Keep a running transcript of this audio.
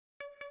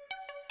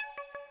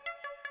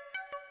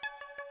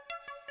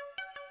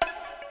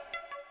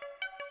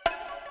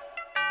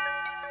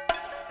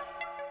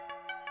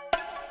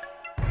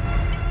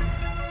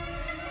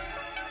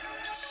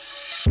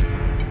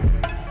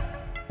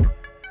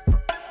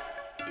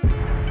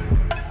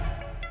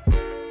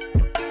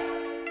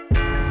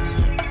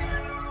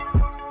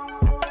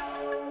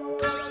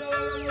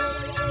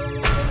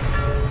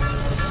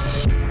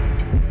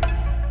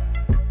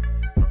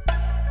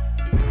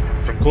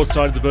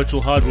Courtside of the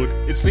Virtual Hardwood,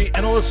 it's the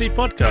NLSC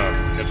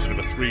Podcast, episode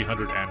number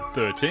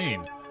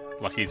 313.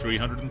 Lucky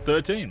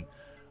 313.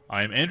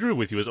 I am Andrew,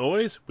 with you as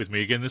always. With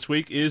me again this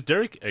week is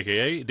Derek,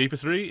 a.k.a.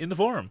 Deeper3 in the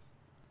forum.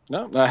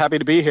 No, happy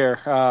to be here.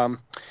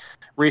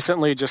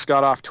 Recently just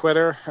got off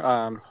Twitter,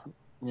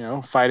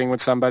 fighting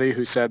with somebody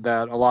who said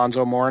that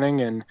Alonzo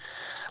Mourning and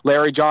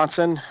Larry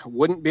Johnson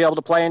wouldn't be able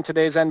to play in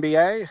today's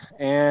NBA,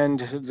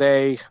 and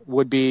they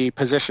would be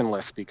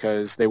positionless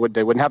because they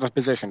wouldn't have a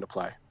position to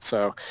play.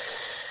 So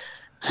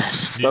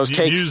those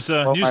takes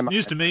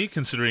news to me,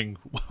 considering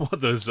what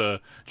those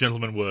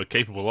gentlemen were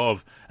capable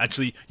of.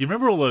 Actually, you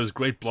remember all those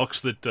great blocks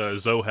that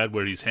Zoe had,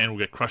 where his hand would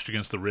get crushed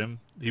against the rim?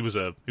 He was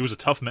a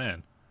tough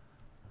man.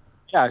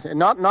 Yeah,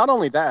 not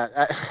only that.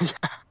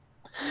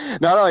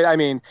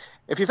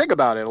 If you think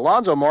about it,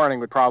 Alonzo Mourning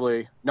would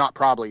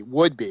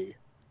be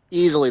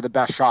easily the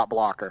best shot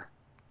blocker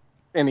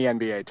in the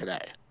NBA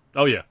today.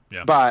 Oh, yeah.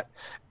 But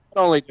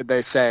not only did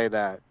they say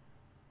that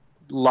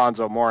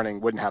Alonzo Mourning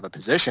wouldn't have a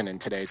position in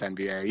today's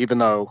NBA, even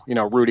though,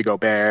 Rudy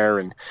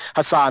Gobert and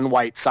Hassan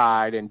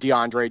Whiteside and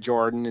DeAndre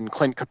Jordan and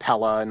Clint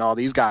Capella and all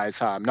these guys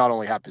not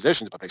only have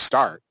positions, but they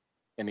start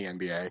in the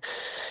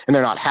NBA, and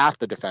they're not half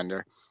the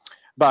defender.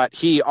 But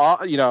he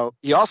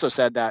also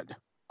said that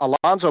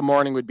Alonzo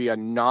Mourning would be a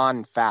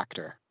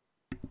non-factor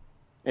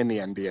in the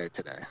NBA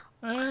today.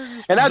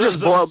 And that just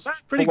blows.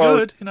 Pretty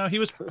good. He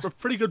was a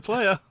pretty good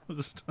player.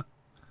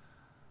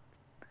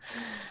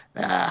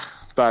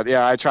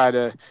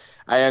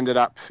 I ended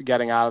up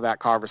getting out of that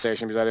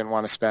conversation because I didn't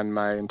want to spend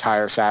my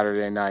entire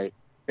Saturday night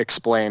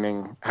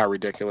explaining how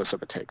ridiculous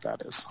of a take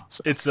that is.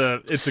 So. It's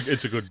a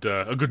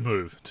good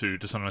move to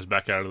sometimes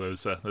back out of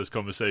those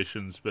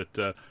conversations.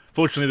 But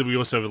fortunately, we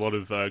also have a lot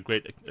of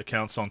great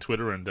accounts on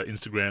Twitter and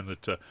Instagram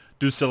that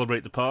do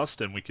celebrate the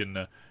past, and we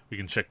can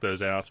check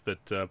those out. But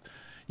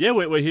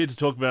we're here to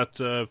talk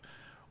about.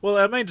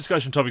 Our main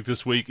discussion topic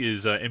this week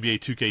is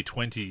NBA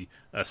 2K20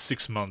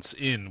 6 months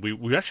in. We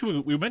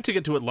were meant to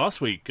get to it last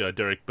week,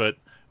 Derek, but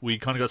we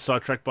kind of got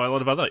sidetracked by a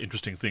lot of other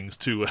interesting things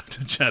to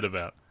chat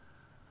about.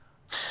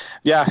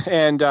 Yeah,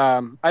 and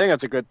I think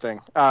that's a good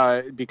thing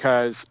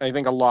because I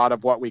think a lot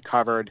of what we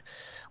covered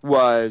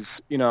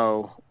was,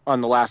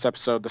 on the last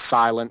episode, the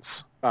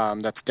silence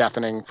that's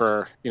deafening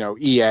for,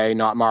 EA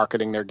not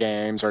marketing their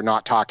games or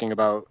not talking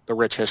about the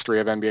rich history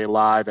of NBA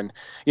Live and,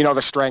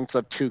 the strengths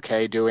of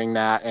 2K doing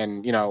that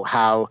and,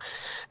 how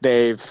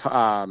they've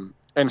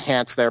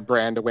enhanced their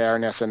brand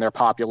awareness and their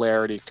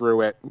popularity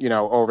through it,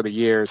 over the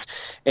years.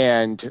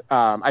 And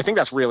I think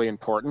that's really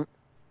important.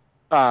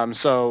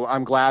 So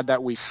I'm glad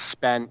that we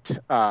spent,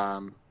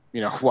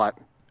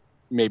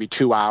 maybe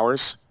 2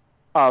 hours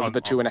of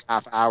the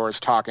 2.5 hours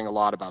talking a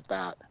lot about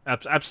that.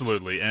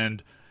 Absolutely.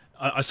 And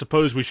I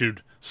suppose we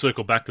should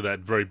circle back to that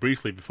very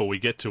briefly before we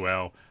get to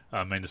our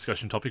main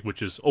discussion topic,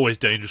 which is always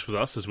dangerous with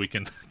us as we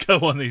can go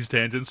on these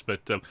tangents,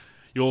 but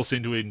you all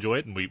seem to enjoy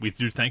it, and we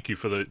do thank you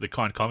for the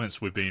kind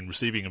comments we've been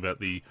receiving about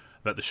the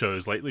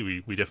shows lately.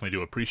 We definitely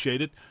do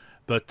appreciate it.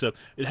 But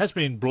it has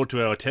been brought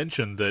to our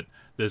attention that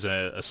there's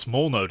a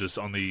small notice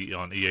on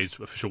EA's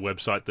official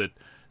website that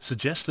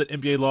suggests that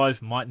NBA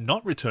Live might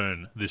not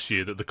return this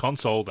year, that the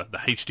console, the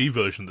HD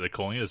version that they're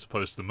calling it, as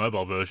opposed to the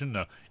mobile version,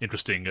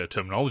 interesting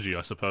terminology,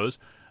 I suppose,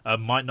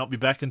 might not be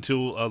back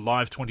until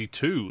Live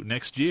 22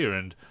 next year.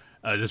 And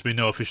there's been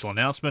no official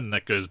announcement, and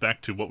that goes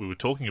back to what we were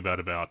talking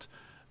about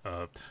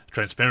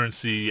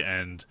transparency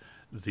and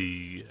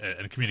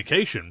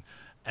communication.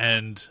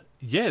 And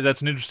yeah,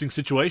 that's an interesting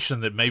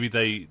situation that maybe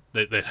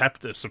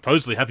they're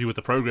supposedly happy with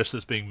the progress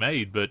that's being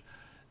made, but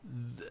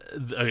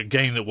a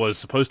game that was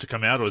supposed to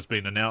come out or has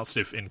been announced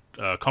if in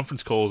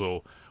conference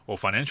calls or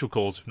financial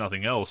calls, if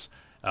nothing else,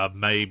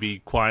 may be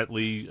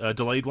quietly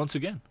delayed once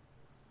again.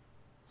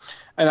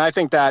 And I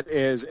think that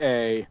is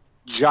a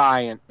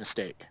giant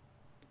mistake.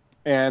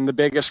 And the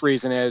biggest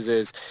reason is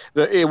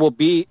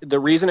the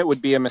reason it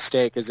would be a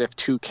mistake is if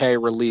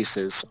 2K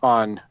releases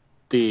on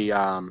the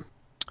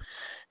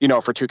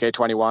for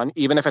 2K21,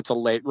 even if it's a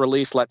late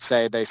release. Let's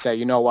say they say,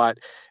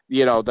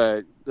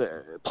 the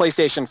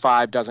PlayStation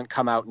 5 doesn't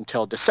come out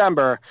until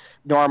December.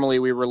 Normally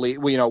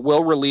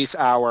we'll release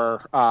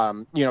our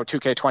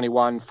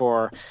 2K21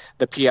 for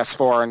the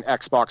PS4 and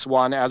Xbox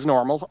One as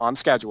normal on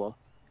schedule.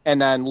 And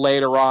then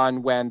later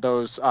on when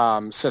those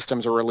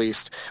systems are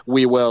released,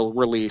 we will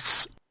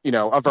release,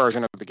 a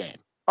version of the game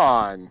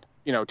on,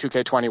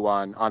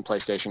 2K21 on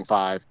PlayStation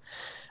 5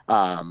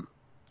 and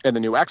the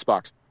new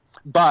Xbox.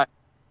 But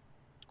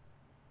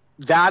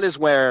that is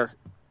where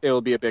it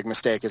will be a big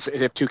mistake is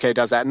if 2K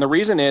does that. And the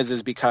reason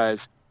is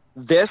because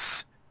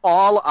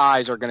all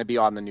eyes are going to be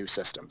on the new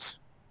systems.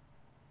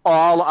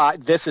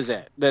 This is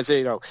it.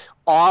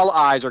 All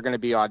eyes are going to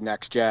be on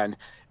next gen.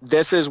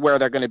 This is where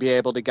they're going to be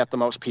able to get the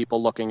most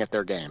people looking at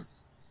their game.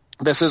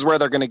 This is where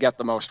they're going to get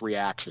the most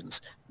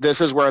reactions.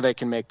 This is where they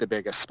can make the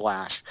biggest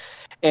splash.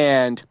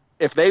 And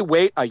if they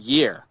wait a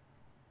year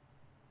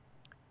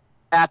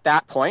at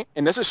that point,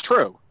 and this is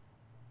true,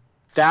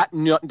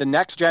 the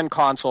next-gen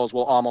consoles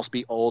will almost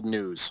be old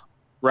news,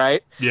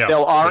 right? Yeah.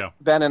 They'll already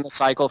been in the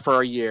cycle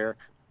for a year.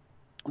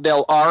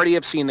 they'll already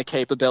have seen the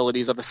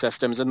capabilities of the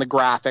systems and the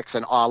graphics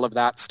and all of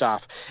that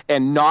stuff.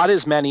 And not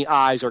as many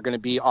eyes are going to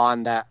be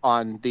on the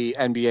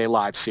NBA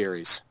Live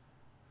series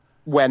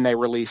when they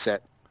release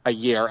it a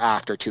year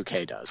after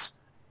 2K does.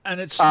 And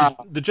it's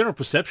the general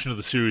perception of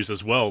the series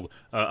as well,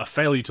 a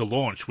failure to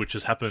launch, which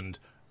has happened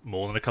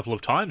more than a couple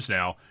of times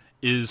now,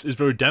 is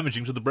very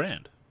damaging to the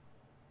brand.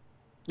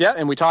 Yeah,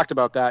 and we talked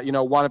about that.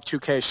 One of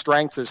 2K's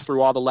strengths is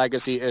through all the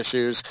legacy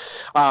issues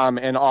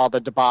and all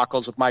the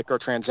debacles with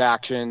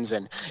microtransactions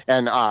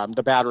and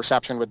the bad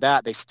reception with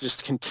that. They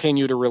just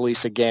continue to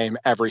release a game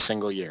every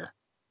single year.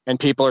 And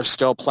people are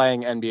still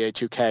playing NBA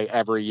 2K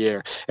every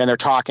year, and they're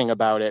talking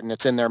about it, and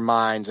it's in their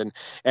minds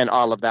and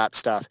all of that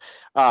stuff.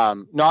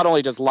 Not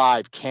only does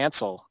Live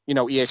cancel,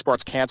 EA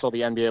Sports cancel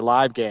the NBA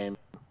Live game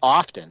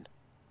often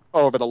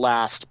over the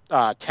last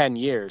 10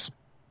 years,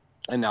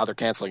 and now they're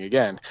canceling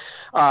again.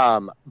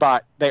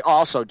 But they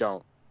also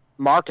don't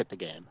market the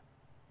game.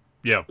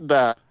 Yeah.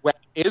 When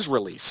it is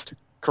released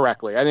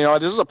correctly. And,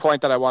 this is a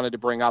point that I wanted to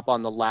bring up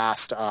on the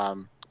last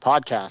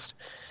podcast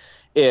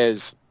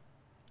is,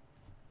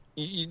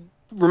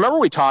 remember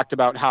we talked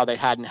about how they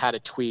hadn't had a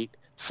tweet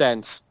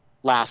since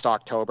last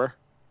October?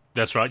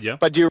 That's right, yeah.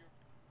 But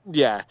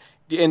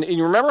and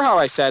you remember how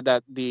I said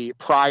that the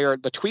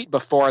tweet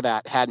before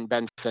that hadn't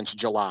been since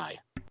July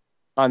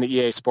on the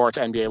EA Sports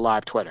NBA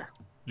Live Twitter?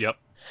 Yep.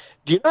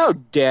 Do you know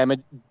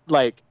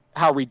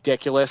how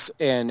ridiculous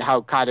and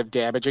how kind of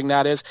damaging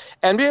that is?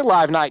 NBA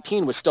Live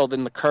 19 was still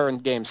in the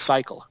current game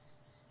cycle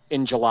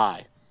in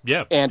July.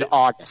 Yeah. And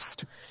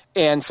August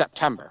and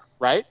September,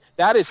 right?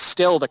 That is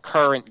still the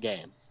current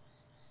game.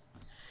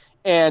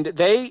 And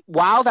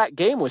while that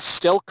game was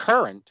still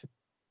current,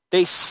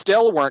 they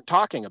still weren't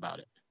talking about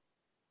it.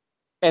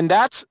 And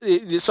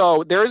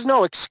so there is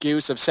no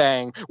excuse of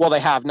saying, well, they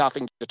have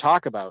nothing to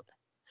talk about.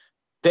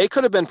 They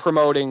could have been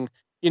promoting,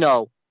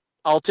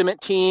 Ultimate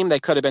Team. They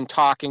could have been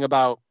talking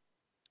about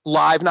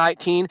Live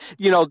 19.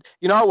 You know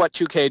what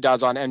 2K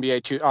does on on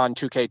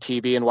 2K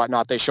TV and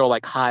whatnot? They show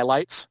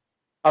highlights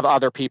of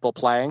other people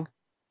playing,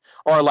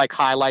 or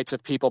highlights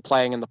of people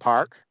playing in the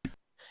park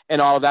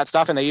and all of that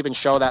stuff. And they even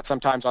show that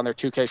sometimes on their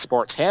 2K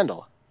Sports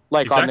handle,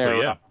 on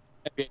their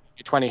NBA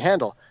 20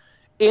 handle.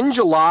 In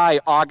July,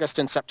 August,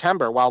 and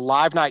September, while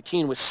Live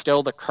 19 was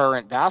still the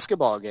current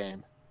basketball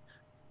game,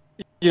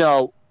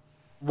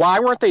 why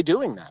weren't they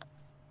doing that?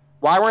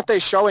 Why weren't they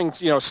showing,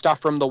 stuff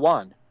from the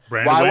one?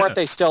 Brand Why awareness. weren't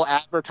they still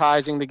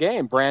advertising the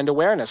game? Brand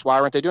awareness.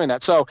 Why weren't they doing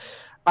that? So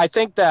I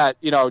think that,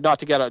 not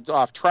to get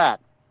off track,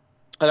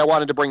 and I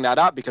wanted to bring that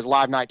up because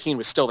Live 19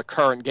 was still the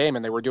current game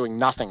and they were doing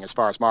nothing as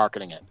far as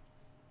marketing it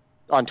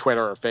on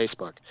Twitter or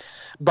Facebook.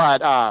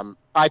 But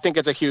I think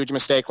it's a huge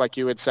mistake, like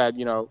you had said.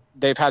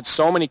 They've had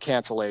so many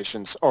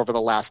cancellations over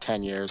the last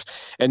 10 years.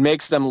 It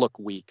makes them look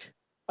weak.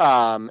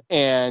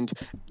 And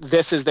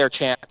this is their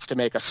chance to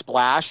make a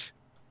splash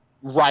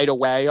right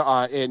away,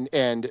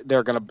 and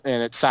they're gonna.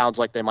 And it sounds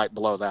like they might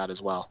blow that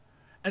as well.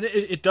 And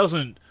it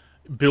doesn't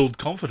build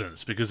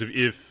confidence because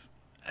if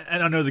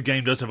and I know the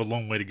game does have a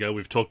long way to go.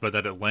 We've talked about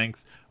that at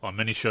length on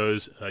many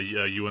shows,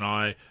 you and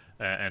I,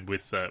 and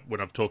with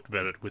when I've talked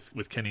about it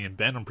with Kenny and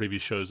Ben on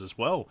previous shows as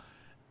well.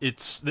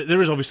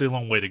 There is obviously a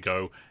long way to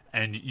go,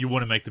 and you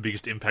want to make the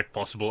biggest impact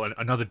possible. And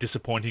another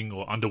disappointing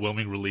or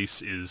underwhelming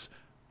release is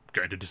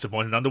going to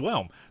disappoint and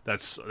underwhelm.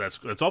 That's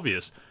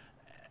obvious.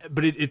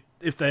 But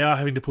if they are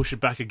having to push it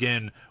back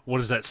again, what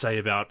does that say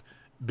about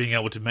being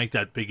able to make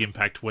that big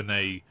impact when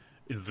the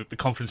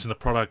confidence in the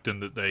product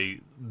and that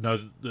they know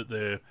that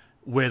they're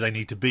where they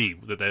need to be,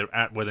 that they're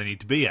at where they need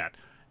to be at,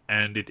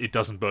 and it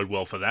doesn't bode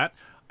well for that.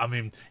 I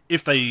mean,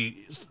 if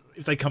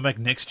they come back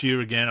next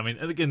year again, I mean,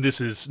 and again, this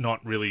is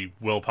not really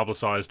well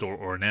publicized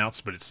or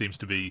announced, but it seems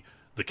to be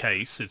the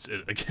case. It's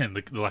again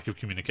the lack of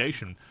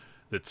communication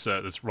that's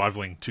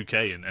rivaling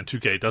 2K, and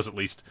 2K does at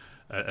least,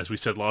 as we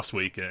said last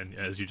week, and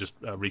as you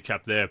just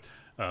recapped there,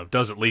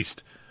 does at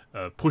least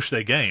push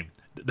their game,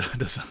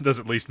 does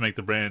at least make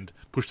the brand,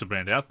 push the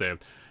brand out there.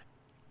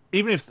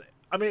 Even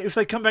if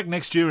they come back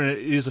next year and it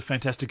is a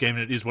fantastic game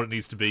and it is what it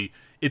needs to be,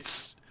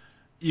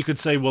 you could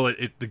say, well,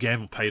 the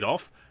gamble paid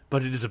off,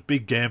 but it is a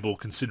big gamble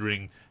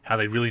considering how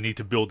they really need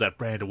to build that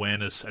brand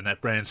awareness and that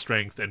brand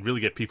strength and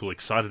really get people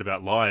excited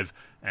about Live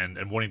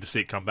and wanting to see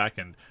it come back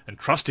and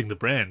trusting the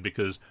brand,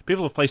 because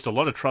people have placed a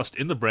lot of trust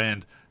in the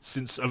brand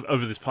since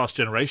over this past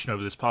generation,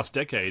 over this past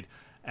decade,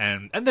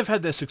 and they've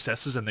had their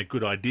successes and their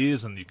good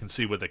ideas, and you can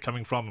see where they're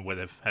coming from and where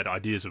they've had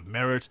ideas of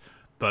merit,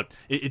 but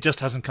it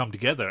just hasn't come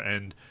together.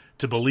 And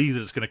to believe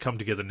that it's going to come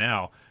together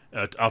now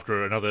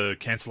after another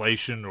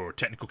cancellation or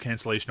technical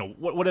cancellation or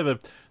whatever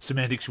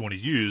semantics you want to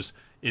use,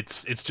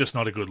 it's just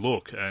not a good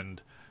look.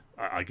 And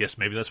I guess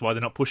maybe that's why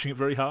they're not pushing it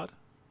very hard.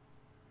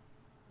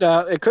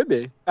 It could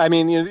be. I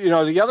mean,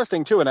 the other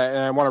thing too, and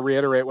I want to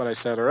reiterate what I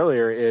said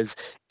earlier, is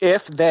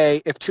if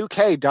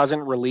 2K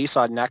doesn't release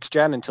on next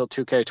gen until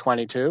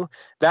 2K22,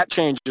 that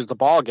changes the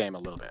ball game a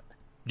little bit.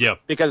 Yeah,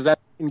 because that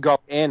can go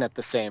in at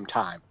the same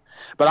time.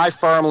 But I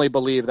firmly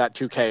believe that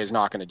 2K is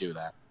not going to do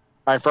that.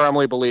 I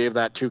firmly believe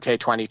that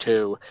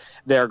 2K22,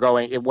 they're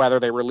going, whether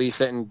they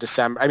release it in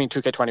December,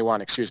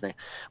 2K21, excuse me,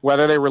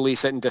 whether they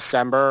release it in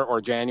December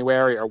or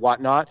January or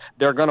whatnot,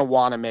 they're going to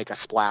want to make a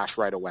splash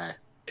right away.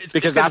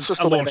 Because that's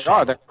just the way they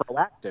are. They're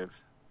proactive.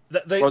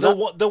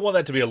 They'll want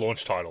that to be a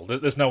launch title.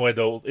 There's no way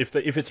they'll, if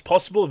it's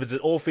possible, if it's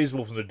at all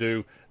feasible for them to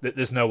do,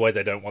 there's no way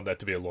they don't want that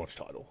to be a launch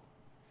title.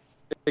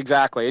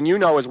 Exactly. And you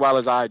know as well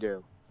as I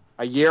do,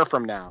 a year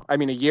from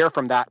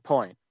that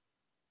point,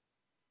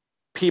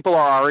 people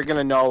are already going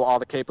to know all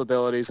the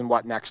capabilities and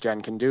what next gen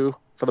can do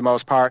for the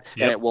most part,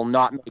 and it will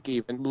not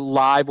make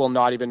Live will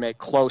not even make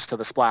close to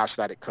the splash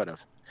that it could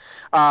have.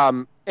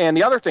 And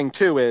the other thing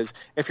too is,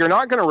 if you're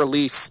not going to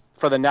release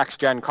for the next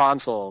gen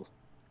console,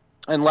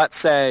 and let's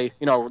say,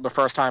 the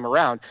first time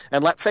around,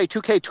 and let's say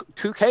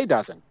 2K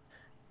doesn't,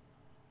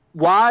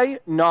 why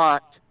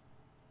not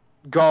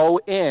go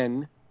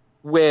in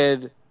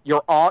with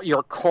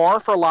your core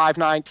for Live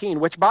 19,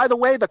 which, by the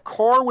way, the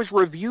core was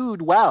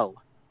reviewed well.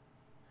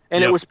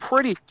 And it was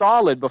pretty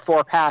solid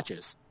before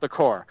patches, the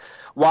core.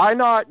 Why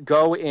not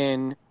go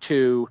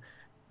into,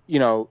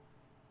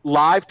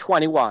 Live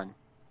 21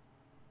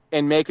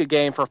 and make a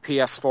game for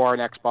PS4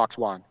 and Xbox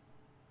One?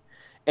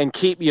 And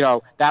keep,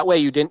 that way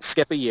you didn't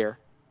skip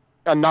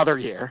another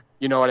year,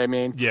 you know what I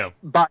mean? Yeah.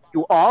 But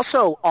you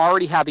also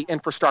already have the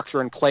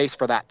infrastructure in place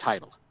for that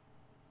title.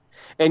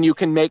 And you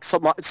can make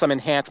some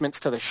enhancements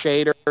to the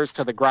shaders,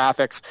 to the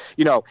graphics,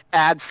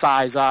 add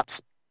size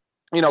ups,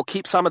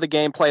 keep some of the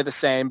gameplay the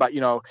same, but,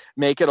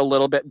 make it a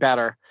little bit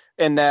better.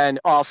 And then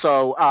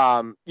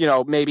also,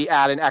 maybe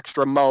add an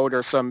extra mode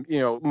or some,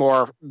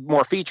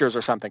 more features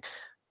or something.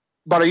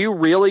 But are you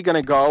really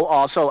going to go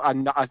also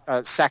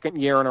a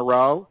second year in a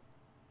row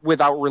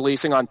without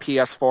releasing on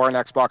PS4 and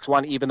Xbox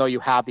One, even though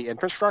you have the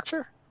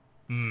infrastructure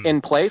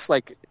in place?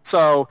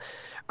 So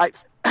I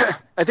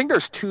think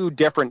there's two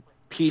different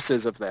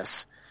pieces of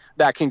this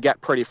that can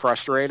get pretty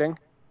frustrating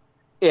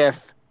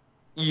if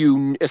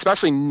you,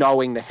 especially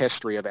knowing the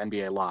history of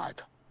NBA Live.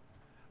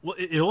 Well,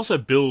 it also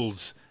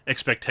builds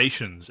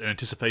expectations and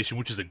anticipation,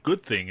 which is a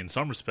good thing in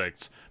some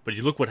respects. But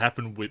you look what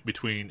happened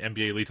between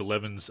NBA Elite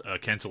 11's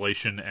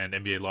cancellation and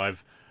NBA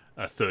Live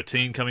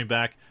 13 coming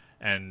back,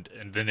 and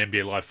then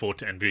NBA Live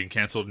 14 and being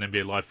cancelled, and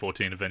NBA Live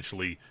 14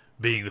 eventually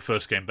being the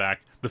first game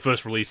back, the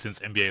first release since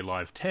NBA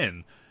Live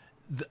 10.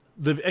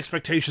 The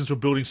expectations were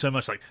building so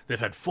much, like they've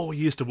had 4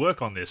 years to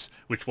work on this,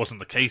 which wasn't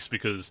the case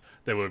because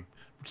they were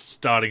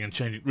restarting and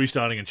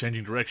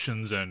changing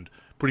directions and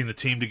putting the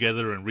team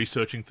together and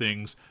researching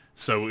things.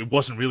 So it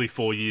wasn't really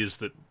 4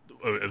 years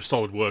of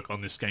solid work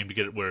on this game to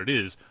get it where it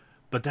is.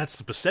 But that's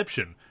the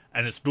perception,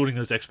 and it's building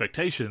those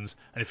expectations.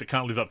 And if it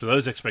can't live up to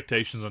those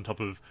expectations on top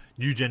of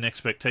new gen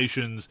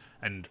expectations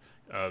and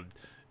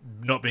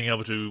not being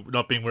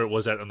where it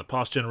was at on the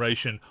past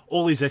generation,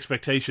 all these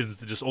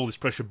expectations, just all this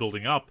pressure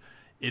building up,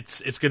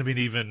 it's going to be an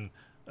even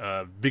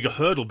bigger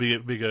hurdle,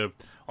 bigger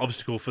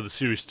obstacle for the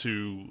series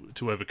to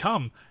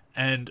overcome,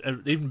 and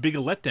an even bigger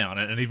letdown,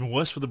 and even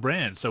worse for the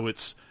brand. So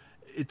it's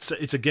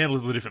a gamble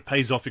that if it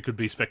pays off, it could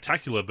be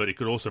spectacular, but it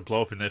could also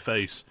blow up in their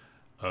face,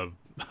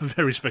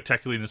 very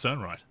spectacularly in its own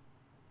right.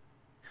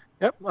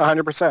 Yep,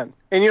 100%.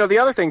 And the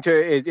other thing too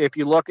is if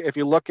you look at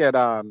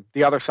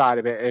the other side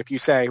of it, if you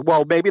say,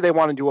 well, maybe they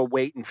want to do a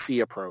wait and see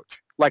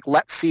approach, like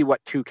let's see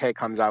what 2K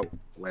comes out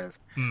with,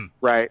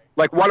 right?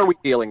 Like, what are we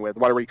dealing with?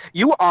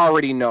 You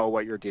already know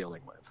what you're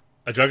dealing with.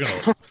 A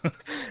juggernaut.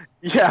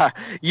 Yeah,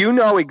 you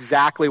know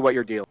exactly what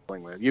you're dealing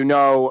with. You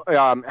know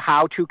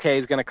how 2K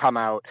is going to come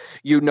out.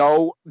 You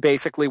know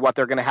basically what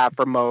they're going to have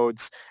for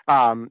modes,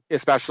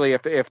 especially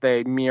if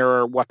they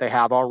mirror what they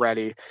have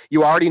already.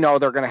 You already know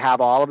they're going to have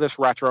all of this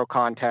retro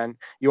content.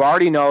 You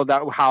already know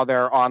how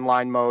their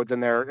online modes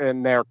and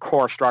their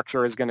core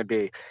structure is going to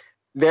be.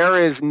 There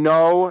is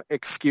no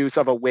excuse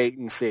of a wait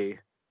and see.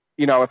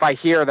 If I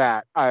hear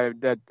that, I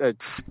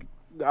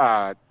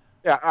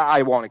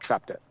won't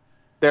accept it.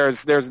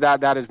 There's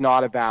that is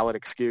not a valid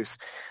excuse.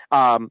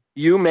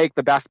 You make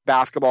the best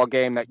basketball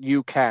game that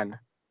you can.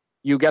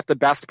 You get the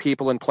best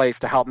people in place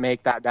to help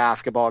make that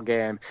basketball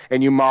game,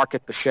 and you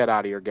market the shit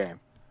out of your game.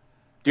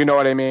 Do you know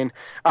what I mean?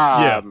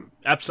 Yeah,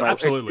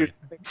 absolutely.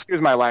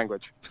 Excuse my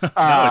language.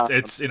 No,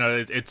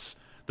 it's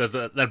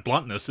that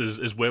bluntness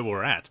is where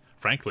we're at.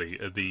 Frankly,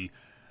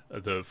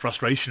 the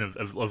frustration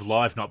of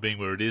Live not being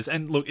where it is,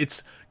 and look,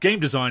 game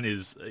design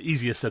is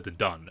easier said than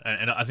done,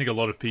 and I think a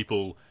lot of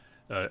people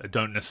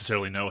don't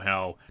necessarily know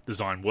how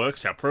design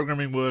works, how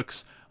programming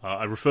works.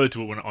 I referred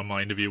to it on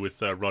my interview with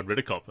Rod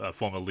Redekop,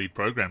 former lead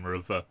programmer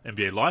of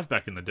NBA Live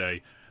back in the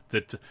day,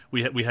 that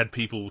we had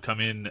people come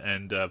in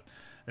and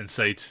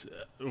say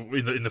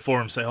in the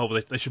forum, say, oh,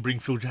 well, they should bring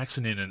Phil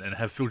Jackson in and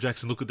have Phil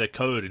Jackson look at their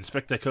code,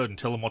 inspect their code, and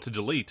tell them what to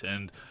delete.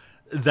 And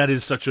that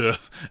is such an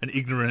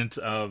ignorant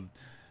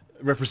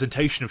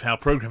representation of how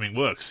programming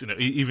works.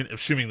 Even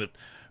assuming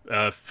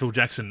that Phil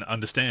Jackson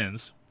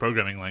understands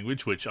programming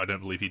language, which I don't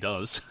believe he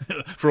does.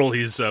 For all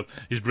his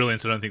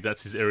brilliance, I don't think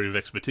that's his area of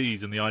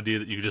expertise. And the idea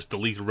that you could just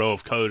delete a row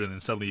of code and then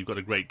suddenly you've got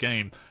a great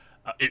game.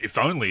 If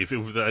it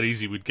was that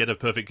easy, we'd get a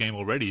perfect game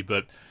already.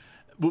 But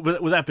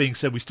with that being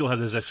said, we still have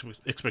those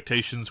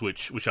expectations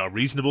which are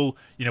reasonable.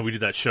 You know, we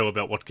did that show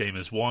about what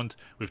gamers want.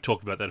 We've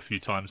talked about that a few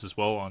times as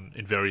well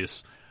in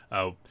various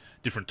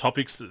different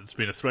topics. It's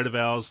been a thread of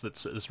ours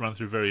that's run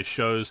through various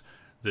shows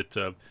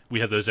that we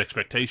have those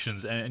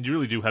expectations, and you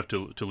really do have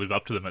to live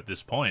up to them at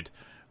this point.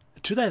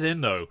 To that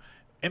end, though,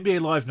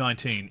 NBA Live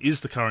 19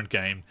 is the current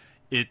game.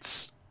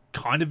 It's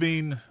kind of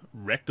been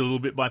wrecked a little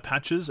bit by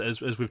patches,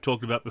 as we've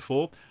talked about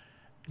before.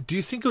 Do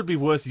you think it would be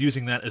worth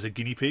using that as a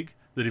guinea pig?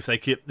 That if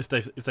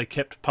they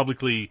kept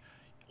publicly,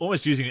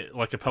 almost using it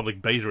like a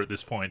public beta at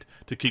this point,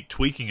 to keep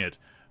tweaking it,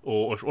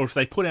 or if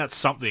they put out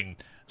something,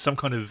 some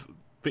kind of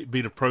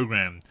beta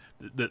program,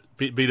 that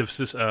beta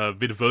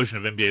version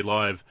of NBA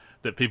Live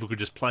that people could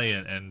just play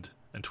and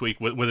tweak,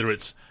 whether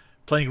it's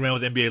playing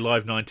around with NBA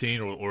Live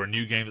 19 or a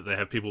new game that they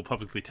have people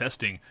publicly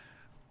testing.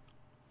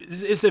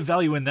 Is there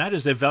value in that?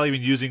 Is there value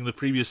in using the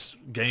previous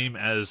game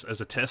as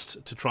a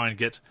test to try and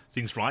get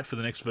things right for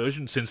the next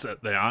version, since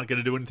that they aren't going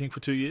to do anything for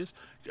 2 years?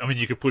 I mean,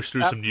 you could push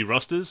through some new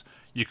rosters,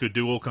 you could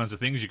do all kinds of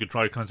things, you could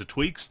try all kinds of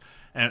tweaks,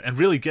 and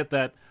really get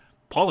that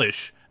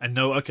polish and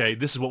know, okay,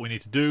 this is what we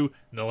need to do,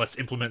 now let's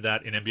implement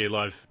that in NBA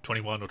Live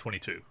 21 or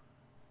 22.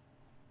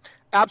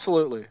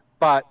 Absolutely,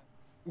 but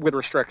with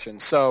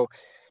restrictions. So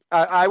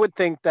I would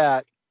think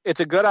that it's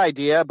a good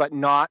idea, but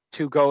not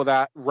to go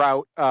that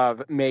route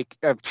of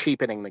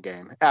cheapening the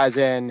game, as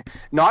in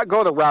not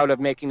go the route of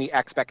making the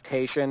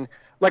expectation.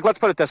 Like, let's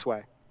put it this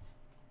way.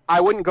 I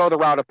wouldn't go the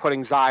route of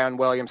putting Zion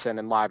Williamson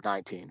in Live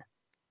 19.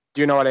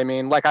 Do you know what I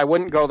mean? Like, I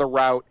wouldn't go the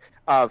route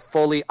of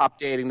fully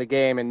updating the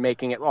game and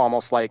making it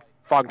almost like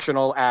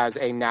functional as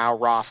a now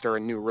roster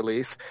and new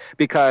release,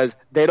 because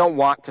they don't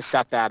want to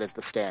set that as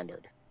the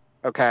standard.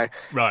 Okay?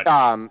 Right.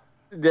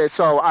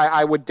 So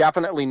I would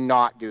definitely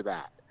not do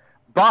that.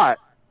 But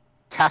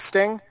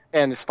testing,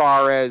 and as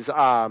far as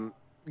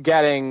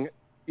getting,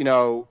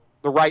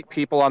 the right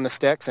people on the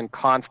sticks and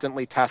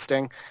constantly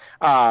testing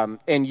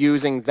and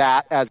using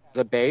that as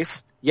a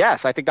base,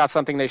 yes, I think that's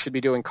something they should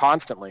be doing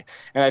constantly.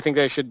 And I think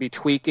they should be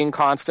tweaking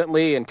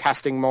constantly and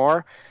testing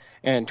more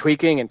and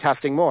tweaking and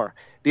testing more.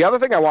 The other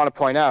thing I want to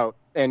point out,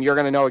 and you're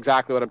going to know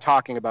exactly what I'm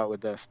talking about with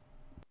this,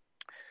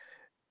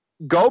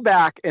 go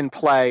back and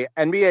play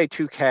NBA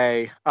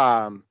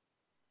 2K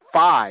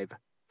 5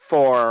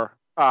 for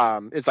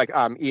it's like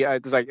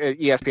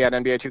ESPN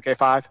NBA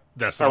 2K5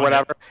 That's or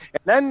whatever,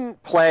 and then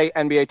play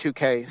NBA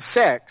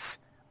 2K6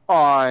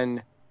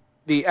 on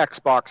the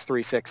Xbox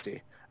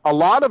 360. A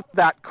lot of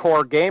that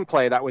core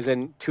gameplay that was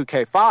in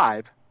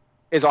 2K5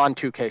 is on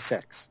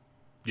 2K6.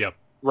 Yep.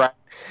 Right.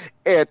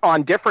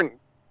 On different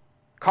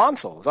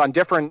consoles, on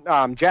different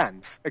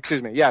gens.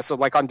 Excuse me. Yeah. So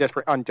like on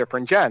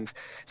different gens.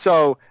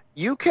 So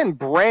you can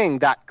bring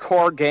that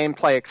core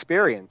gameplay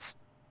experience,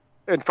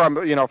 and from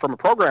a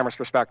programmer's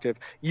perspective,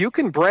 you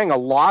can bring a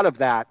lot of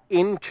that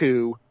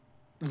into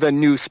the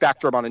new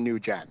Spectrum on a new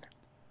gen.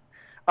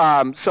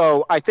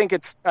 So I think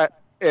it's,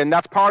 and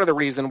that's part of the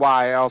reason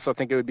why I also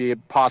think it would be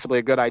possibly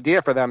a good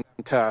idea for them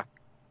to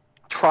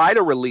try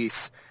to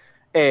release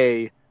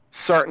a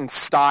certain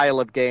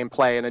style of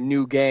gameplay and a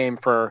new game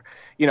for,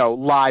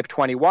 Live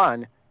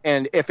 21.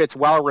 And if it's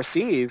well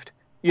received,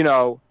 in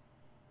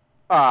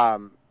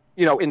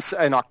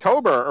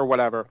October or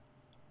whatever,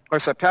 or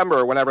September,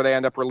 or whenever they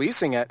end up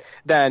releasing it,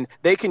 then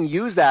they can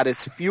use that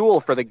as fuel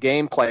for the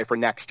gameplay for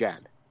next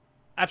gen.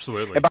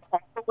 Absolutely. And by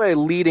the way,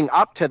 leading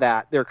up to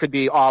that, there could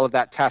be all of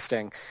that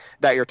testing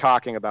that you're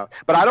talking about.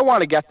 But I don't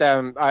want to get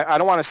them. I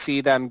don't want to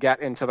see them get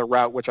into the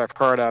route which I've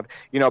heard of.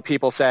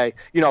 People say,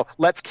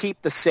 let's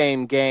keep the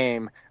same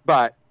game,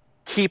 but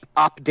keep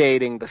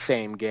updating the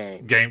same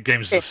game.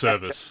 Games as a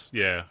service.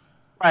 Yeah.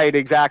 Right.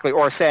 Exactly.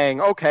 Or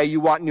saying, okay, you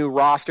want new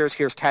rosters?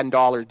 Here's $10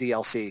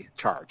 DLC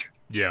charge.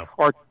 Yeah.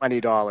 Or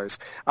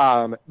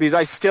 $20. Because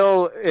I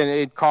still,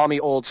 and call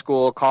me old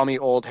school, call me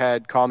old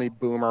head, call me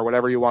boomer,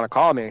 whatever you want to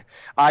call me,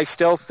 I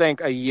still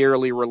think a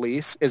yearly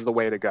release is the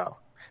way to go.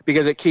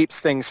 Because it keeps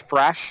things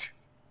fresh.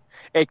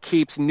 It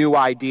keeps new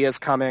ideas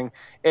coming.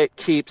 It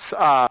keeps,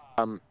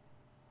 the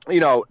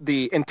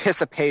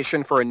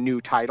anticipation for a new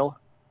title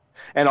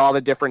and all the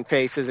different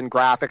faces and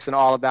graphics and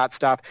all of that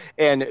stuff.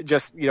 And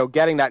just,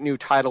 getting that new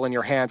title in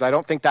your hands, I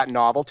don't think that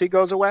novelty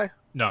goes away.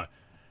 No.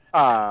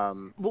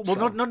 So.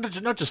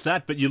 Not just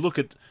that, but you look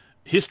at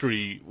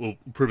history will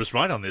prove us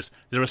right on this.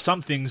 There are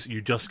some things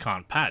you just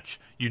can't patch.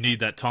 You need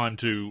that time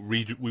to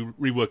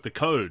rework the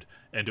code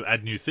and to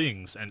add new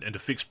things and to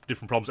fix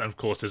different problems. And of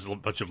course, there's a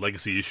bunch of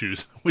legacy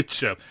issues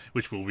which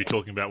we'll be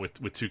talking about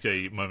with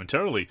 2K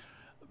momentarily.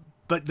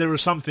 But there are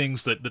some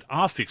things that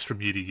are fixed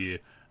from year to year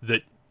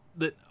that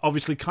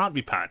obviously can't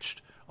be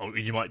patched. Or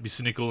you might be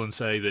cynical and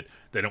say that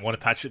they don't want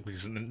to patch it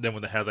because then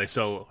how will they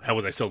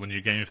sell the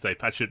new game if they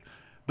patch it?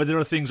 But there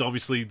are things,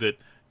 obviously, that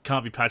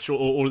can't be patched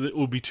or that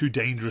will be too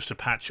dangerous to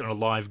patch on a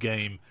live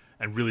game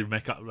and really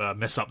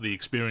mess up the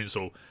experience,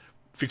 or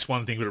fix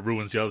one thing but it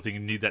ruins the other thing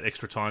and you need that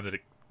extra time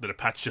that a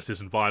patch just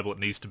isn't viable. It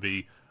needs to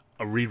be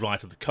a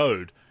rewrite of the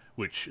code,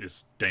 which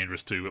is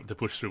dangerous to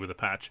push through with a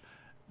patch.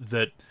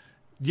 That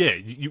yeah,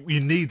 you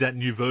need that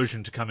new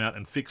version to come out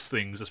and fix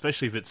things,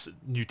 especially if it's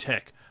new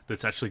tech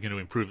that's actually going to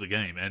improve the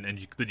game and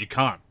that you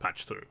can't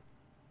patch through.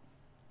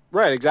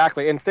 Right,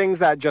 exactly. And things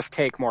that just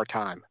take more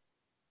time,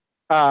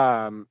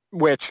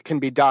 which can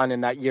be done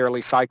in that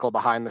yearly cycle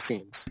behind the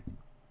scenes.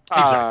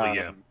 Exactly,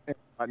 yeah. And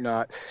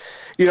whatnot.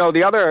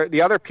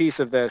 The other piece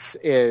of this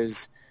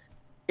is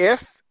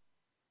if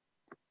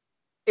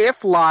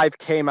live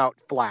came out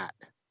flat,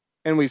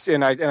 and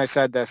I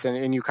said this,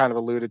 and you kind of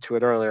alluded to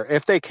it earlier.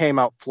 If they came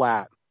out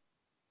flat,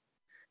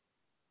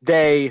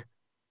 they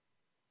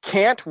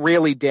can't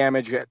really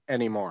damage it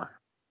anymore.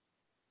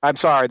 I'm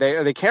sorry,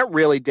 they can't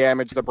really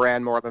damage the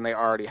brand more than they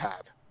already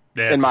have,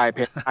 in my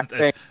opinion. I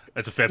think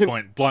that's a fair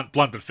point, blunt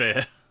but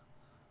fair.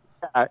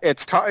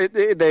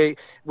 They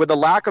with the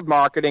lack of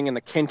marketing and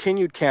the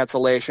continued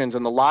cancellations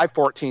and the Live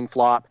 14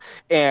 flop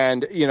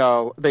and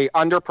the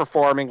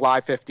underperforming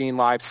Live 15,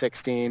 Live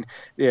 16,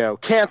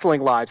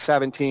 canceling Live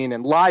 17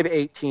 and Live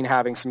 18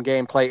 having some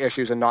gameplay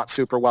issues and not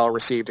super well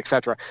received,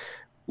 etc.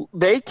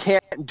 They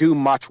can't do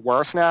much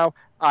worse now.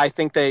 I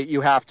think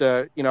you have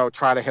to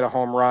try to hit a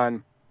home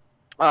run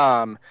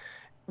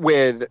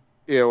with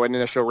an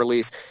initial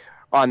release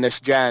on this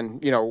gen.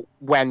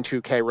 When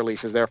 2K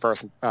releases their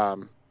first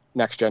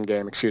next gen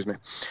game, excuse me.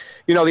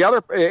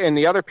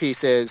 The other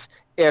piece is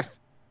if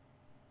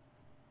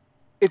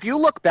you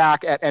look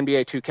back at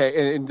NBA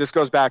 2K, and this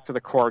goes back to the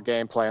core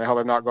gameplay, and I hope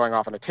I'm not going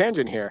off on a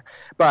tangent here,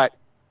 but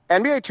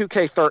NBA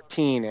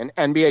 2K13 and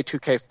NBA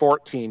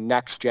 2K14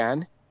 next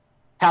gen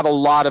have a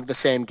lot of the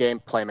same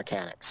gameplay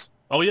mechanics.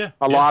 Oh yeah,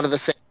 a lot of the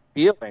same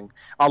feeling,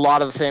 a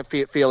lot of the same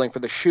feeling for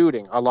the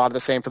shooting, a lot of the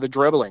same for the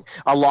dribbling,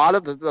 a lot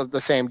of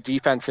the same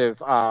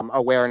defensive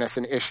awareness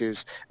and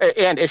issues.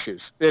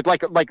 It,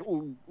 like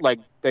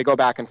they go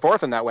back and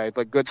forth in that way,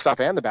 like good stuff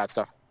and the bad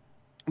stuff.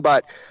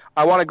 But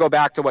I want to go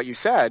back to what you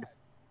said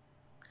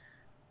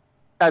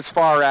as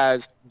far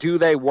as do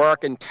they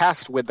work and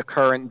test with the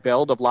current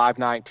build of Live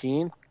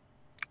 19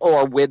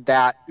 or with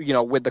that,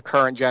 with the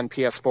current gen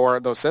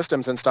PS4, those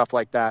systems and stuff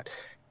like that.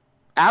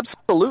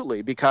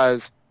 Absolutely,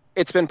 because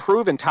it's been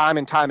proven time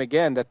and time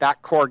again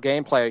that core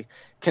gameplay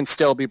can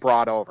still be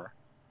brought over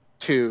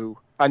to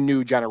a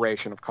new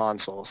generation of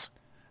consoles.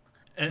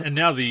 And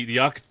now the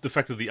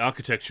fact that the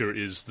architecture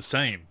is the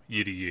same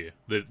year to year,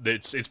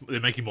 they're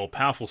making more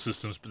powerful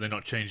systems, but they're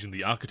not changing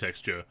the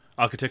architecture.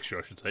 I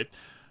should say.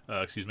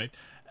 Excuse me.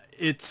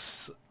 It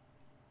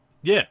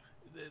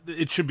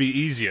should be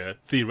easier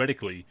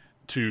theoretically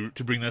to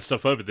bring that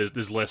stuff over.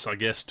 There's less, I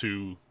guess,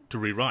 to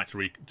rewrite, to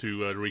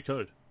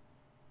recode.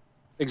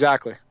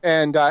 Exactly.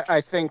 And I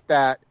think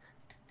that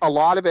a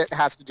lot of it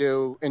has to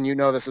do, and you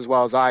know this as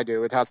well as I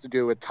do, it has to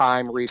do with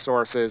time,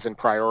 resources, and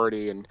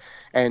priority and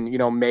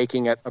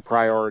making it a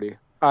priority.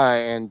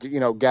 And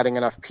getting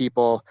enough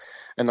people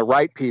and the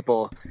right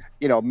people,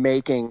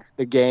 making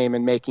the game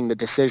and making the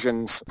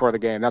decisions for the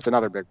game. That's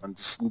another big one,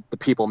 just the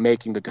people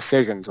making the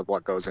decisions of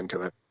what goes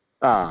into it.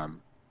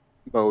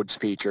 Modes,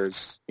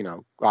 features,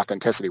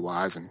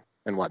 authenticity-wise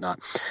and whatnot.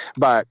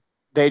 But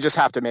they just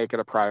have to make it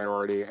a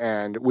priority,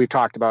 and we've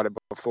talked about it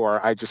before.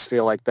 I just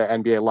feel like the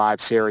NBA Live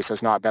series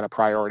has not been a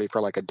priority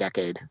for like a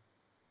decade,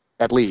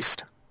 at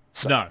least.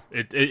 So. No,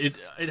 it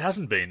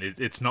hasn't been.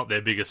 It's not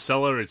their biggest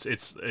seller. It's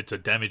a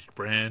damaged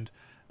brand,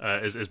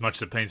 as much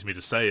as it pains me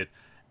to say it,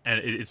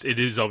 and it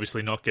is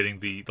obviously not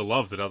getting the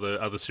love that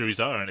other series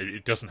are, and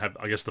it doesn't have,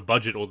 I guess, the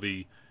budget or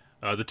the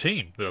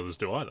team that others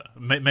do either.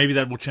 Maybe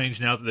that will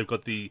change now that they've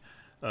got the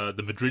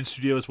Madrid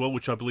studio as well,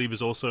 which I believe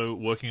is also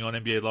working on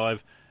NBA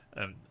Live.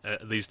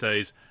 These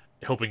days,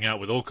 helping out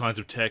with all kinds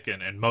of tech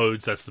and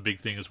modes. That's the big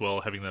thing as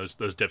well, having those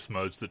depth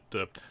modes,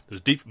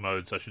 those deep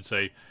modes, I should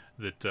say,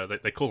 that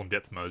they call them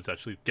depth modes,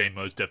 actually, game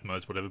modes, depth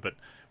modes, whatever. But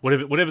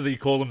whatever you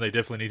call them, they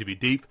definitely need to be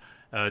deep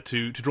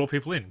to draw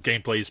people in.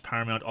 Gameplay is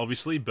paramount,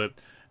 obviously, but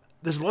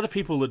there's a lot of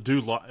people that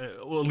do,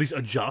 or at least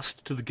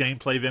adjust to the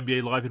gameplay of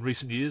NBA Live in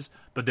recent years,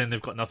 but then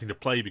they've got nothing to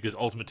play because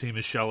Ultimate Team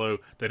is shallow,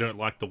 they don't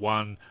like the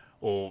one,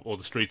 or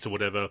the streets or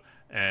whatever,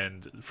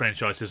 and the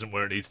franchise isn't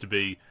where it needs to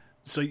be.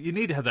 So you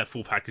need to have that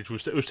full package.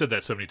 We've said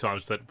that so many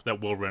times,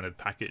 that well-rounded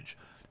package.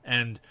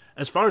 And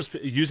as far as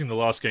using the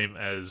last game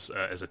as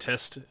a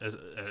test,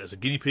 as a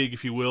guinea pig,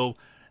 if you will,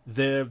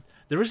 there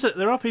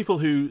are people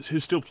who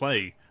still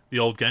play the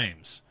old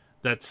games.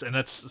 That's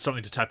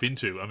something to tap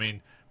into. I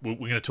mean, we're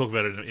going to talk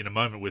about it in a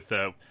moment with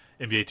NBA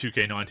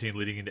 2K19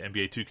 leading into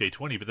NBA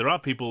 2K20. But there are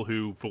people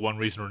who, for one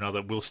reason or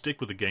another, will stick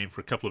with the game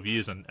for a couple of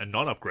years and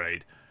not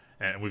upgrade.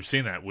 And we've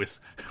seen that with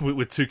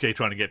 2K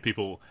trying to get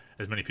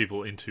as many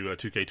people into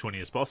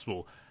 2K20 as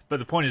possible. But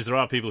the point is, there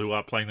are people who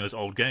are playing those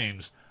old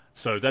games,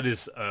 so that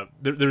is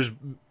there is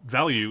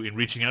value in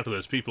reaching out to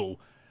those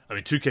people. I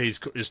mean,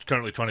 2K is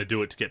currently trying to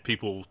do it to get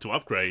people to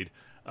upgrade.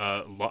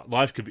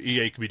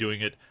 EA could be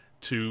doing it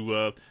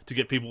to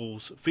get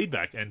people's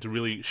feedback and to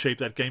really shape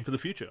that game for the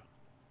future.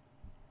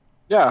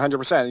 Yeah,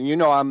 100%.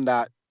 And I'm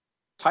that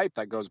type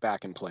that goes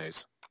back and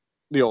plays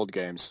the old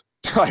games.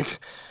 Like,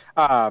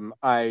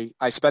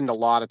 I spend a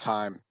lot of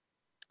time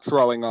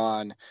throwing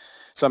on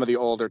some of the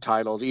older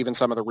titles, even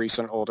some of the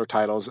recent older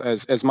titles.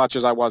 As much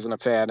as I wasn't a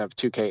fan of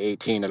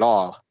 2K18 at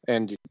all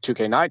and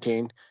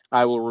 2K19,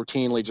 I will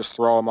routinely just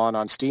throw them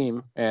on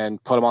Steam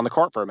and put them on the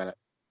court for a minute.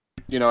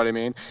 You know what I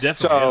mean?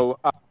 Definitely. So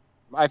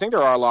I think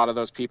there are a lot of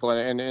those people,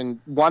 and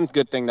one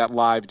good thing that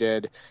Live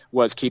did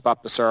was keep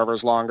up the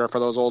servers longer for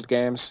those old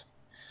games.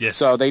 Yes.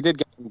 So they did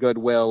get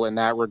goodwill in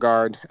that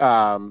regard.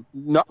 From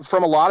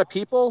a lot of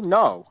people,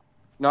 no,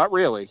 not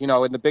really. You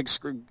know, in the big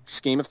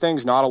scheme of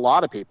things, not a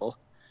lot of people,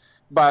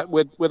 but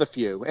with a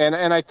few.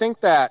 And I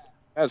think that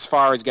as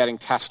far as getting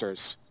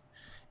testers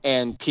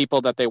and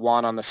people that they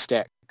want on the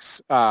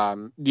sticks,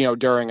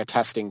 during a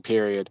testing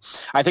period,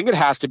 I think it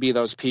has to be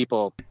those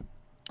people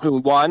who,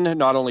 one,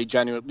 not only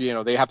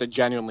they have to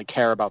genuinely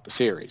care about the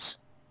series.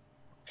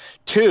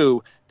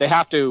 Two, they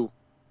have to,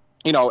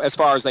 as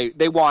far as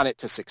they want it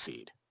to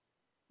succeed.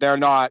 They're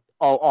not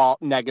all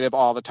negative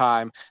all the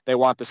time. They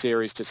want the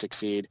series to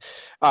succeed.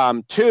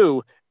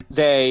 Two,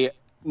 they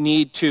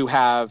need to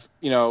have,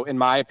 in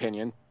my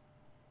opinion,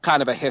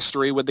 kind of a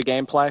history with the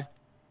gameplay,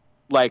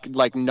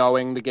 like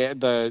knowing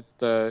the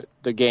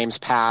game's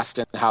past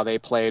and how they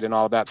played and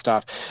all of that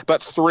stuff.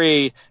 But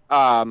three,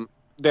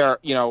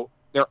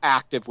 they're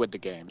active with the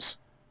games.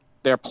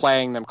 They're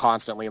playing them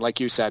constantly. Like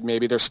you said,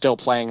 maybe they're still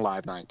playing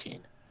Live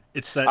 19.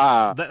 It's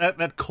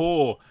that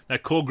core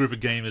group of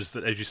gamers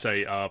that, as you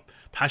say, are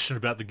passionate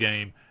about the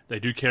game. They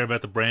do care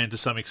about the brand to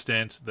some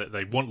extent. That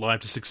they want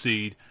Live to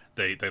succeed.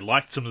 They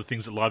like some of the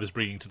things that Live is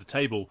bringing to the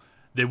table.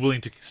 They're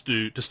willing to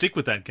stick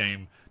with that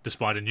game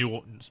despite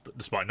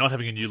not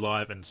having a new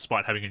Live and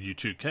despite having a new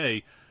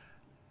 2K.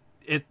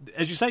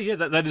 As you say, yeah,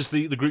 that is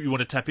the group you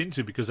want to tap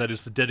into, because that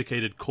is the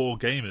dedicated core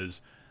gamers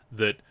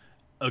that.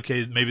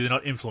 Okay, maybe they're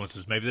not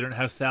influencers. Maybe they don't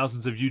have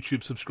thousands of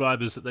YouTube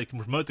subscribers that they can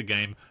promote the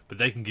game, but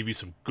they can give you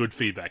some good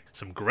feedback,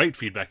 some great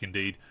feedback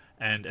indeed,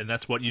 and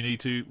that's what you need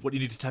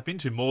to tap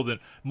into more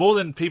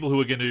than people who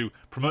are going to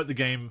promote the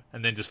game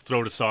and then just throw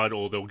it aside,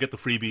 or they'll get the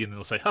freebie and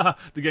they'll say, "Ha,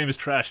 the game is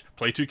trash.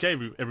 Play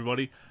 2K,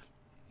 everybody."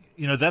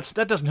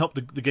 That doesn't help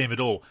the game at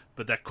all.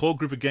 But that core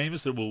group of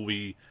gamers that will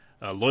be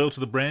loyal to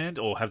the brand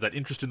or have that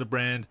interest in the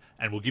brand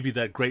and will give you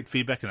that great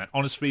feedback and that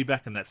honest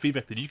feedback and that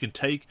feedback that you can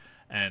take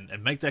and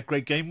make that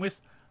great game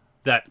with,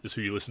 that is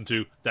who you listen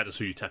to. That is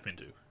who you tap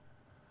into.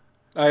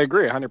 I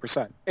agree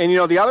 100%. And,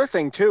 the other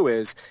thing, too,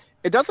 is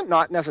it doesn't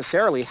not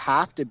necessarily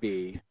have to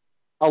be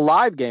a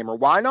Live gamer.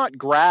 Why not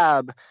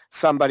grab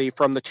somebody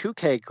from the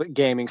 2K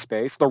gaming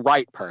space, the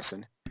right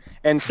person,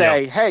 and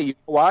say, Hey, you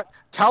know what?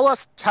 Tell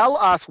us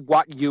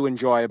what you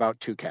enjoy about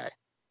 2K.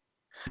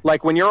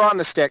 Like when you're on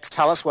the sticks,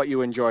 tell us what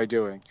you enjoy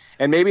doing.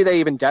 And maybe they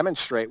even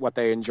demonstrate what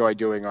they enjoy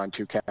doing on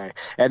 2K.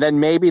 And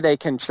then maybe they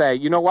can say,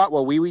 you know what,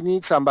 well, we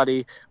need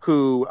somebody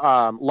who,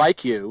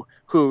 like you,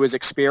 who is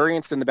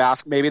experienced in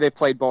the maybe they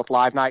played both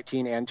Live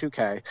 19 and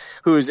 2K,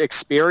 who's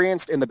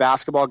experienced in the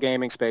basketball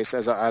gaming space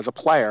as a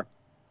player.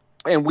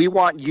 And we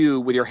want you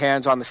with your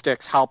hands on the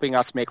sticks helping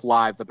us make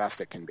Live the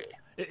best it can be.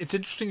 It's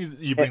interesting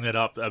you bring that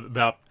up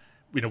about,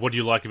 what do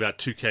you like about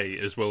 2K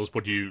as well as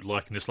what do you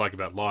like and dislike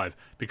about Live?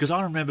 Because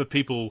I remember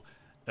people,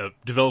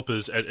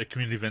 developers at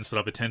community events that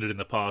I've attended in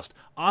the past,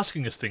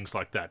 asking us things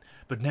like that.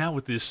 But now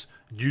with this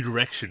new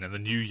direction and the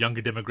new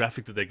younger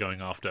demographic that they're going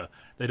after,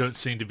 they don't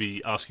seem to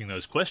be asking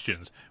those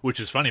questions, which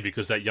is funny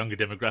because that younger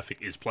demographic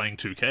is playing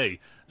 2K.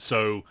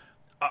 So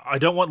I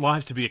don't want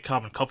Live to be a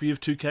carbon copy of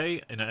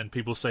 2K, and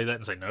people say that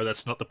and say, no,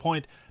 that's not the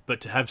point.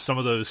 But to have some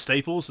of those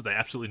staples that they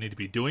absolutely need to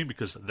be doing,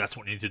 because that's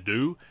what you need to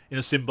do in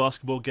a sim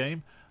basketball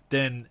game,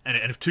 then, and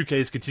if 2K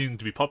is continuing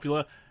to be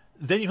popular,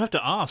 then you have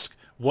to ask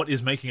what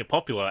is making it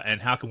popular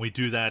and how can we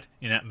do that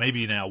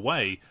maybe in our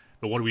way,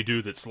 but what do we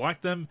do that's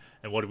like them,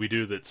 and what do we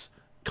do that's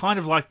kind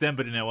of like them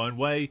but in our own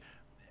way?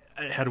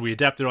 How do we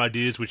adapt their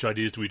ideas? Which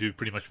ideas do we do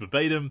pretty much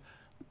verbatim?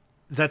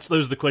 Those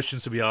are the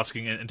questions to be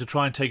asking, and to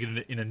try and take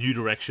it in a new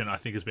direction, I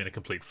think has been a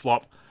complete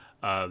flop.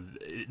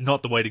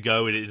 Not the way to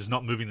go. It is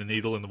not moving the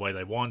needle in the way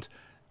they want.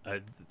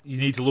 You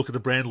need to look at the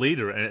brand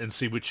leader and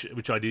see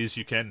which ideas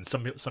you can.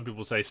 Some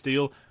people say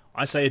steal.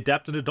 I say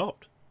adapt and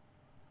adopt.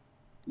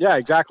 Yeah,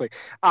 exactly.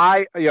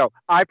 I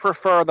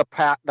prefer the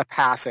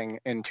passing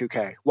in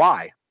 2K.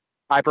 Why?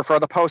 I prefer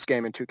the post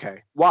game in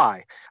 2K.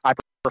 Why? I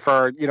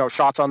prefer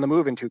shots on the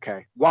move in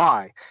 2K.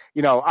 Why?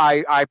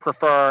 I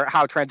prefer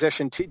how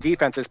transition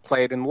defense is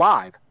played in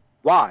Live.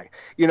 Why?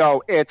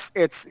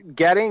 It's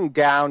getting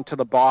down to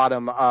the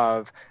bottom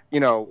of,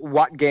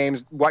 what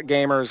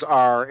gamers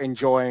are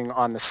enjoying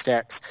on the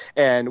sticks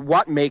and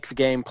what makes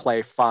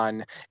gameplay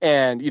fun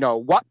and,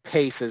 what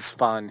pace is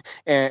fun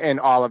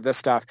and all of this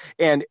stuff.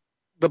 And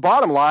the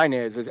bottom line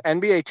is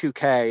NBA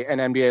 2K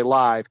and NBA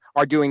Live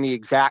are doing the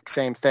exact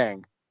same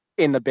thing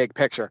in the big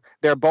picture.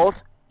 They're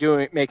both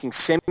making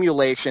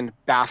simulation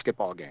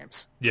basketball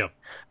games. Yeah.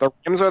 The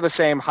rims are the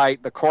same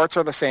height. The courts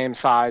are the same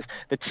size.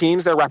 The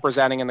teams they're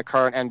representing in the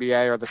current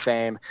NBA are the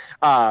same.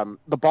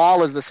 The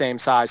ball is the same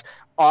size.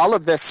 All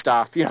of this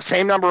stuff,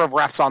 same number of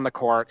refs on the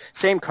court,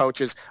 same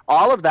coaches,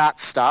 all of that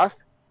stuff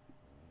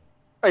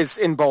is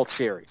in both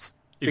series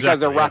because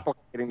they're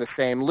replicating the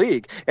same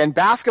league. And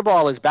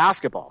basketball is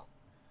basketball.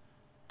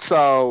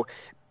 So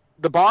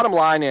the bottom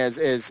line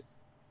is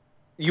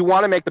you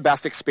want to make the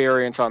best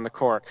experience on the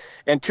court.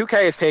 And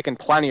 2K has taken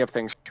plenty of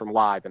things from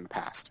Live in the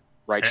past,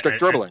 right? Strict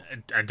dribbling.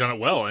 And done it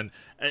well. And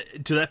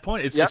to that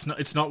point,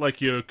 it's not like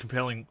you're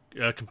comparing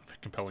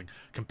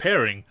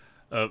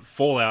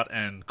Fallout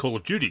and Call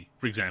of Duty,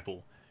 for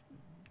example.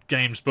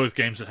 Both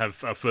games that have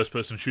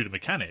first-person shooter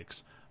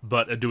mechanics,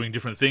 but are doing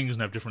different things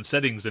and have different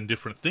settings and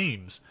different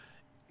themes.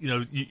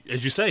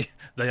 As you say,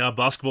 they are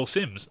basketball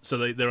sims, so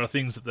there are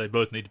things that they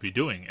both need to be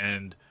doing,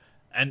 and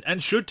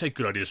should take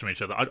good ideas from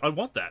each other. I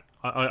want that.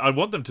 I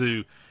want them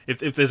to,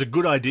 if there's a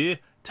good idea,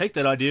 take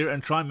that idea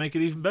and try and make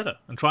it even better,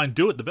 and try and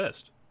do it the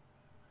best.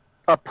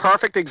 A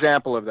perfect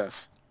example of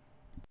this,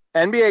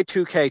 NBA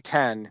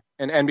 2K10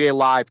 and NBA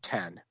Live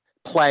 10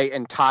 play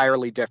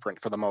entirely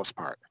different for the most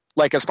part,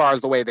 like as far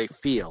as the way they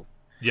feel.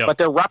 Yep. But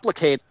they're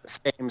replicating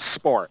the same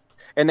sport,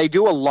 and they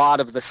do a lot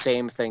of the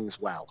same things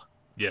well.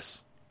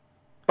 Yes.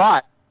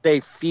 But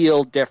they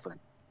feel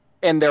different,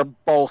 and they're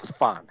both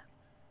fun.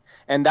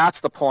 And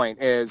that's the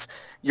point, is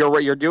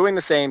you're doing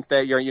the same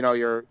thing, you're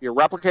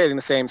replicating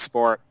the same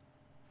sport.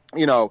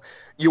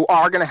 You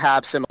are going to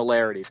have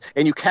similarities,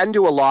 and you can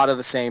do a lot of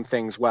the same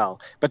things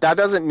well. But that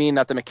doesn't mean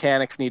that the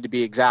mechanics need to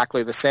be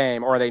exactly the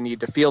same or they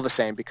need to feel the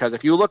same, because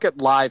if you look at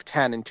Live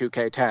 10 and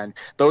 2K10,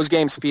 those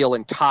games feel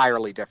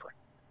entirely different.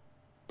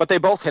 But they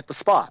both hit the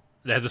spot.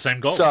 They had the same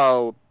goal.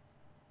 So,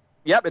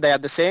 yep, they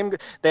had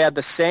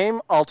the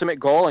same ultimate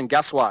goal, and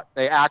guess what?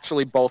 They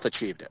actually both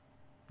achieved it.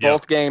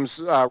 Both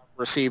games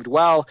received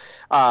well.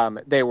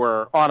 They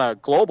were on a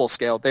global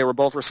scale. They were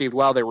both received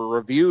well. They were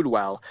reviewed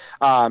well.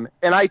 And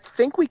I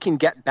think we can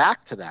get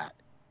back to that.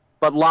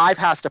 But Live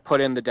has to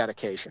put in the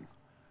dedication.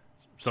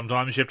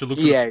 Sometimes you have to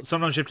look.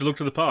 Sometimes you have to look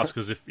to the past,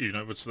 because if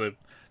it's the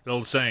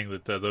old saying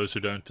that those who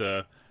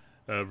don't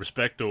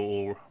respect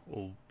or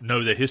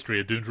know their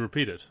history are doomed to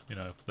repeat it.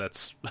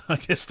 That's I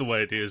guess the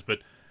way it is. But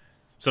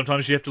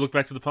sometimes you have to look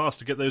back to the past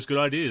to get those good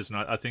ideas. And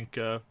I think.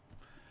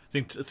 I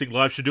think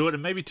Live should do it,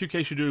 and maybe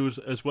 2K should do it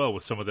as well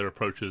with some of their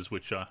approaches,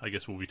 which I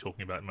guess we'll be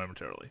talking about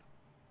momentarily.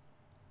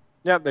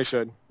 Yeah, they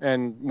should.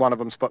 And one of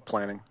them's foot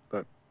planning,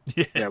 but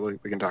yeah we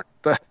can talk.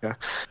 Yeah.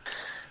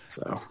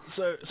 So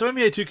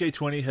NBA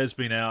 2K20 has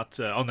been out,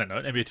 on that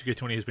note, NBA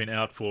 2K20 has been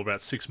out for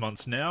about 6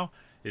 months now.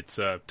 It's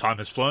time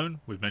has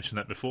flown. We've mentioned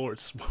that before.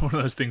 It's one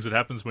of those things that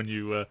happens when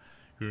you're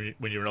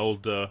an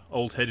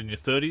old head in your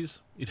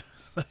 30s.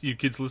 You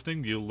kids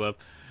listening, you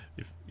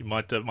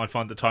might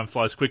find that time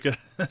flies quicker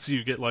as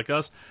you get like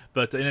us.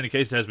 But in any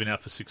case, it has been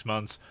out for 6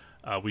 months.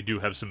 We do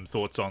have some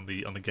thoughts on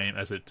the game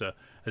as it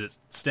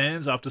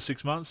stands after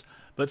 6 months.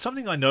 But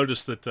something I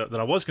noticed that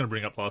I was going to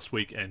bring up last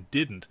week and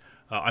didn't.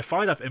 I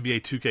fired up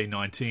NBA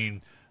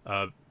 2K19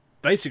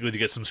 basically to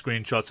get some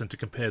screenshots and to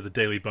compare the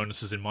daily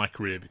bonuses in my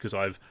career, because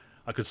I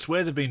could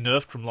swear they've been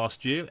nerfed from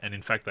last year, and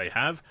in fact they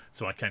have,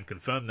 so I can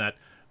confirm that.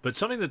 But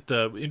something that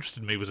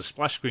interested me was a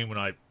splash screen when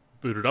I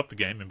booted up the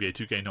game, NBA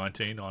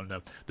 2K19, on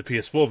the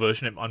PS4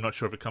 version. I'm not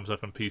sure if it comes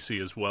up on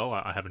PC as well.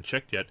 I haven't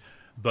checked yet.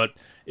 But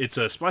it's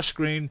a splash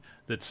screen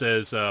that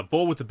says,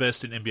 ball with the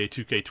best in NBA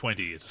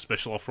 2K20. It's a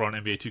special offer on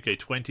NBA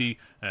 2K20,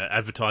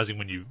 advertising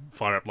when you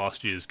fire up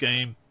last year's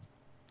game.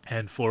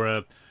 And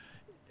for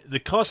the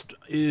cost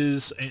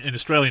is, in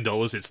Australian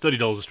dollars, it's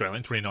 $30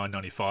 Australian,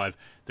 $29.95.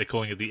 They're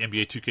calling it the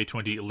NBA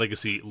 2K20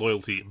 Legacy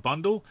Loyalty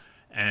Bundle.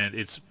 And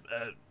it's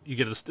you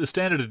get a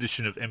standard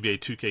edition of NBA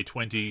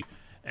 2K20,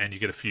 and you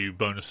get a few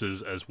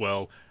bonuses as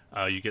well.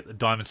 You get the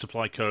Diamond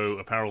Supply Co.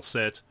 apparel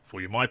set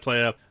for your My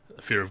Player,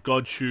 Fear of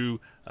God shoe,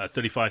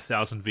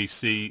 35,000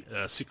 VC,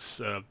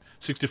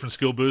 six different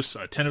skill boosts,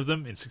 10 of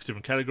them in 6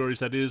 different categories,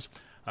 that is,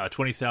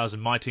 20,000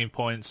 My Team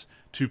points,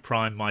 2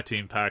 Prime My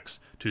Team packs,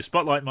 2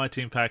 Spotlight My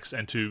Team packs,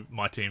 and 2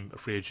 My Team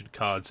free agent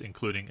cards,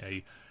 including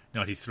a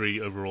 93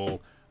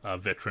 overall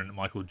veteran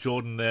Michael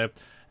Jordan there.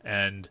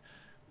 And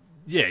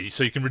yeah,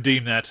 so you can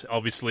redeem that,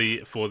 obviously,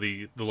 for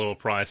the lower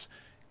price.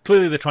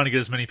 Clearly, they're trying to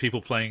get as many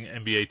people playing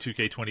NBA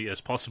 2K20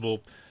 as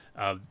possible.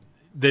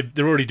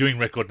 They're already doing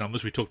record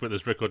numbers. We talked about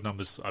those record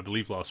numbers, I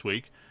believe, last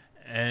week.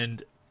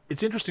 And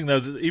it's interesting, though,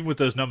 that even with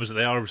those numbers, that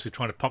they are obviously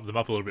trying to pump them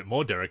up a little bit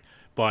more, Derek,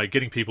 by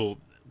getting people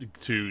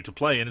to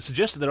play. And it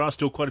suggests that there are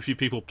still quite a few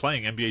people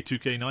playing NBA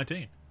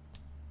 2K19.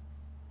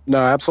 No,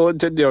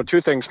 absolutely.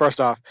 2 things.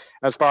 First off,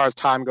 as far as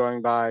time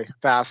going by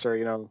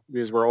faster,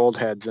 because we're old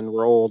heads and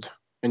we're old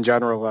in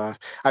general,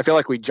 I feel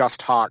like we just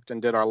talked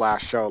and did our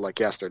last show like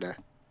yesterday.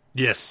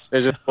 Yes,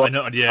 I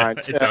know. Yeah,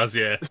 it does.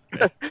 Yeah,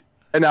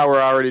 and now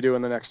we're already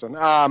doing the next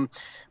one.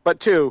 But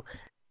 2,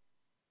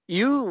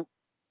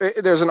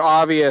 there's an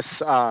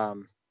obvious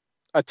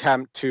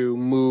attempt to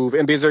move,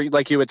 and because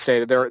like you would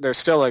say, there's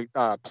still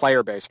a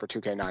player base for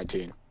 2K19.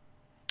 Really,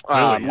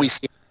 yeah. We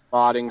see the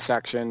modding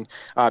section.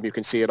 You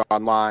can see it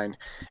online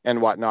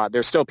and whatnot.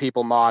 There's still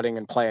people modding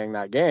and playing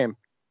that game.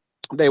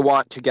 They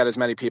want to get as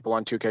many people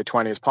on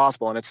 2K20 as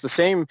possible, and it's the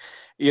same,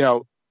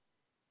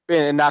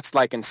 and that's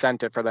like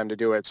incentive for them to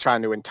do it. It's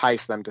trying to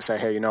entice them to say,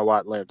 hey, you know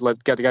what,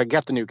 let's get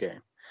the new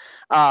game.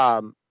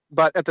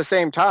 But at the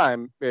same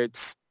time,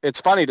 it's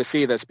funny to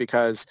see this,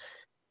 because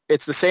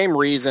it's the same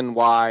reason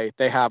why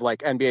they have like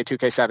NBA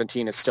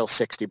 2K17 is still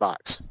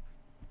 $60.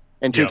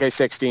 And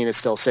 2K16 is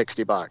still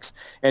 $60,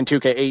 and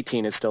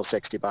 2K18 is still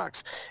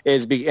 $60.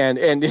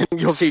 And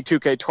you'll see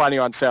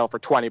 2K20 on sale for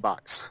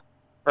 $20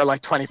 or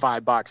like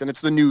 $25, and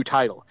it's the new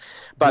title.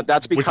 But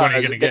that's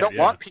because they don't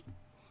want people.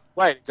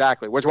 Right,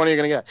 exactly. Which one are you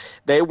going to get?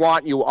 They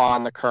want you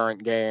on the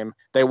current game.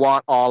 They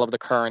want all of the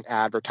current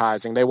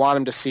advertising. They want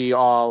them to see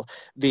all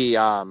the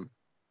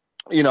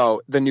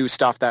the new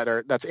stuff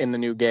that's in the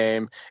new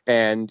game,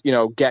 and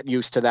get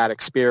used to that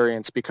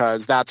experience,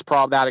 because that's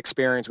that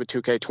experience with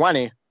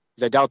 2K20.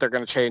 I doubt they're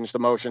going to change the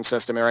motion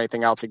system or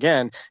anything else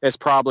again. It's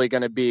probably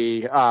going to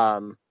be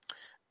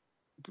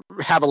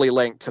heavily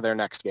linked to their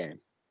next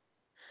game.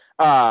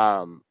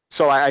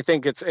 So I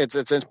think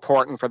it's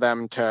important for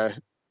them to,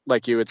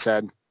 like you had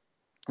said,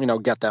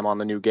 get them on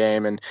the new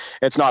game. And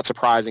it's not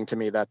surprising to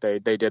me that they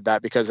did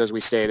that, because as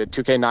we stated,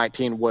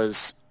 2K19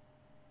 was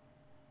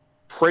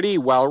pretty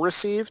well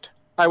received,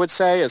 I would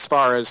say, as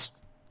far as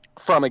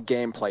from a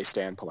gameplay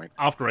standpoint.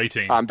 After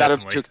 18, better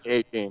than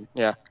 2K18,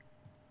 yeah.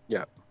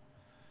 Yeah.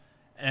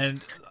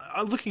 And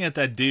looking at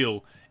that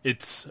deal,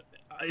 it's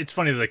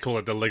funny that they call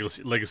it the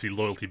legacy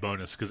loyalty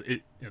bonus, because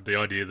the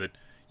idea that,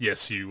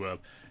 yes, you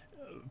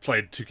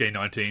played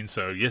 2K19,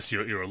 so yes,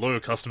 you're a loyal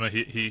customer.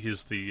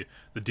 Here's the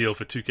deal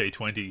for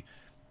 2K20.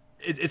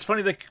 It's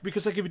funny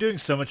because they could be doing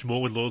so much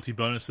more with loyalty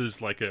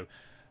bonuses, like an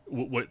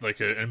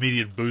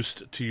immediate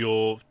boost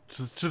to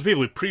the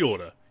people who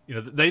pre-order.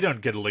 They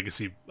don't get a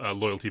legacy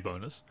loyalty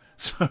bonus,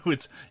 so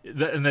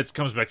and that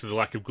comes back to the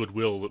lack of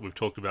goodwill that we've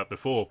talked about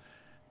before.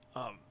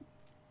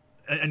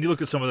 And you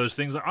look at some of those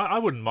things. I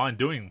wouldn't mind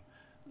doing.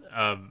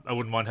 I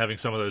wouldn't mind having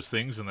some of those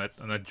things and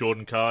that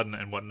Jordan card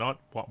and whatnot.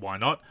 Why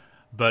not?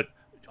 But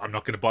I'm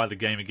not going to buy the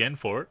game again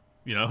for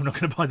it. I'm not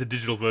going to buy the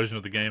digital version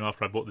of the game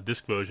after I bought the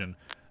disc version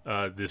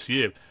this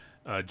year,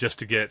 just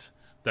to get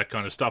that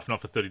kind of stuff.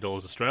 Not for $30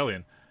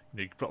 Australian.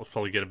 You could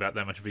probably get about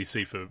that much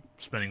VC for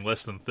spending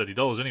less than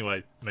 $30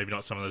 anyway. Maybe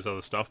not some of those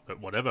other stuff, but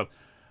whatever.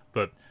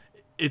 But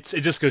it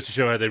just goes to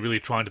show how they're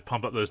really trying to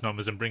pump up those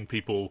numbers and bring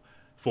people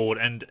forward,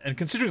 and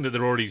considering that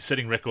they're already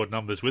setting record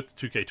numbers with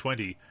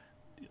 2K20,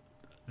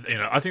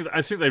 I think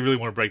they really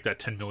want to break that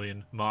 10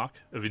 million mark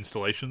of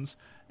installations,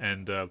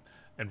 and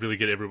really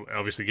get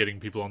obviously getting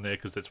people on there,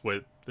 because that's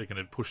where they're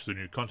going to push the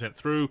new content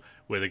through,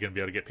 where they're going to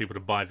be able to get people to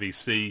buy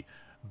VC.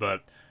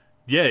 But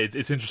yeah,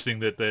 it's interesting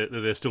that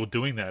they're still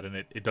doing that, and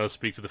it does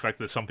speak to the fact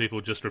that some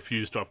people just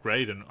refuse to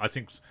upgrade. And I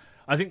think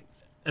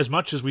as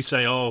much as we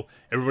say, oh,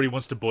 everybody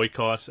wants to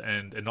boycott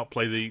and not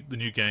play the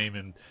new game,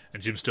 and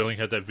Jim Sterling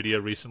had that video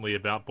recently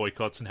about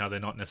boycotts and how they're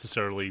not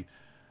necessarily,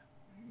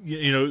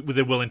 with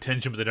their well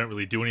intentioned, but they don't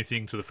really do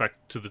anything, to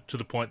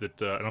the point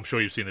that, and I'm sure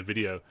you've seen the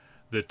video,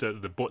 that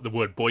the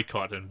word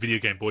boycott and video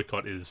game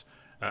boycott is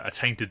a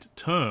tainted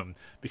term,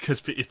 because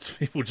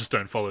people just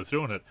don't follow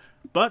through on it.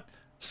 But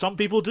some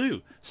people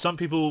do. Some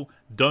people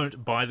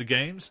don't buy the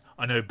games.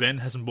 I know Ben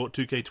hasn't bought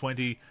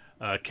 2K20.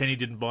 Kenny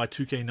didn't buy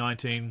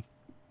 2K19.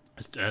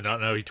 And I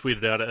know he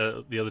tweeted out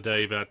the other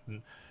day about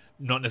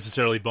not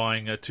necessarily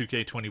buying a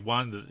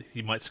 2K21, that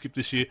he might skip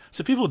this year.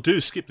 So people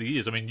do skip the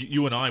years. I mean,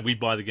 you and I, we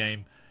buy the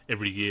game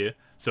every year,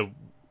 so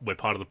we're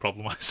part of the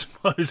problem, I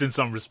suppose, in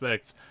some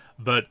respects.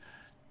 But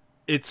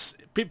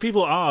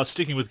people are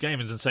sticking with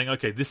gamers and saying,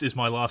 okay, this is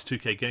my last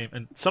 2K game.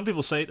 And some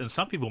people say it and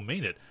some people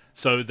mean it.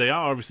 So they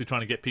are obviously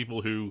trying to get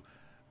people who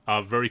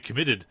are very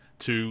committed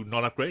to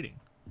not upgrading.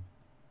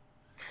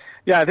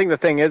 Yeah, I think the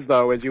thing is,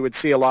 though, is you would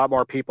see a lot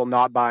more people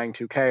not buying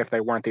 2K if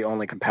they weren't the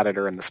only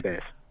competitor in the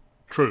space.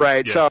 True.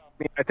 Right? Yeah. So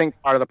I think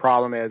part of the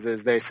problem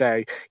is they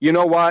say, you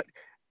know what?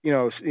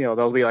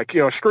 They'll be like,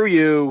 screw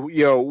you.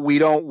 We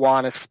don't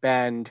want to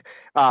spend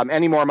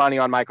any more money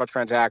on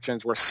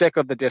microtransactions. We're sick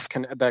of the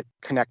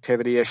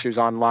connectivity issues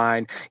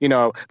online.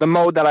 The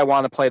mode that I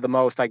want to play the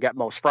most, I get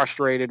most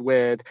frustrated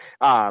with,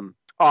 all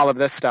of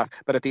this stuff.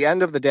 But at the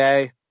end of the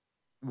day,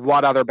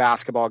 what other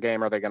basketball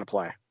game are they going to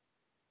play?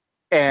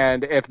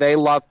 And if they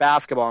love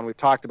basketball, and we've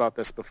talked about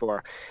this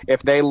before,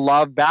 if they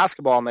love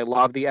basketball and they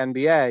love the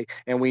NBA,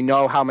 and we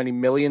know how many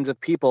millions of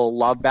people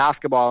love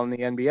basketball in the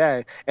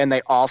NBA, and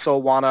they also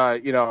want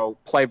to,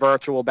 play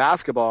virtual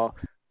basketball,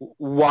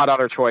 what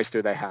other choice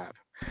do they have?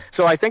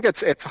 So I think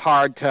it's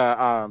hard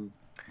to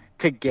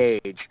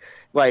gauge.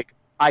 Like,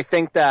 I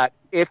think that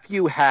if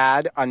you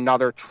had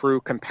another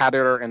true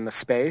competitor in the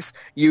space,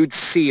 you'd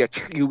see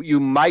you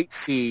might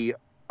see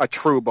a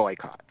true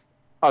boycott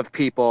of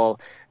people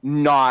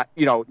not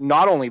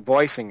only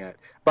voicing it,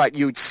 but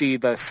you'd see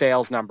the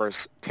sales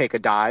numbers take a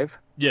dive.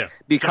 Yeah.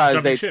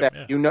 Because they jump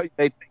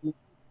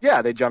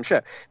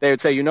ship. They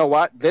would say, you know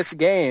what, this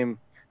game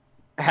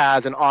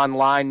has an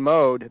online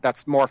mode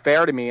that's more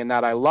fair to me and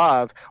that I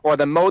love, or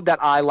the mode that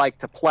I like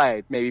to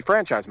play, maybe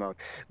franchise mode.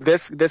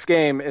 This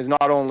game is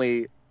not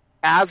only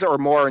as or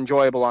more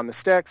enjoyable on the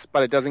sticks,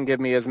 but it doesn't give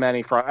me as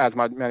many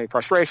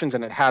frustrations,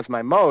 and it has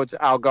my modes.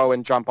 I'll go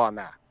and jump on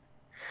that.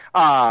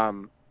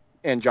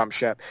 And jump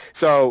ship.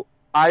 So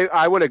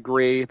I would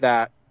agree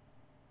that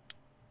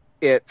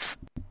it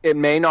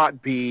may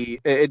not be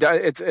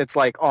it's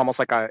like almost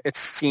like it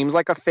seems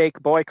like a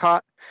fake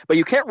boycott, but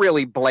you can't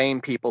really blame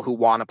people who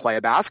want to play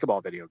a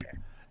basketball video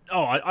game.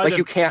 Oh, I like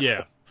you can't.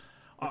 Yeah,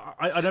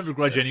 I don't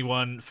begrudge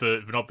anyone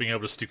for not being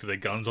able to stick to their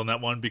guns on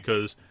that one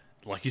because,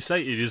 like you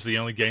say, it is the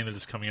only game that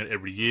is coming out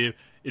every year.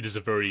 It is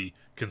a very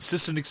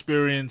consistent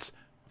experience,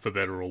 for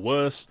better or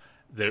worse.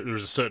 There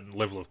is a certain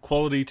level of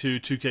quality to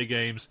 2K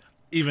games,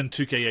 even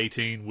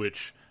 2K18,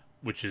 which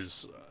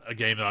is a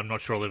game that I'm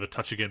not sure I'll ever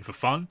touch again for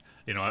fun.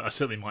 You know, I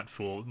certainly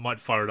might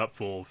fire it up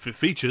for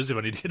features if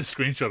I need to get a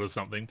screenshot or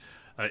something.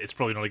 It's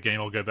probably not a game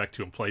I'll go back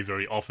to and play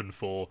very often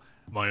for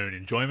my own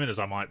enjoyment, as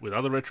I might with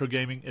other retro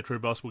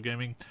basketball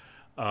gaming.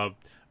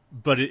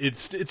 But it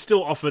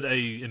still offered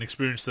an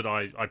experience that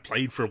I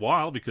played for a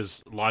while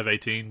because Live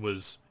 18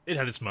 it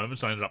had its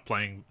moments. I ended up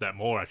playing that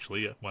more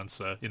actually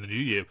once in the new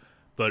year.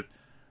 But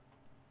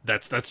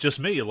that's just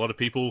me. A lot of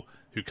people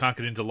who can't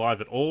get into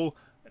Live at all,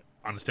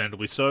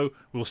 understandably so,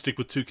 will stick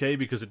with 2K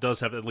because it does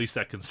have at least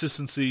that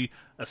consistency,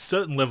 a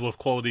certain level of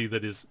quality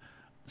that is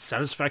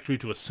satisfactory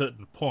to a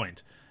certain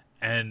point.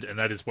 And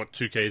that is what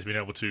 2K has been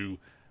able to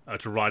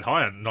ride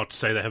high on. Not to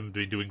say they haven't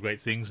been doing great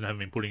things and haven't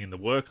been putting in the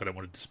work. I don't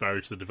want to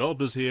disparage the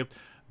developers here,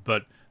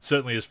 but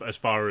certainly as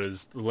far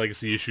as the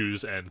legacy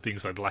issues and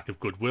things like lack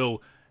of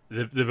goodwill,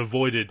 they've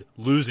avoided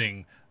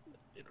losing.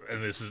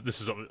 And this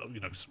is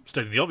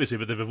stating the obvious here,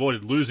 but they've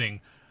avoided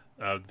losing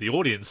the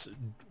audience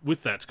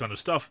with that kind of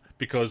stuff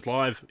because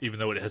Live, even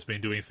though it has been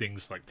doing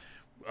things like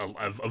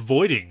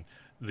avoiding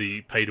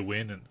the pay to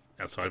win and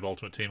outside of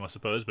Ultimate Team, I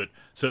suppose, but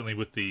certainly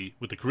with the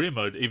career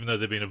mode, even though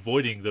they've been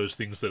avoiding those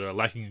things that are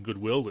lacking in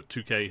goodwill, that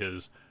 2K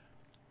has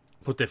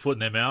put their foot in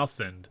their mouth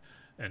and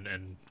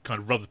kind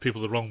of rubbed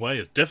people the wrong way.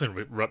 It's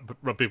definitely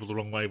rubbed people the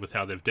wrong way with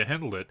how they've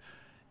handled it.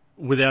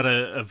 Without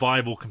a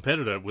viable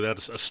competitor,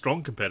 without a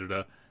strong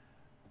competitor,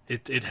 they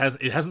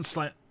haven't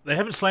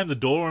slammed the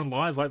door on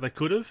Live like they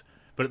could have,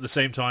 but at the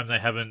same time they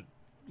haven't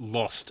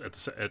lost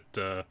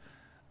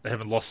they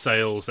haven't lost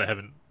sales. They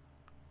haven't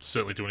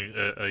certainly doing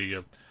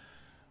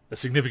a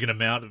significant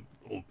amount of,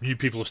 or new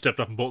people have stepped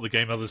up and bought the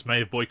game. Others may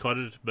have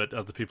boycotted, but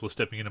other people are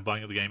stepping in and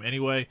buying up the game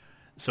anyway.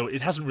 So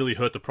it hasn't really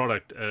hurt the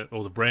product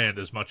or the brand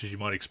as much as you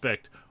might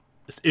expect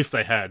if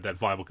they had that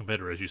viable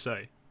competitor, as you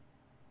say.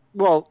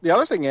 Well, the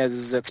other thing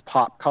is it's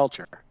pop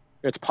culture.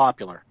 It's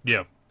popular.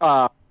 Yeah.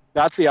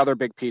 That's the other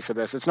big piece of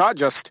this. It's not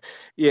just,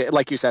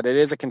 like you said, it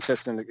is a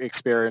consistent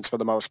experience for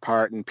the most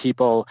part, and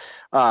people,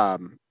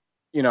 and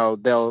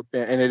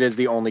it is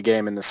the only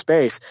game in the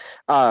space.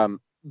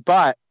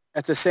 But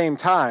at the same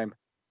time,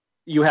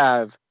 you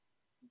have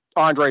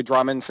Andre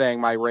Drummond saying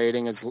my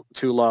rating is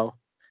too low.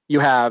 You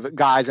have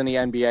guys in the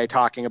NBA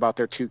talking about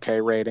their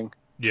 2K rating.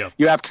 Yeah.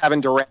 You have Kevin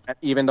Durant,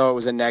 even though it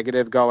was a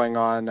negative, going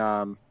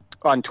on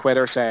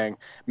Twitter saying,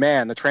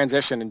 "Man, the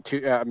transition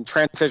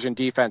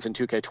defense in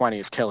 2K20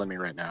 is killing me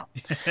right now."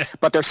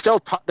 But they're still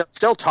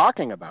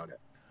talking about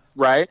it,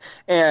 right?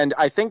 And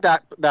I think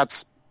that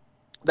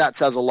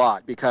says a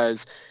lot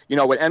because when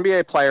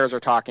NBA players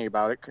are talking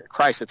about it,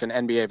 Christ, it's an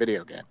NBA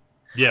video game.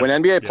 Yeah. When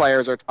NBA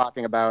players are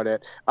talking about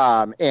it,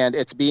 and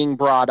it's being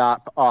brought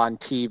up on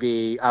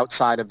TV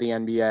outside of the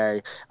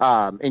NBA,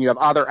 and you have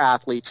other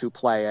athletes who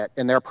play it,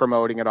 and they're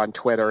promoting it on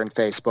Twitter and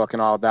Facebook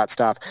and all of that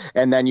stuff,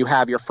 and then you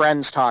have your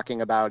friends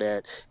talking about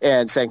it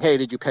and saying, "Hey,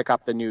 did you pick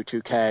up the new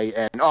 2K?"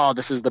 and "Oh,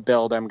 this is the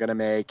build I'm going to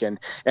make," and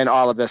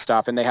all of this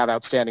stuff, and they have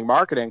outstanding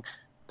marketing.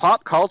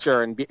 Pop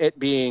culture and it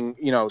being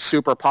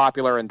super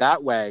popular in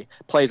that way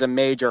plays a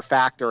major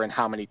factor in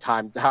how many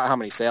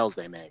sales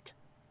they make.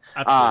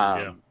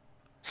 Absolutely, yeah.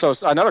 So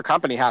another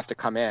company has to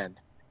come in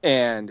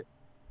and,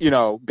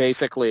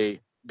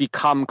 basically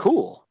become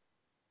cool.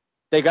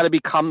 They got to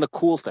become the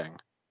cool thing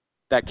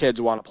that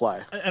kids want to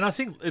play. And I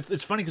think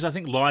it's funny because I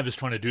think Live is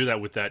trying to do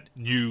that with that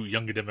new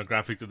younger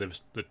demographic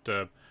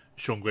that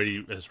Sean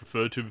Grady has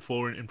referred to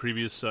before in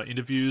previous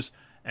interviews,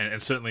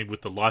 and certainly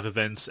with the live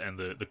events and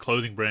the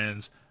clothing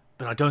brands.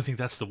 But I don't think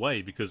that's the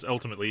way because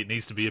ultimately it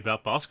needs to be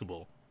about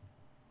basketball.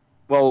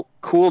 Well,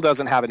 cool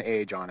doesn't have an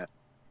age on it.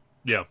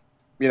 Yeah.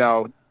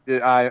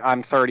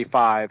 I'm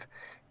 35,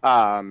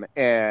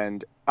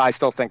 and I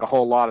still think a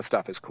whole lot of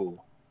stuff is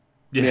cool.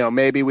 Yeah.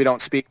 Maybe we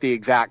don't speak the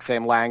exact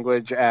same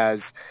language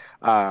as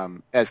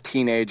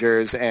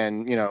teenagers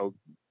and,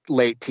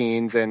 late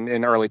teens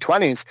and early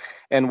 20s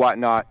and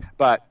whatnot,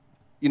 but,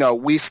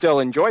 we still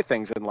enjoy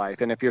things in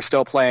life. And if you're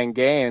still playing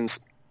games,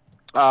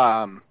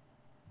 we're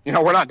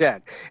not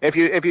dead. If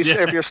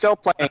you're still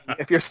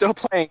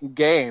playing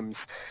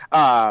games,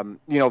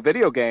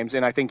 video games,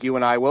 and I think you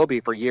and I will be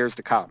for years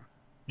to come.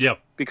 Yeah,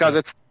 because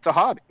it's a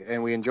hobby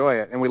and we enjoy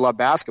it and we love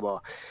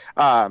basketball.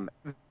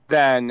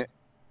 Then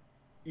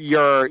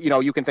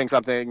you can think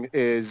something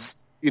is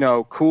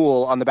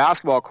cool on the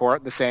basketball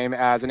court the same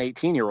as an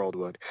 18-year-old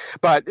would.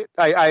 But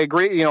I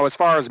agree. As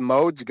far as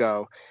modes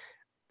go,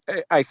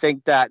 I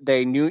think that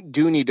they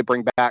do need to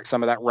bring back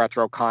some of that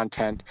retro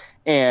content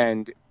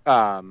and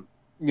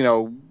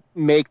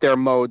make their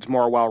modes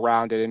more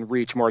well-rounded and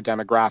reach more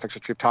demographics,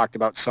 which we've talked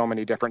about so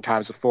many different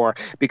times before.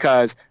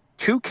 Because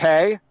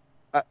 2K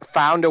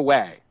found a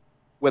way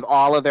with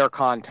all of their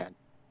content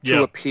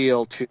to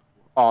appeal to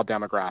all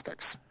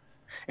demographics.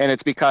 And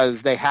it's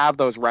because they have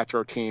those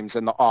retro teams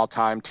and the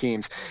all-time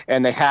teams,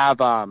 and they have,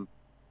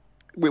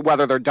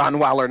 whether they're done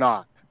well or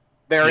not,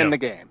 they're in the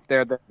game.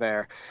 They're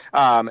there.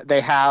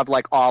 They have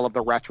like all of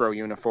the retro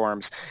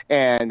uniforms,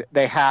 and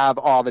they have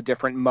all the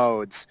different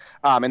modes.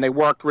 And they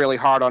worked really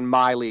hard on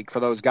My League for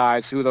those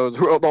guys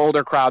the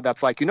older crowd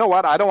that's like, you know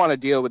what? I don't want to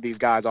deal with these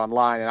guys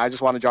online, and I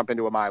just want to jump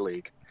into a My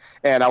League.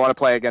 And I want to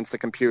play against the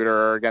computer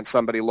or against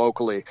somebody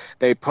locally.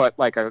 They put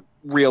like a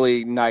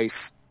really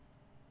nice,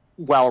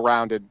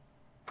 well-rounded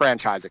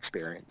franchise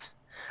experience,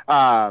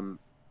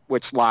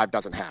 which Live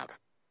doesn't have.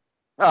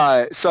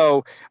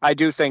 So I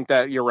do think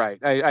that you're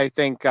right. I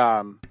think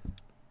that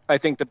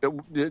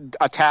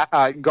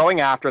going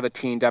after the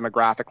teen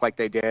demographic like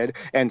they did,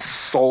 and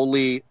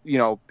solely,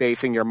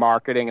 basing your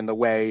marketing and the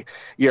way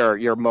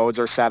your modes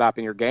are set up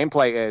and your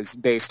gameplay is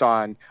based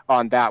on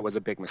that was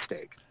a big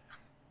mistake.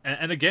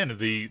 And again,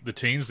 the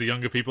teens, the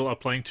younger people are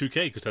playing 2K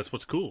because that's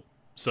what's cool.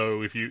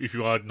 So if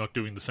you are not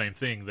doing the same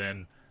thing,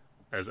 then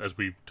as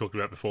we talked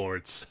about before,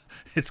 it's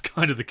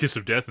kind of the kiss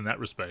of death in that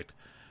respect.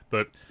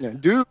 But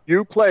do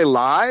you play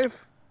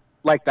Live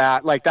like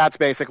that? Like that's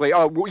basically,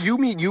 oh, you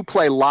mean you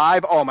play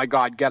Live? Oh my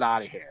God, get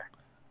out of here!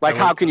 Like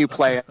how can you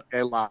play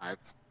it live?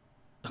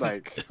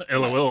 Like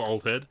LOL,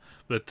 old head.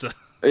 But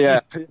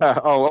yeah.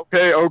 Oh,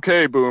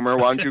 okay, boomer.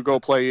 Why don't you go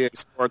play EA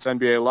Sports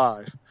NBA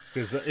Live?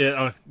 Because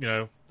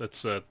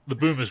that's the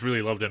boomers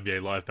really loved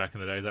NBA Live back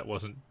in the day. That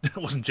wasn't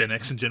Gen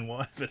X and Gen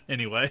Y, but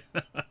anyway,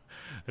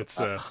 it's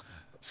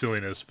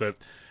silliness. But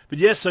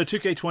yes, so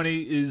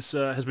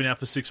 2K20 has been out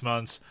for 6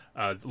 months.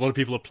 A lot of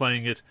people are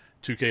playing it.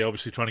 2K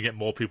obviously trying to get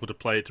more people to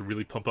play it to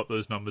really pump up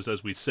those numbers,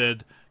 as we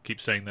said.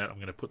 Keep saying that. I'm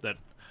going to put that.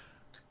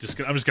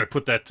 I'm just going to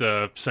put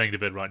that saying to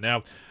bed right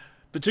now.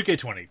 But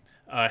 2K20,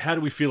 how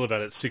do we feel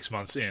about it 6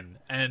 months in?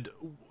 And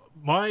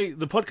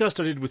the podcast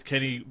I did with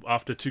Kenny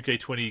after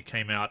 2K20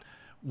 came out,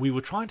 we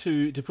were trying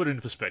to put it in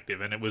perspective,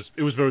 and it was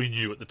very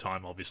new at the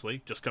time,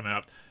 obviously, just come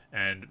out.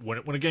 And when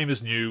a game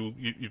is new,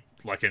 you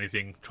like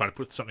anything, try to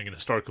put something in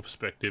historical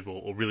perspective,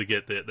 or really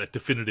get that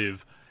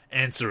definitive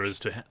answer as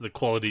to the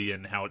quality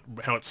and how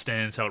it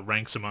stands, how it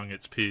ranks among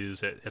its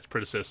peers, its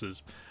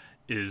predecessors,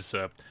 is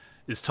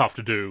tough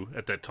to do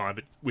at that time.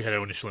 But we had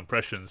our initial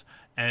impressions,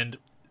 and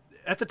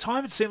at the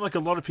time, it seemed like a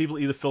lot of people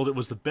either felt it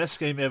was the best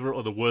game ever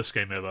or the worst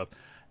game ever,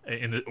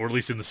 or at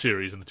least in the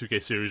series, in the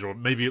 2K series, or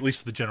maybe at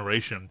least the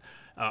generation.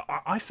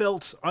 I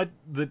felt that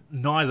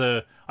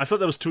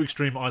was too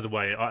extreme either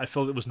way. I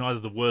felt it was neither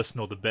the worst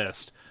nor the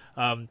best.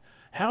 How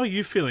are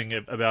you feeling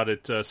about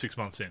it 6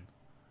 months in?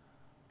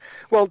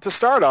 Well, to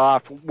start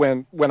off,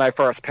 when I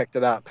first picked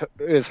it up,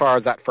 as far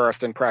as that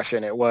first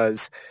impression, it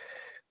was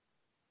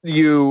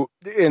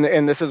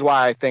and this is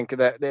why I think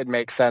that it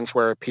makes sense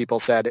where people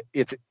said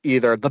it's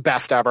either the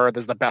best ever,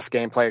 this is the best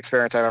gameplay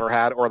experience I've ever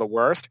had, or the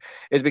worst,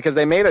 is because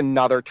they made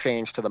another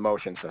change to the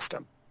motion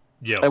system.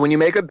 Yeah. And when you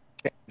make a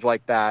change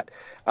like that,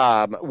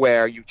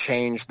 where you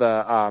change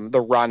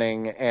the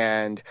running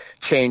and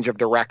change of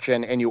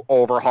direction, and you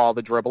overhaul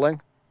the dribbling,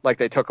 like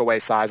they took away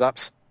size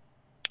ups,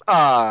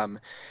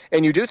 and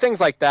you do things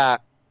like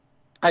that,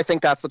 I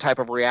think that's the type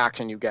of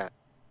reaction you get.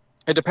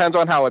 It depends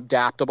on how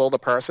adaptable the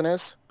person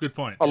is. Good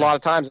point. A lot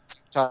of times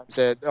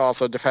it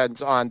also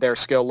depends on their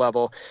skill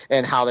level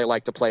and how they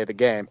like to play the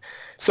game.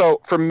 So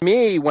for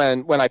me,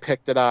 when I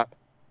picked it up,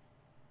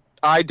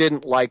 I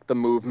didn't like the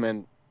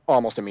movement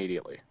almost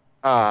immediately.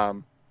 I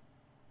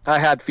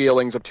had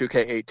feelings of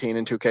 2K18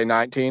 and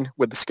 2K19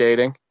 with the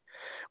skating,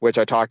 which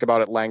I talked about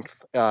at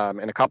length in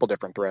a couple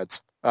different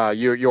threads.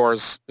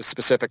 Yours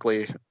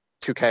specifically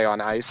 2K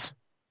on Ice,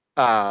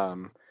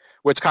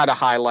 which kind of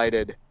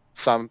highlighted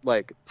some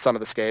of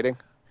the skating.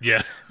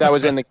 Yeah. That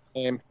was in the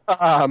game.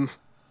 And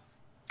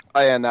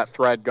that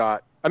thread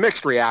got a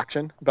mixed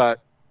reaction,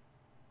 but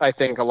I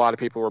think a lot of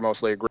people were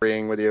mostly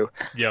agreeing with you.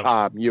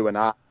 Yeah. You and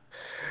I.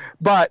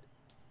 But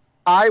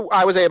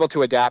I was able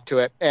to adapt to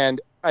it,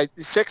 and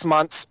 6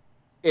 months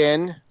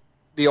in,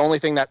 the only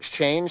thing that's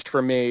changed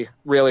for me,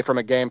 really from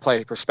a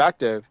gameplay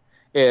perspective,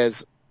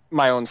 is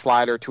my own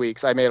slider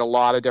tweaks. I made a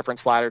lot of different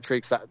slider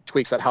tweaks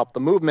that help the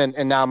movement,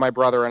 and now my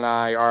brother and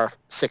I are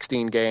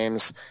 16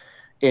 games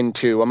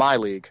into a My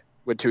League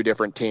with 2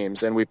 different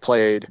teams, and we've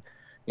played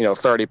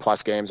 30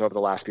 plus games over the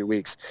last few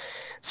weeks.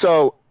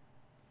 So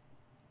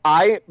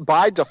I,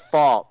 by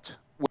default,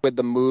 with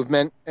the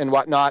movement and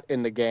whatnot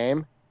in the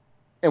game,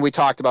 and we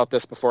talked about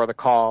this before the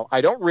call,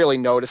 I don't really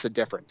notice a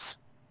difference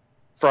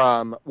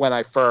from when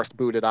I first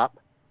booted up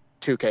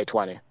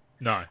 2K20.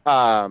 No.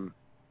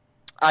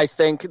 I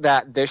think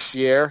that this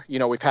year,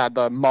 we've had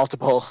the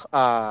multiple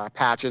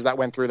patches that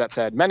went through that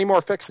said many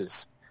more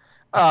fixes.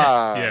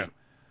 Yeah.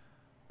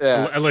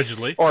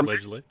 Allegedly.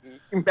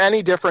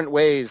 Many different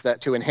ways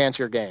to enhance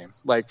your game,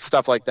 like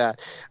stuff like that,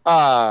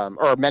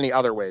 or many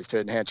other ways to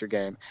enhance your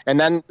game. And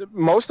then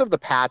most of the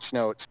patch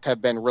notes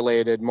have been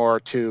related more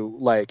to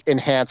like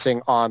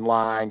enhancing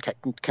online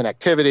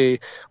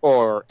connectivity,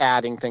 or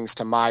adding things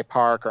to my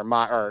park,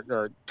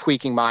 or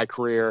tweaking my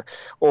career,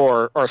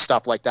 or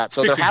stuff like that.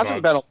 So there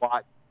hasn't been a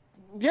lot.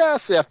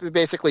 Yes, yeah,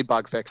 basically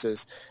bug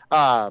fixes.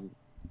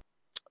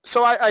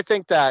 So I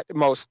think that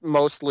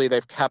mostly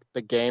they've kept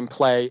the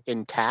gameplay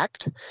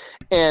intact,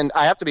 and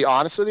I have to be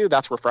honest with you,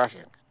 that's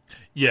refreshing.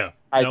 Yeah,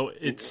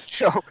 it's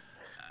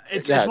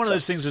it's one of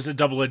those things. It's a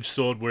double-edged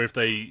sword where if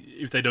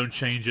they don't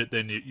change it,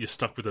 then you're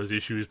stuck with those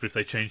issues. But if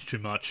they change too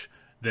much,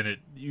 then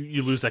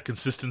you lose that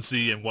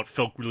consistency, and what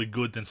felt really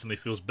good then suddenly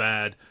feels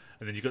bad.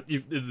 And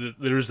then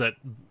there is that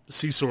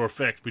seesaw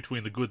effect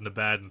between the good and the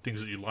bad, and things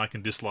that you like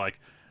and dislike.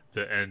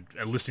 And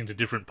listening to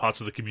different parts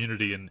of the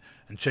community and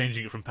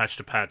changing it from patch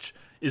to patch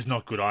is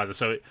not good either.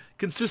 So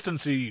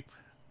consistency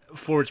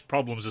for its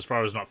problems as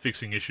far as not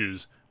fixing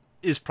issues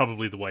is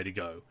probably the way to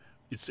go.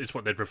 It's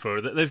what they'd prefer.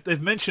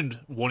 They've mentioned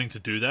wanting to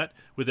do that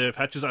with their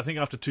patches. I think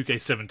after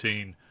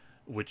 2K17,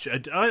 which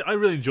I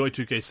really enjoyed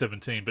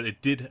 2K17, but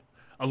it did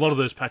a lot of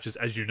those patches,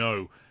 as you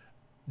know,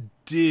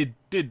 did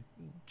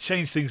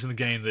change things in the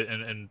game that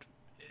and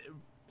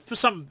for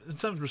in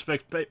some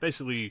respects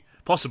basically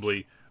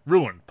possibly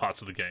ruin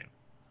parts of the game.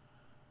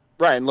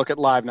 Right, and look at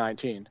Live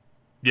 19.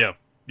 Yeah,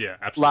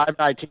 absolutely. Live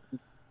 19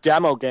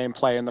 demo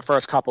gameplay in the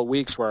first couple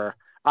weeks were,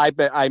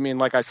 I mean,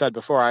 like I said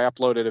before, I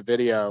uploaded a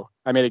video.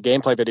 I made a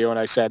gameplay video, and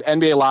I said,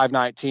 NBA Live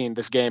 19,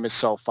 this game is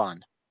so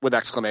fun, with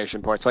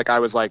exclamation points. Like, I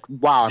was like,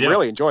 wow, I'm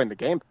really enjoying the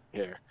game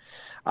here.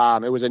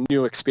 It was a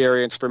new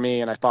experience for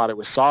me, and I thought it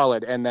was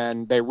solid. And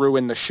then they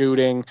ruined the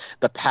shooting,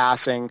 the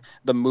passing,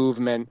 the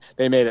movement.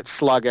 They made it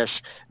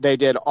sluggish. They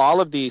did all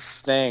of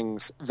these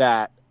things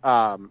that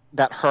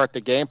hurt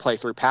the gameplay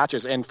through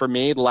patches. And for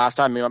me, the last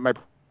time my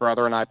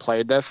brother and I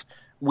played this,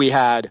 we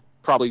had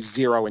probably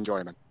zero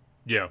enjoyment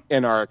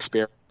in our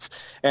experience.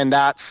 And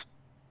that's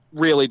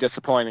really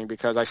disappointing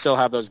because I still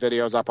have those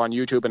videos up on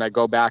YouTube, and I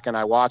go back and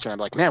I watch, and I'm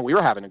like, man, we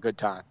were having a good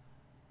time.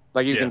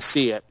 Like, you can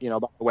see it, by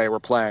the way we're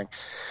playing.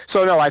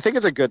 So, no, I think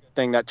it's a good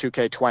thing that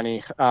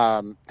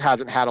 2K20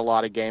 hasn't had a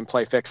lot of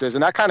gameplay fixes.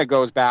 And that kind of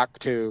goes back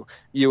to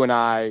you and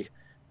I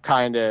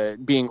kind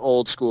of being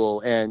old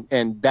school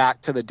and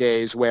back to the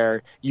days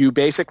where you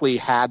basically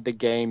had the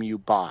game you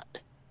bought.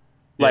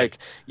 Yeah. Like,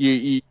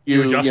 you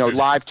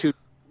Live 2...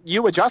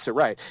 You adjusted,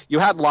 right. You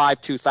had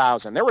Live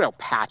 2000. There were no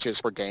patches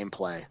for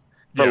gameplay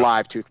for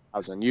Live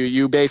 2000.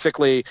 You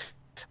basically...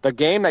 The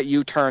game that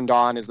you turned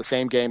on is the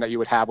same game that you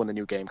would have when the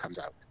new game comes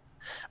out.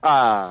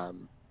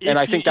 And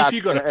I think that if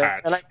you got a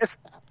patch, and I miss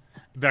that.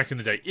 Back in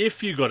the day,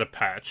 if you got a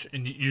patch,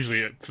 and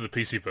usually for the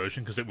PC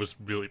version, because it was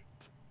really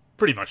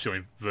pretty much the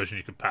only version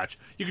you could patch,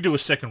 you could do a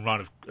second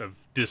run of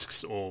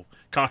discs or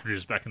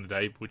cartridges back in the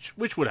day,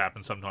 which would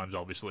happen sometimes,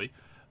 obviously.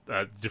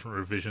 Different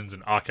revisions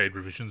and arcade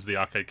revisions, the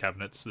arcade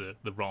cabinets,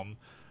 the ROM,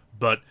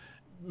 but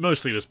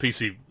mostly it was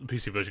PC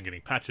version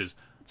getting patches.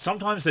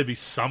 Sometimes there'd be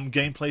some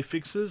gameplay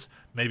fixes.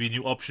 Maybe a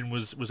new option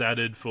was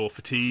added for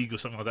fatigue or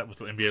something like that with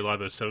the NBA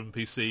Live 07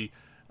 PC.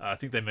 I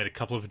think they made a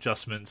couple of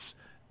adjustments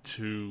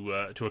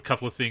to a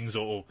couple of things,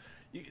 or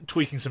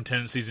tweaking some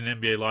tendencies in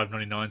NBA Live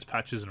 99's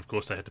patches. And of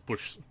course, they had to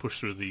push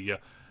through the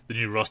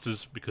new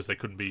rosters because they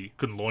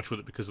couldn't launch with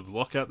it because of the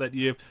lockout that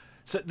year.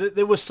 So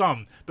there were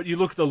some, but you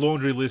look at the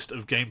laundry list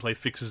of gameplay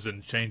fixes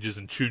and changes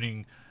and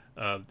tuning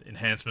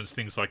enhancements,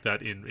 things like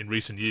that in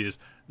recent years.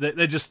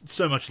 They're just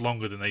so much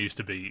longer than they used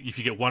to be. If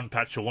you get one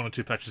patch or one or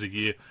two patches a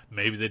year,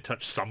 maybe they'd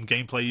touch some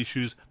gameplay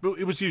issues, but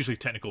it was usually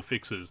technical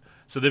fixes.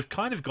 So they've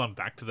kind of gone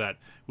back to that,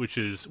 which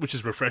is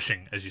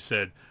refreshing, as you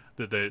said,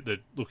 that they're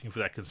looking for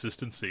that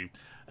consistency.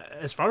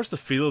 As far as the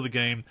feel of the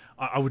game,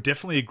 I would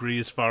definitely agree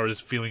as far as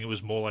feeling it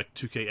was more like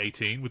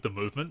 2K18 with the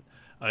movement.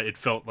 It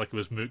felt like it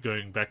was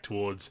going back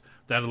towards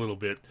that a little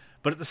bit.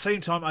 But at the same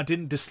time, I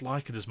didn't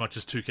dislike it as much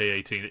as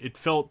 2K18. It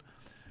felt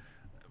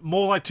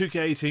more like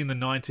 2K18 than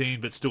 19,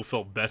 but still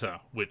felt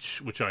better,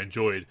 which I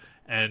enjoyed.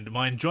 And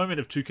my enjoyment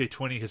of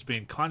 2K20 has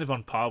been kind of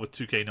on par with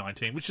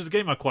 2K19, which is a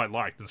game I quite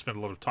liked and spent a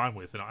lot of time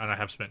with, and I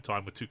have spent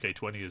time with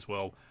 2K20 as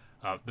well,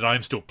 that I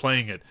am still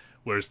playing it,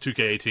 whereas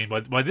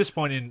 2K18, by this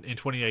point in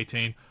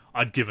 2018,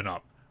 I'd given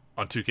up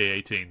on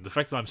 2K18. The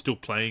fact that I'm still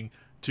playing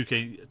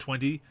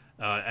 2K20,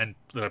 and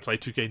that I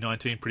played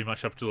 2K19 pretty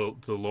much up to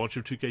the launch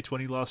of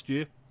 2K20 last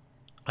year,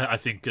 I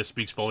think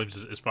speaks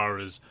volumes as far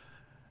as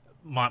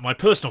my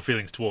personal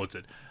feelings towards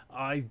it.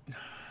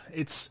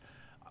 It's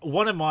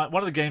one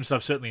of the games that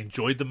I've certainly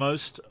enjoyed the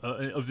most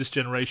of this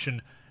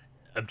generation.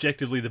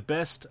 Objectively, the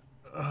best.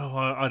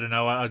 I don't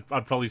know.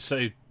 I'd probably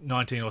say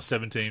 19 or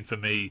 17 for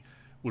me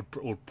would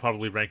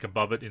probably rank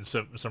above it in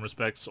some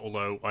respects.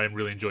 Although I am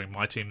really enjoying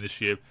my team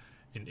this year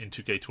in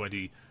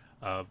 2K20.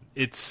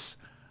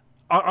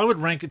 I would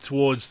rank it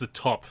towards the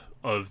top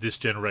of this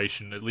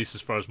generation, at least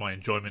as far as my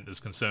enjoyment is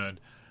concerned.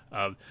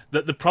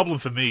 The problem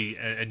for me,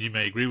 and you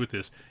may agree with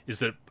this, is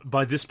that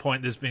by this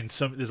point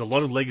there's a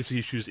lot of legacy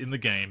issues in the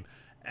game,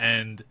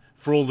 and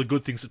for all the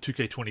good things that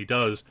 2K20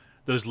 does,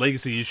 those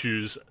legacy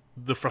issues,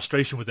 the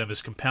frustration with them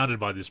is compounded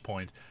by this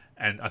point,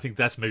 and I think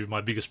that's maybe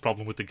my biggest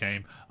problem with the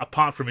game,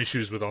 apart from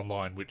issues with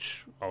online,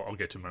 which I'll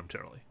get to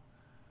momentarily.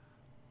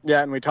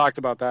 Yeah, and we talked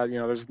about that.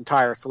 There's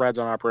entire threads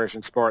on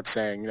Operation Sports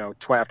saying,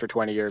 after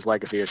 20 years,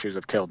 legacy issues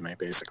have killed me,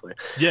 basically.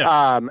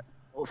 Yeah.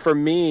 For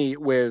me,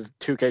 with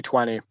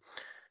 2K20,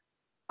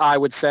 I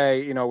would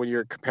say, when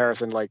you're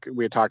comparison, like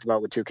we had talked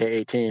about with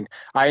 2K18,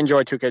 I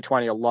enjoy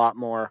 2K20 a lot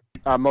more,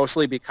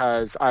 mostly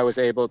because I was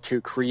able to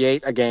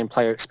create a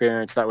gameplay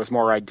experience that was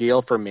more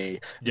ideal for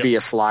me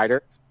via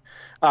slider.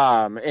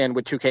 And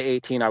with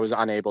 2K18, I was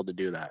unable to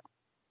do that.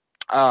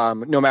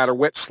 No matter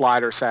which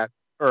slider set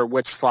or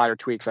which slider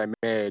tweaks I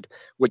made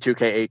with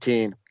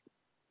 2K18,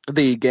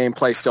 the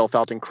gameplay still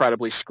felt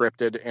incredibly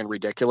scripted and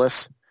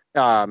ridiculous.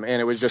 And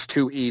it was just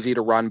too easy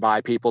to run by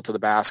people to the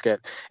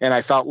basket. And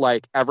I felt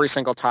like every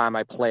single time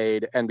I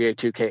played NBA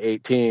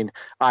 2K18,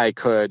 I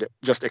could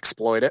just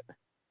exploit it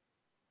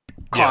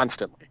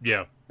constantly.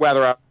 Yeah.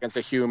 Whether up against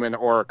a human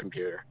or a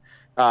computer,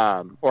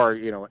 or,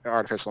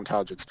 artificial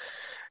intelligence.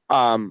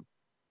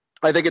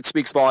 I think it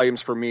speaks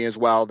volumes for me as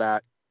well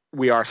that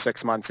we are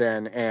 6 months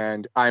in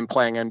and I'm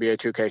playing NBA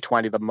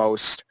 2K20 the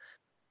most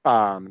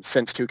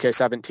since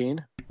 2K17.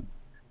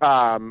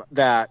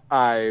 That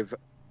I've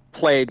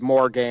played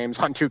more games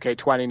on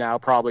 2K20 now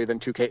probably than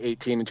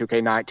 2K18 and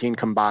 2K19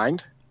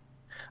 combined.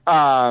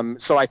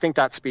 So I think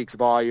that speaks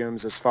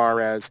volumes as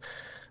far as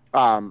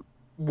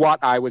what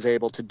I was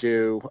able to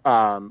do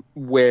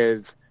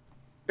with,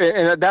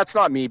 and that's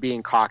not me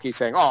being cocky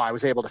saying, oh, I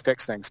was able to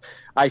fix things.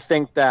 I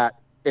think that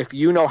if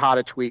you know how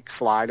to tweak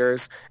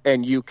sliders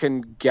and you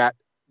can get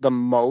the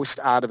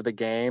most out of the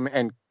game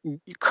and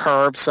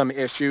curve some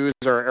issues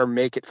or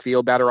make it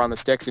feel better on the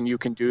sticks, and you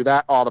can do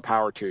that, all the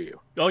power to you.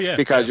 Oh yeah,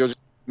 because you'll just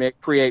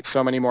create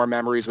so many more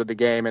memories with the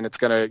game, and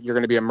you're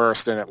gonna be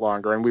immersed in it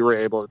longer. And we were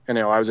able,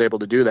 I was able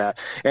to do that.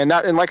 And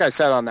like I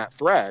said on that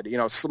thread,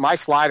 my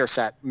slider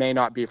set may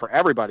not be for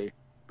everybody,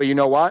 but you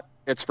know what?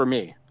 It's for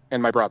me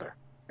and my brother,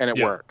 and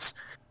it works.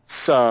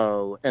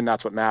 So, and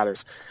that's what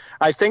matters.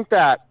 I think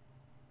that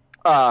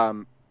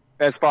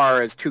as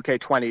far as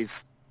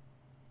 2K20's,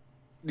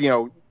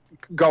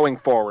 going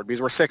forward,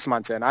 because we're 6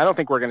 months in, I don't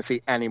think we're going to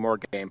see any more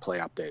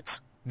gameplay updates.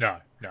 No.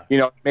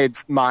 Made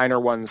minor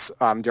ones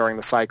during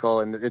the cycle,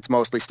 and it's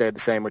mostly stayed the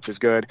same, which is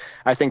good.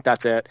 I think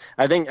that's it.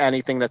 I think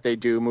anything that they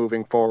do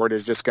moving forward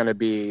is just going to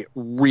be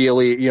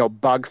really,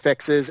 bug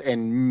fixes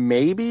and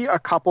maybe a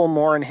couple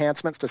more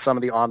enhancements to some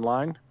of the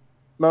online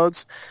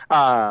modes.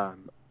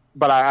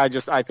 But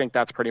I think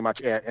that's pretty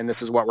much it, and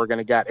this is what we're going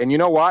to get. And you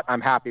know what?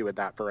 I'm happy with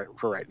that for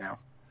right now.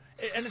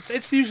 And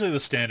it's usually the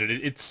standard.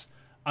 It's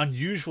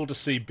unusual to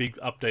see big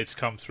updates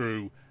come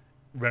through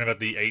around about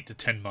the 8 to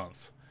 10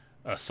 month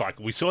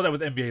cycle. We saw that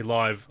with NBA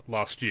Live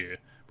last year,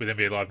 with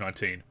NBA Live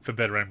 19, for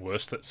better and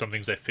worse. That some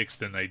things they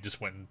fixed and they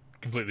just went and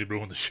completely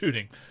ruined the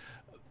shooting.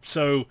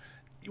 So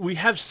we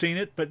have seen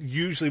it, but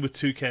usually with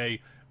 2K,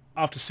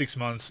 after 6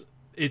 months,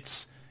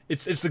 it's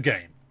the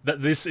game.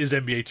 That this is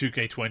NBA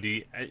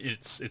 2K20.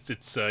 It's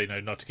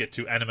not to get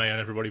too anime on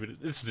everybody,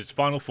 but this is its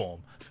final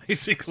form.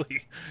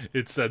 Basically,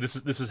 this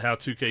is how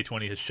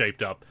 2K20 has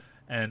shaped up,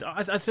 and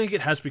I think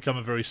it has become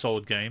a very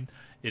solid game.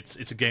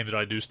 It's a game that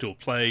I do still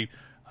play.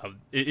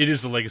 It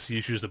is the legacy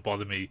issues that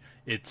bother me.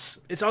 It's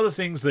other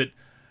things that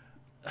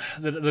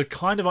are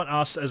kind of on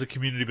us as a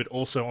community, but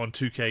also on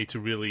 2K to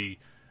really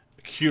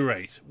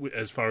curate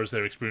as far as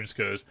their experience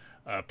goes.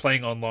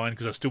 Playing online,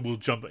 because I still will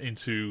jump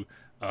into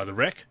the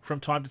rec from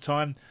time to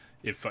time.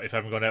 If I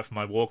haven't gone out for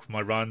my walk, for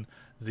my run,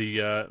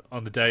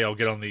 on the day I'll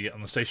get on the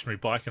stationary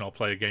bike and I'll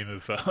play a game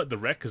of the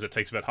rec, because it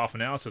takes about half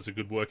an hour, so it's a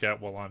good workout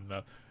while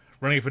I'm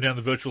running up and down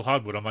the virtual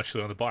hardwood. I'm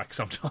actually on the bike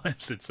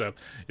sometimes. It's a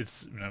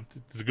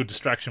good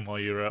distraction while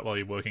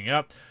you're working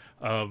out.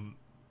 And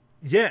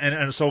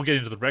so I'll get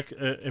into the rec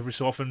every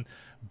so often,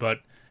 but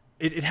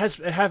it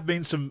have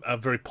been some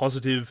very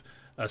positive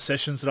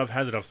sessions that I've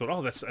had that I've thought,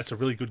 oh, that's a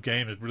really good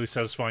game, a really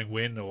satisfying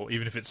win, or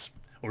just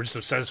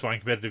a satisfying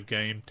competitive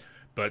game.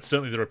 But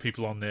certainly there are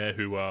people on there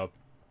who are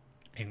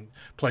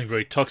playing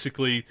very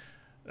toxically,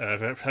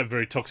 have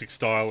very toxic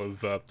style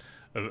of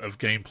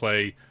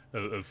gameplay,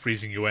 of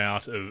freezing you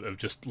out, of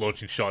just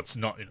launching shots,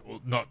 not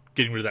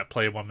getting rid of that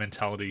player one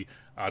mentality,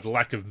 the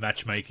lack of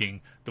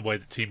matchmaking, the way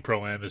that Team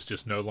Pro-Am is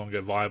just no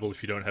longer viable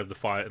if you don't have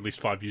at least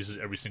 5 users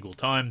every single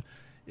time.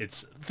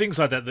 It's things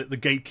like that. The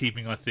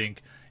gatekeeping, I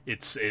think,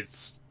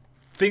 it's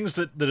things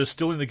that are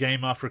still in the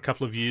game after a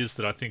couple of years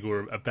that I think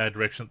were a bad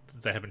direction,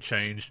 that they haven't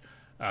changed.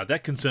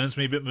 That concerns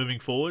me a bit moving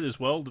forward as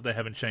well, that they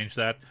haven't changed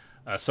that.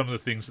 Some of the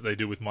things that they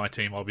do with my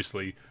team,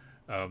 obviously.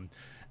 And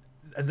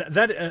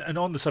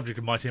on the subject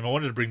of my team, I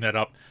wanted to bring that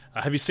up.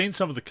 Have you seen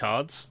some of the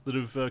cards that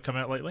have come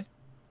out lately?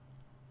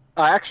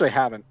 I actually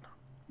haven't.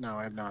 No,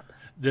 I have not.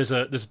 There's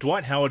a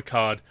Dwight Howard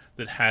card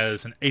that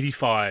has an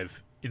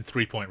 85 in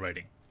 3-point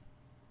rating.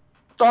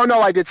 Oh,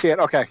 no, I did see it.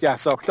 Okay, yeah,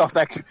 so no,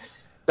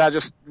 that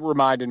just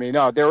reminded me.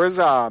 No, there was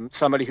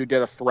somebody who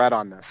did a thread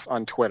on this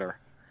on Twitter,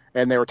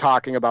 and they were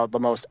talking about the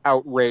most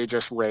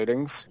outrageous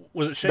ratings.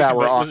 Was it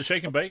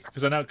Shake and Bake?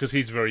 Because I know, because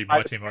he's very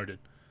my team oriented.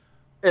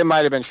 It might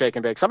have been Shake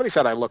and Bake. Somebody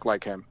said I look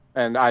like him,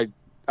 and I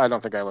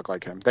don't think I look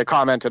like him. They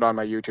commented on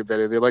my YouTube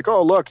video. They're like,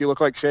 "Oh, look, you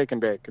look like Shake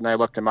and Bake," and I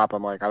looked him up.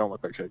 I'm like, I don't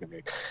look like Shake and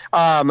Bake. They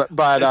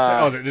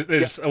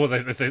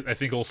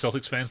think all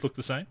Celtics fans look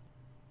the same.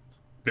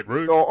 Bit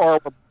rude. Or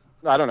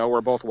I don't know.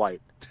 We're both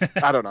white.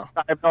 I don't know.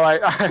 I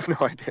have no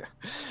idea.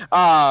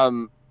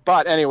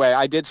 But anyway,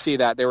 I did see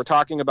that. They were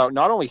talking about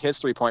not only his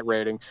three-point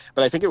rating,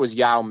 but I think it was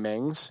Yao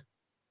Ming's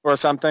or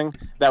something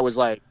that was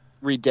like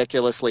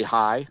ridiculously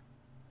high.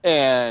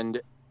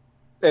 And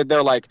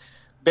they're like,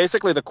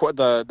 basically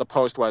the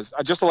post was,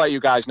 just to let you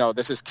guys know,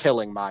 this is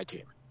killing my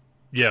team.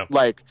 Yeah.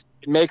 Like,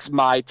 it makes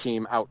my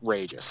team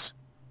outrageous.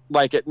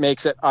 Like, it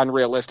makes it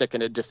unrealistic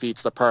and it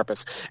defeats the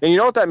purpose. And you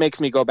know what that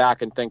makes me go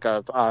back and think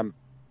of?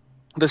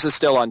 This is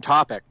still on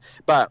topic,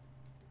 but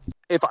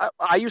if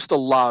I used to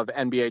love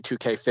NBA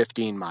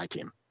 2K15 my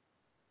team.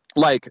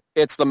 Like,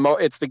 it's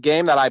the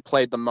game that I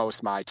played the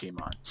most my team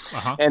on.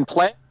 Uh-huh. And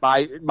playing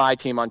my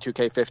team on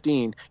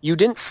 2K15, you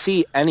didn't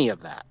see any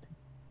of that.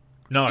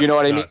 No. Do you know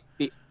what I mean?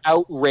 The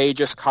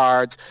outrageous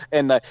cards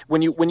and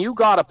when you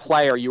got a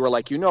player, you were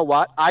like, you know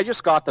what? I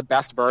just got the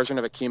best version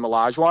of Akeem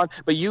Olajuwon,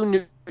 but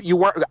you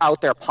weren't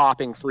out there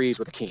popping threes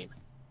with Akeem.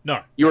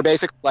 No. You were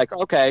basically like,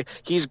 okay,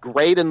 he's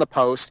great in the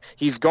post.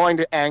 He's going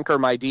to anchor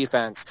my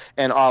defense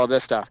and all of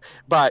this stuff.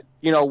 But,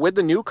 you know, with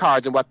the new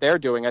cards and what they're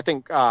doing, I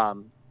think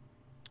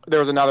there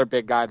was another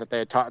big guy that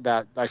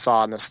that I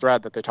saw on this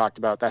thread that they talked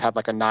about that had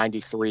like a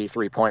 93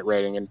 three-point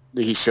rating, and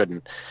he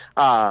shouldn't.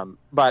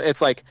 But it's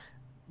like,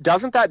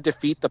 doesn't that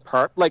defeat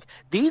the like,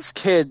 these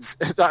kids,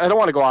 I don't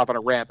want to go off on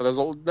a rant, but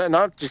there's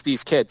not just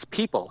these kids,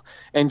 people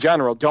in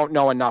general don't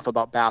know enough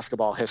about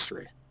basketball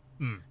history.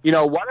 You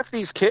know, what if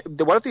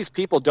these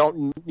people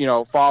don't, you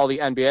know, follow the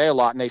NBA a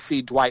lot and they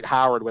see Dwight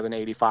Howard with an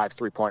 85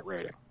 three-point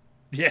rating?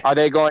 Yeah. Are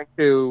they going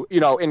to, you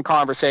know, in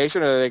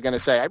conversation, are they going to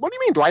say, what do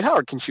you mean Dwight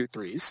Howard can shoot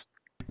threes?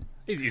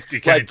 You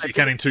can in 2K. He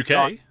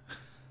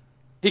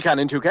can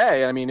in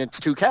 2K. I mean, it's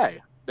 2K.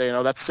 You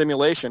know, that's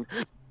simulation.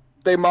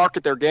 They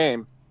market their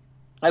game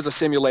as a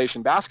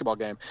simulation basketball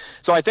game.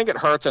 So I think it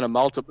hurts in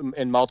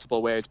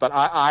multiple ways, but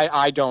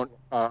I don't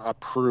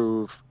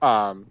approve.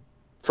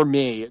 For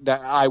me,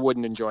 that I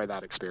wouldn't enjoy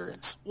that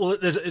experience. Well,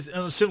 in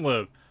a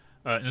similar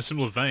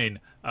vein,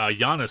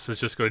 Giannis has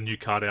just got a new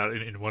card out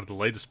in one of the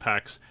latest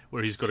packs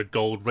where he's got a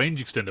gold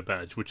range extender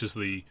badge, which is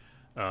the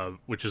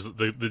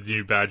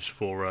new badge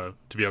for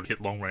to be able to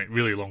hit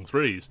really long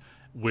threes.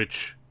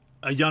 Which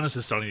Giannis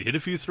is starting to hit a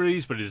few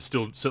threes, but it is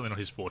still certainly not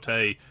his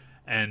forte.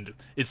 And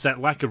it's that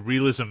lack of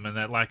realism and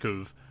that lack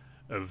of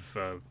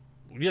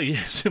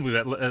simply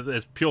that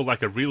there's pure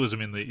lack of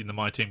realism in the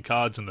My Team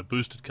cards and the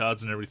boosted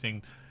cards and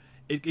everything.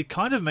 It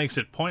kind of makes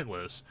it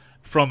pointless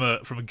from a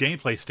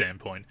gameplay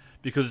standpoint,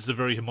 because it's a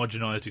very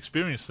homogenized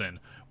experience.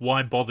 Then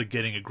why bother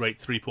getting a great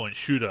 3-point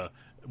shooter?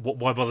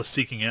 Why bother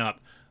seeking out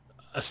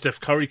a Steph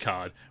Curry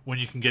card when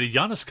you can get a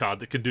Giannis card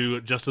that can do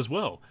it just as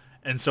well?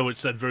 And so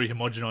it's that very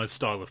homogenized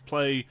style of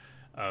play.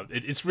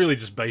 It's really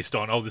just based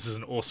on, this is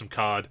an awesome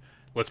card.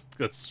 Let's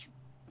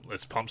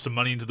pump some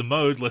money into the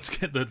mode. Let's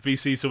get the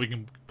VC so we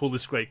can pull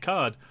this great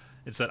card.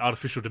 It's that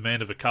artificial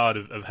demand of a card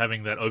of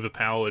having that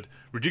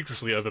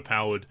ridiculously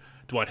overpowered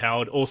Dwight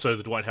Howard. Also,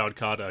 the Dwight Howard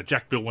card,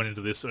 Jack Bill went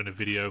into this in a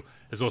video,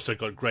 has also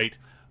got great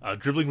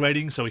dribbling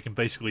ratings, so he can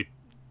basically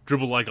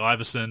dribble like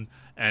Iverson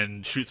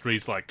and shoot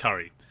threes like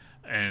Curry.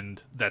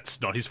 And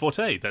that's not his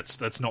forte.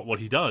 That's not what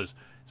he does.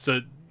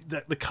 So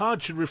the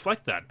card should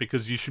reflect that,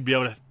 because you should be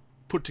able to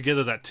put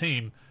together that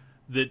team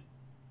that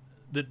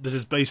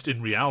is based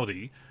in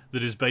reality,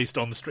 that is based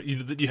on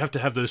that you have to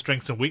have those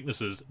strengths and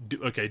weaknesses.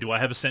 Do I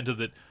have a center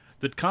that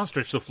can't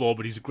stretch the floor,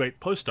 but he's a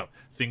great post-up?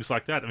 Things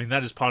like that. I mean,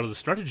 that is part of the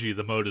strategy of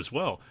the mode as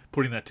well,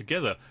 putting that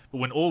together. But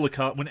when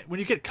when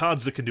you get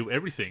cards that can do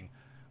everything,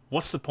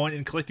 what's the point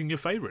in collecting your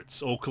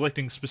favorites or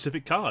collecting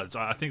specific cards?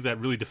 I think that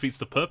really defeats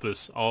the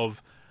purpose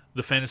of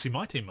the Fantasy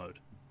My Team mode.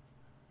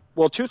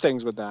 Well, two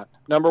things with that.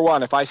 Number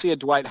one, if I see a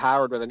Dwight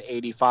Howard with an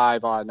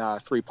 85 on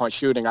three-point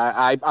shooting,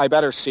 I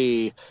better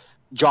see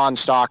John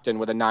Stockton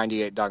with a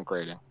 98 dunk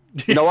rating.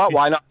 You know what?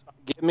 Why not?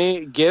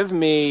 Give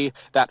me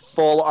that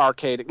full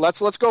arcade.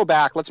 Let's go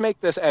back. Let's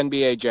make this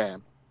NBA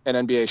Jam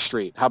and NBA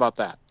Street. How about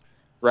that?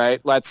 Right?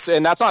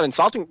 And that's not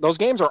insulting. Those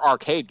games are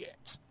arcade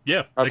games.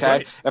 Yeah.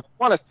 Okay. If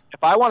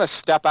I want to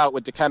step out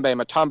with Dikembe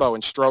Mutombo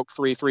and stroke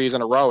 3 threes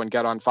in a row and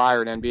get on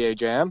fire in NBA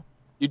Jam,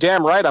 you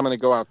damn right I'm going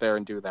to go out there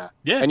and do that.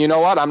 Yeah. And you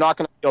know what? I'm not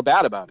going to feel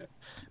bad about it,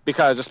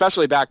 because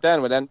especially back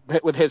then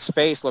with his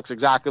face looks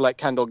exactly like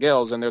Kendall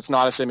Gill's, and it's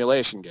not a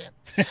simulation game.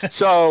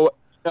 So.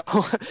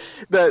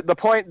 The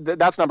point,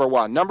 that's number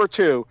one. Number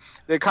two,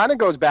 it kind of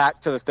goes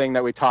back to the thing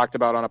that we talked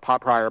about on a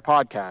prior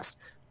podcast.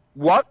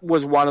 What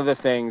was one of the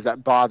things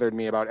that bothered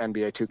me about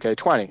NBA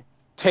 2K20?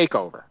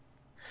 Takeover.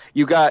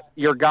 You got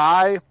your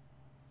guy,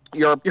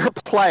 your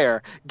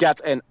player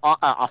gets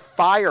a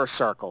fire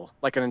circle,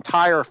 like an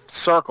entire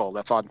circle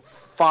that's on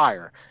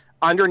fire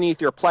underneath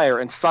your player,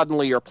 and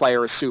suddenly your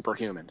player is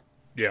superhuman.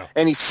 Yeah.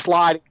 And he's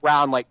sliding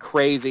around like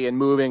crazy and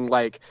moving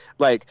like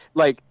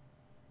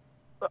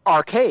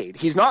arcade.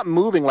 He's not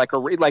moving like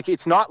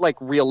it's not like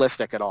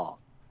realistic at all,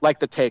 like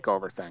the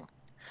takeover thing.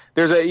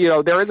 There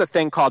is a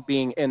thing called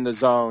being in the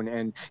zone,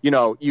 and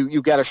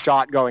you get a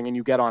shot going and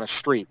you get on a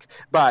streak.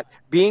 But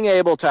being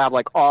able to have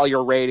like all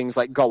your ratings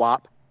like go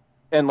up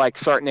in like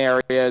certain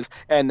areas,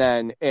 and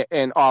then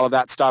and all of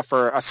that stuff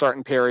for a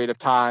certain period of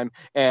time,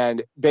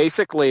 and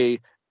basically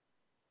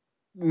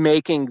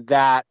making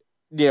that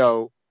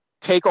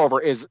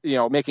takeover is,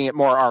 making it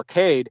more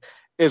arcade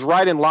is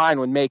right in line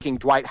with making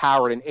Dwight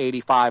Howard an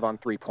 85 on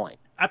 3-point.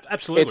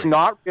 Absolutely. It's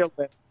not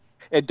realistic.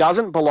 It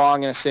doesn't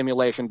belong in a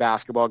simulation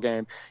basketball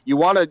game. If you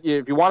want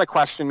to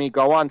question me,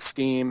 go on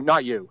Steam.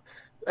 Not you,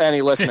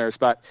 any listeners,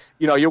 but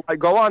you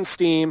go on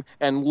Steam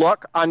and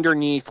look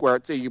underneath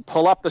where you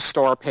pull up the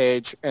store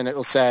page, and it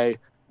will say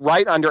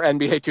right under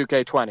NBA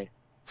 2K20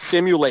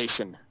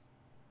 simulation.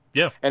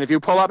 Yeah. And if you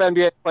pull up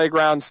NBA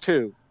Playgrounds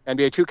 2,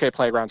 NBA 2K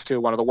Playgrounds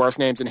 2, one of the worst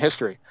names in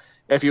history,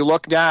 if you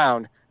look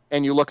down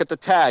and you look at the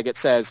tag, it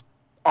says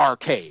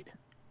arcade.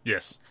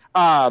 Yes.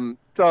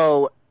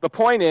 So the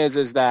point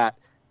is that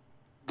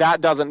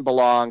doesn't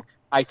belong.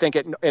 I think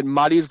it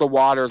muddies the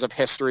waters of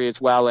history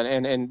as well,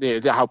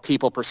 and how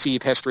people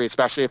perceive history,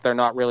 especially if they're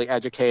not really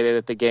educated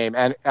at the game,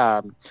 and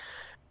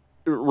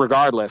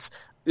regardless,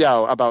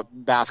 about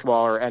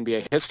basketball or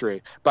NBA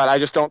history. But I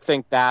just don't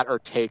think that or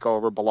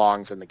takeover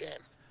belongs in the game.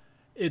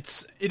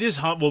 It is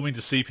heartwarming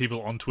to see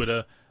people on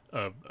Twitter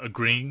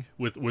agreeing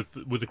with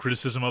the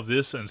criticism of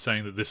this and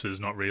saying that this is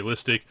not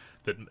realistic,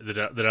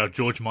 that our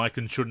George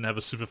Mikan shouldn't have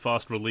a super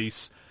fast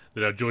release,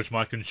 that our George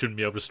Mikan shouldn't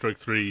be able to stroke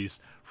threes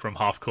from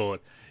half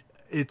court.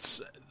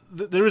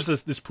 There is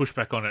this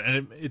pushback on it,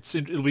 and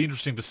it'll be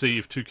interesting to see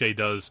if 2K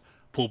does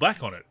pull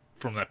back on it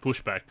from that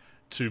pushback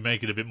to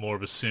make it a bit more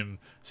of a sim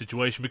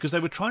situation, because they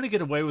were trying to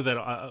get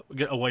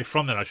away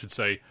from that. I should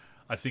say.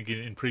 I think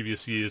in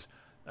previous years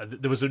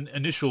there was an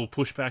initial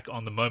pushback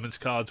on the moments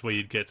cards where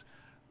you'd get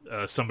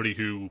somebody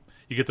who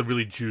you get the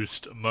really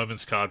juiced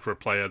moments card for a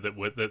player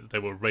that they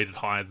were rated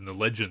higher than the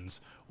legends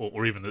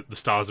or even the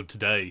stars of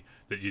today.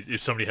 That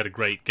if somebody had a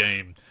great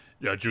game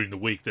during the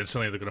week, then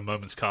suddenly they've got a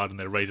moments card and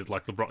they're rated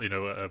like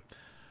LeBron.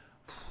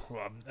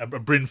 A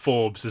Bryn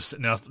Forbes has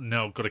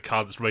now got a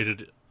card that's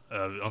rated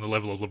on the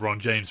level of LeBron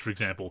James, for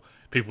example.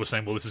 People were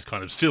saying, well, this is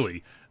kind of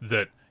silly.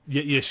 That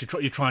yes,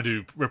 you're trying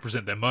to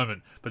represent their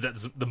moment, but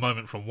that's the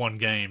moment from one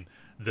game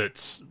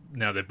that's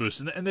now they're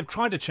boosted, and they've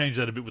tried to change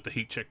that a bit with the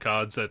heat check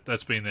cards.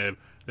 That's been their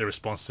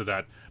response to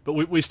that, but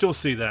we still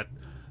see that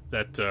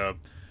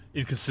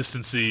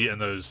inconsistency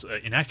and those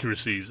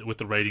inaccuracies with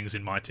the ratings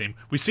in my team.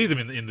 We see them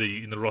in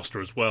the roster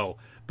as well,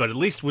 but at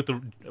least with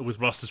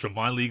rosters from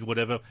my league, or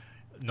whatever,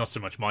 not so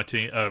much my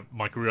team,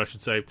 my career, I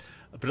should say,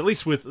 but at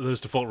least with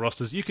those default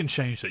rosters, you can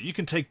change that. You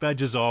can take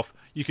badges off,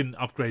 you can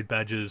upgrade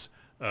badges,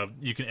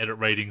 you can edit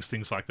ratings,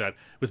 things like that.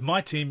 With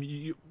my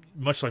team,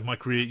 much like my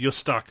career, you're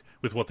stuck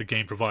with what the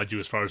game provides you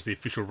as far as the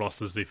official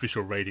rosters, the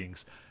official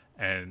ratings,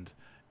 and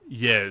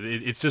yeah,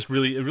 it's just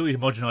really a really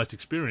homogenized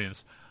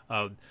experience.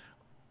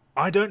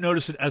 I don't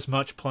notice it as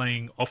much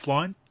playing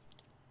offline.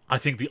 I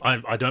think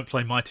I don't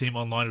play my team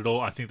online at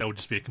all. I think that would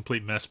just be a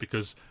complete mess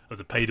because of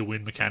the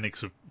pay-to-win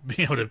mechanics of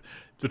being able to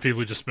the people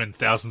who just spend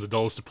thousands of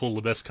dollars to pull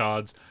the best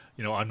cards.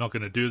 I'm not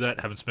going to do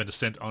that. Haven't spent a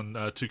cent on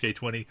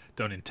 2K20.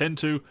 Don't intend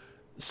to.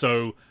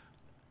 So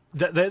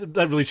that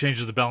really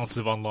changes the balance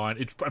of online.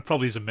 It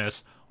probably is a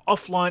mess.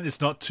 Offline,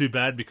 it's not too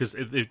bad because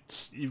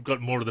you've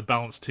got more of the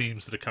balanced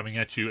teams that are coming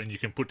at you, and you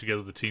can put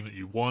together the team that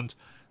you want.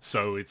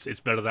 So it's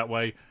better that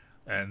way.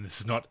 And this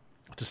is not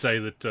to say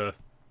that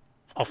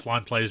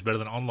offline play is better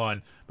than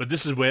online, but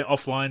this is where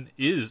offline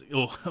is,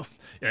 or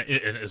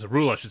as a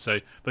rule, I should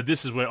say. But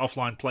this is where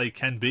offline play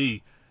can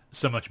be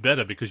so much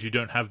better because you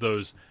don't have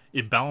those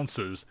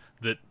imbalances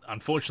that,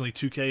 unfortunately,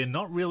 2K are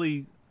not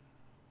really.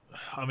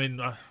 I mean,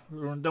 I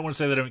don't want to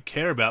say they don't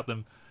care about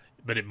them,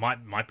 but it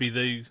might be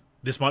the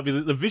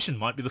vision,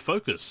 might be the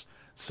focus.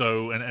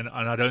 So, and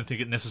I don't think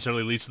it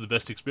necessarily leads to the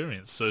best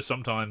experience. So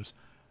sometimes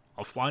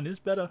offline is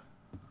better.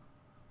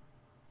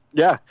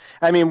 Yeah,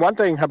 I mean, one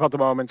thing about the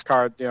moments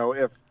card,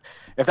 if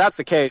that's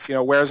the case,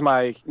 where's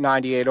my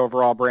 98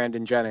 overall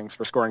Brandon Jennings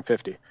for scoring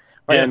 50,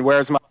 and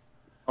where's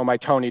my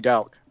Tony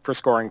Delk for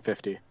scoring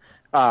 50?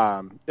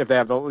 If they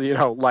have the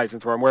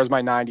license for him, where's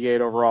my 98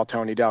 overall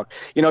Tony Delk?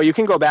 You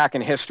can go back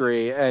in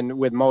history and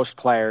with most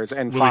players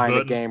and find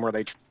a game where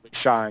they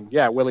shine.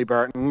 Yeah, Willie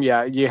Burton.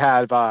 Yeah, you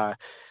have Tyler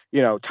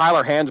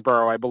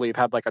Hansborough, I believe,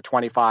 had like a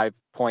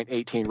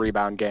 25.18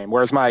 rebound game.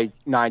 Where's my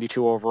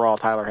 92 overall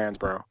Tyler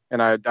Hansborough?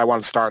 And I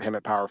want to start him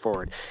at power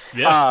forward.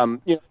 Yeah.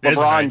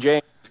 LeBron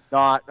James is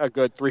not a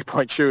good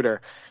three-point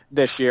shooter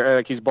this year.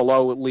 Like, he's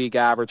below league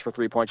average for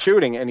three-point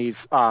shooting, and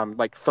he's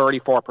like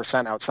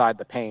 34% outside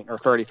the paint, or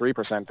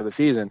 33% for the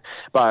season.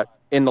 But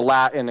in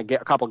a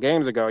couple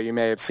games ago, you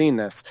may have seen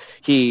this.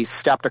 He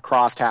stepped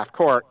across half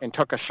court and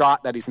took a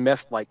shot that he's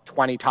missed like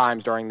 20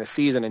 times during the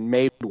season and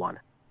made one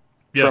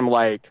from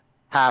like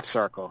half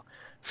circle.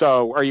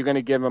 So are you going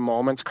to give a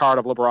moments card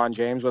of LeBron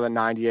James with a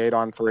 98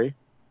 on three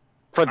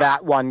for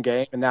that one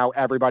game? And now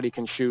everybody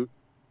can shoot,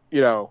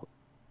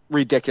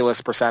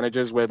 ridiculous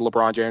percentages with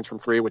LeBron James from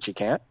three, which he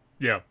can't.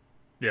 Yeah.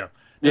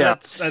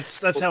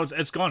 That's how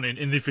it's gone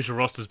in the official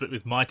rosters. But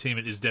with my team,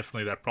 it is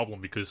definitely that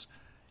problem because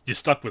you're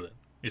stuck with it.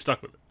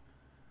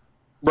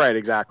 Right,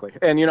 exactly.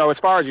 And as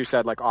far as you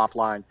said, like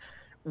offline,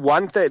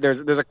 one thing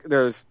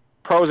there's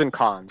pros and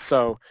cons.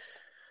 So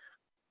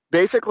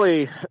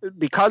basically,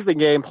 because the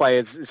gameplay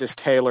is just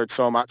tailored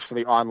so much to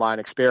the online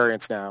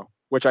experience now,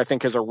 which I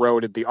think has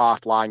eroded the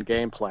offline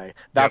gameplay.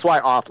 That's why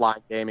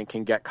offline gaming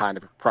can get kind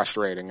of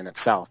frustrating in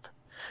itself.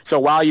 So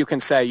while you can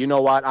say, you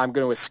know what, I'm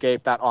going to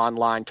escape that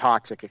online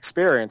toxic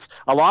experience,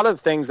 a lot of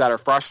the things that are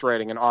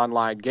frustrating in an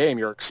online game,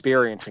 you're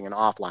experiencing in an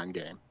offline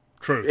game.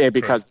 True.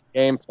 Because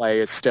gameplay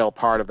is still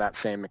part of that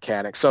same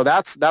mechanic. So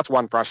that's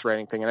one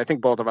frustrating thing. And I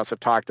think both of us have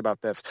talked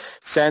about this.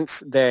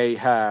 Since they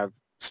have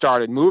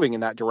started moving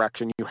in that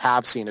direction, you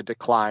have seen a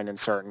decline in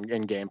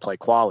gameplay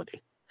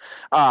quality.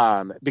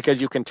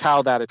 Because you can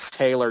tell that it's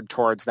tailored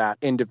towards that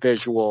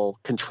individual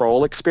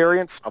control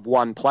experience of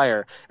one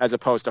player as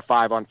opposed to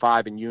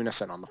 5-on-5 in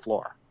unison on the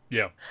floor.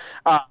 Yeah.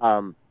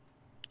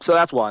 So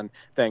that's one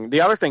thing.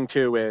 The other thing,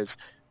 too, is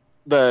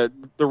the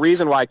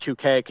reason why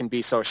 2K can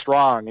be so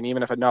strong, and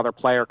even if another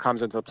player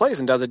comes into the place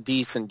and does a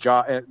decent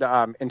job,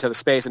 into the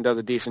space and does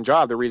a decent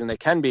job, the reason they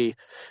can be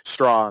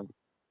strong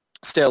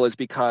still is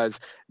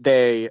because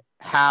they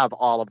have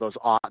all of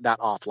that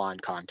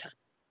offline content.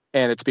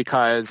 And it's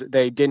because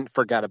they didn't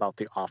forget about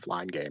the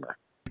offline gamer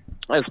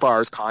as far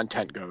as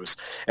content goes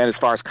and as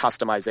far as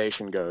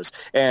customization goes.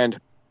 And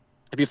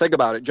if you think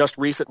about it, just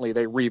recently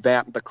they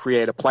revamped the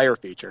Create a Player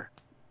feature,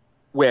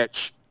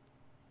 which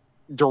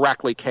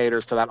directly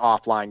caters to that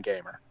offline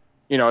gamer.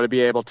 To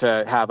be able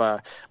to have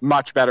a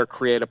much better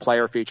Create a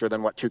Player feature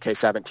than what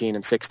 2K17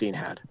 and 16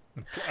 had.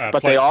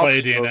 But they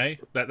also Player DNA.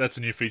 That's a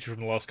new feature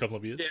from the last couple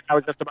of years. I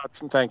was just about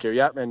to thank you.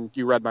 Yep, and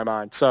you read my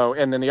mind. So,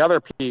 and then the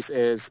other piece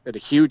is a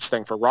huge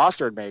thing for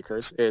roster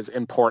makers is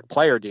import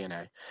player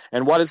DNA.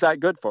 And what is that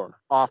good for?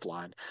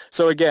 Offline.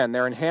 So again,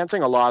 they're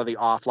enhancing a lot of the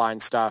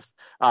offline stuff.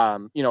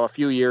 A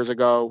few years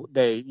ago,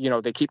 they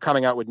keep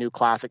coming out with new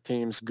classic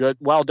teams. Good,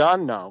 well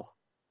done, no,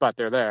 but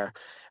they're there.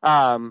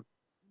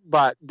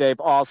 But they've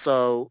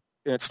also,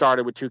 and it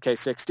started with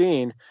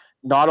 2K16,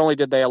 not only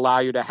did they allow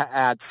you to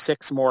add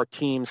 6 more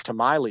teams to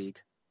My League,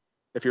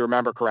 if you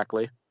remember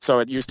correctly. So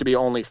it used to be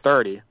only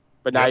 30,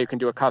 but now you can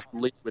do a custom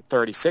league with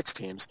 36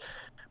 teams.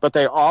 But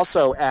they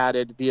also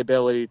added the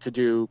ability to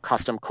do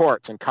custom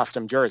courts and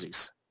custom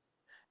jerseys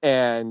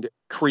and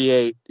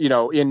create,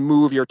 and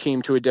move your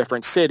team to a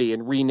different city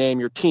and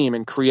rename your team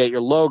and create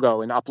your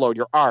logo and upload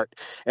your art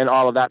and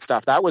all of that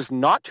stuff. That was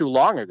not too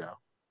long ago.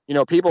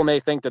 People may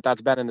think that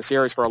that's been in the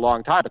series for a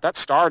long time, but that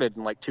started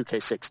in like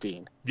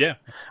 2K16. Yeah.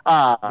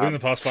 Within the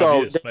past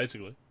 5 years,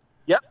 basically.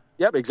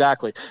 Yep,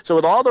 exactly. So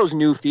with all those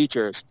new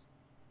features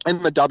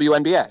in the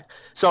WNBA,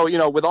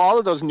 so, with all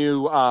of those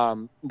new,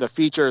 the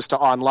features to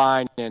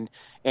online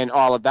and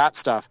all of that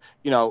stuff,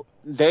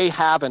 they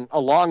haven't,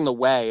 along the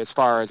way, as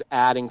far as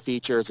adding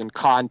features and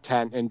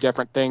content and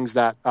different things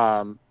that,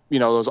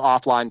 those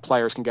offline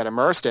players can get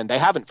immersed in, they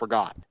haven't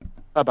forgotten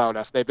about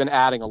us. They've been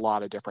adding a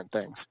lot of different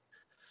things.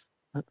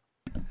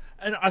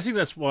 And I think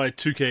that's why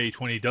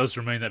 2K20 does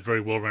remain that very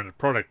well-rounded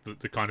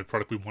product, the kind of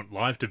product we want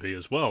Live to be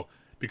as well,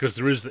 because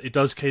it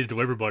does cater to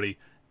everybody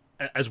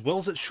as well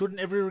as it should in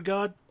every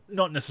regard.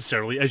 Not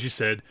necessarily, as you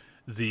said,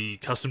 the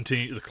classic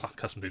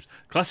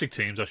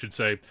teams, I should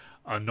say,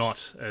 are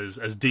not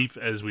as deep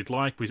as we'd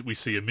like. We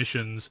see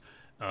omissions.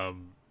 There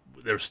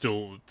are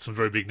still some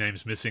very big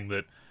names missing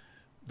that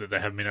they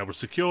haven't been able to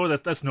secure.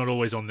 That's not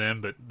always on them,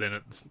 but then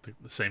at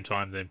the same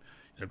time, then.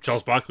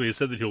 Charles Barkley has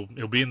said that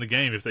he'll be in the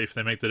game if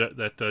they make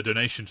that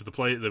donation to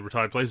the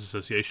Retired Players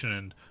Association,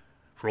 and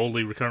for all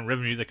the recurrent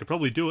revenue, they could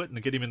probably do it and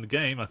get him in the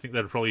game. I think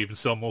that would probably even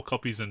sell more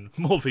copies and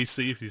more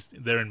VC if he's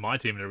there in my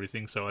team and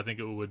everything. So I think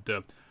it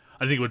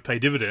would pay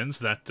dividends,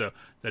 that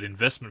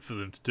investment for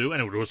them to do,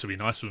 and it would also be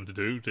nice for them to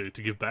do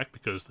to give back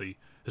because the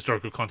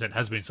historical content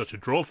has been such a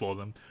draw for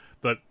them.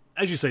 But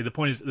as you say, the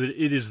point is that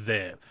it is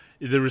there.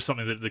 There is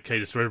something that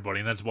caters for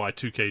everybody, and that's why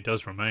 2K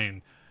does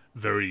remain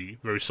very,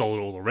 very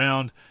solid all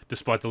around,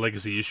 despite the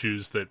legacy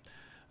issues that...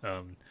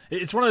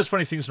 it's one of those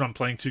funny things when I'm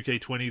playing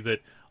 2K20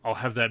 that I'll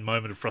have that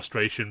moment of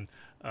frustration,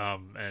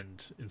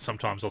 and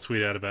sometimes I'll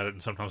tweet out about it,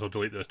 and sometimes I'll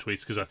delete those tweets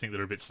because I think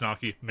they're a bit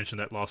snarky. I mentioned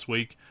that last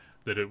week,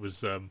 that it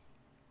was... no,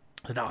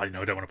 I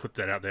don't want to put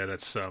that out there.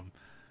 That's...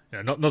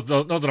 not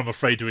that I'm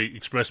afraid to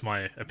express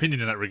my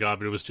opinion in that regard,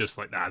 but it was just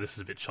like, this is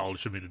a bit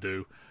childish of me to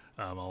do.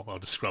 I'll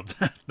just scrub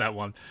that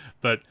one.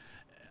 But...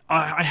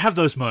 I have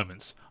those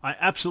moments. I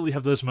absolutely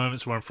have those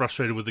moments where I'm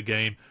frustrated with the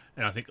game,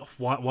 and I think,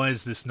 why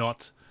is this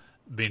not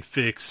being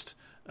fixed?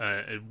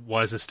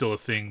 Why is this still a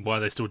thing? Why are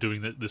they still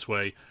doing it this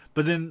way?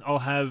 But then I'll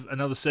have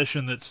another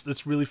session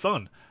that's really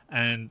fun,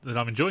 and that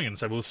I'm enjoying it, and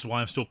say, well, this is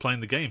why I'm still playing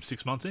the game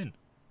 6 months in.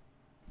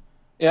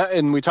 Yeah,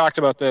 and we talked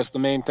about this. The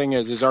main thing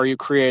is are you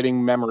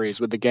creating memories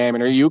with the game,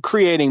 and are you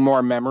creating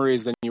more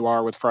memories than you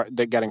are with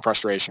getting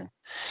frustration?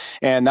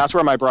 And that's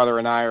where my brother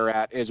and I are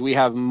at, is we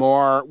have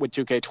more with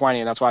 2K20,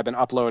 and that's why I've been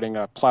uploading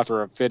a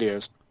plethora of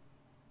videos,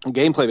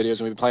 gameplay videos,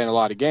 and we've been playing a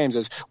lot of games,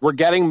 is we're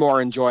getting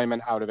more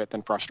enjoyment out of it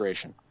than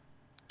frustration.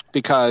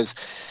 Because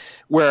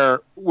we're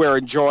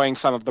enjoying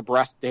some of the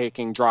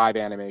breathtaking drive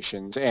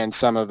animations and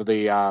some of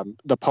the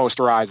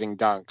posterizing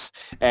dunks,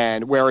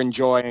 and we're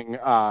enjoying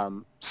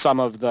some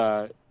of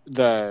the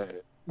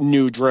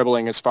new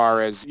dribbling as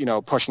far as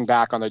pushing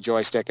back on the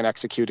joystick and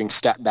executing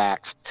step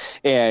backs,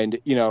 and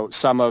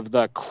some of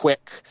the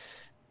quick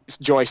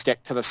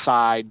joystick to the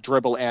side,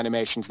 dribble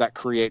animations that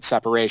create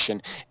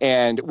separation,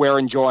 and we're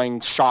enjoying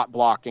shot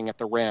blocking at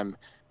the rim.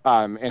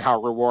 And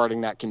how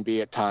rewarding that can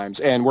be at times.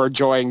 And we're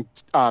enjoying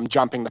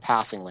jumping the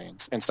passing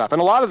lanes and stuff.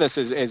 And a lot of this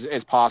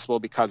is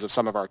possible because of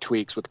some of our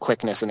tweaks with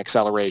quickness and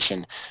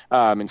acceleration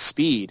and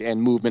speed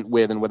and movement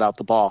with and without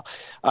the ball.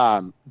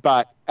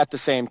 But at the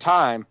same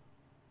time,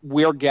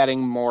 we're getting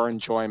more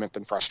enjoyment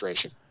than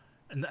frustration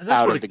and that's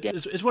out what of the game.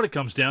 Is what it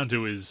comes down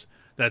to, is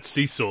that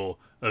seesaw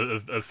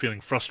of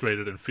feeling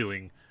frustrated and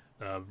feeling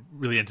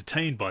really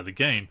entertained by the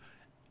game.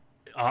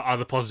 Are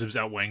the positives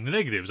outweighing the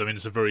negatives? I mean,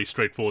 it's a very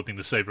straightforward thing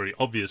to say, very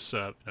obvious,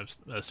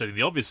 stating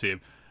the obvious here.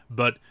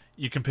 But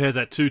you compare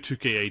that to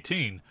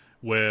 2K18,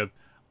 where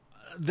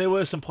there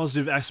were some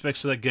positive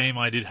aspects to that game.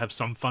 I did have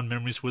some fun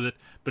memories with it,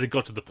 but it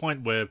got to the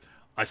point where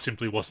I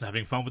simply wasn't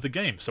having fun with the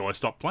game, so I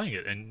stopped playing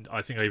it. And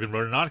I think I even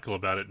wrote an article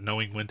about it,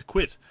 knowing when to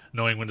quit,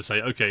 knowing when to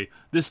say, okay,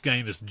 this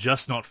game is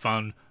just not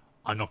fun,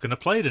 I'm not going to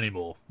play it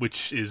anymore,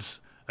 which is,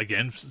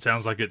 again,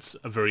 sounds like it's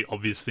a very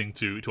obvious thing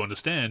to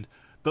understand.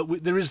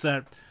 But there is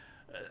that...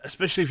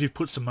 especially if you've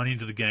put some money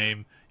into the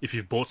game, if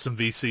you've bought some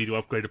VC to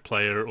upgrade a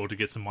player or to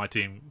get some My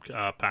Team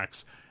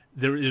packs,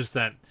 there is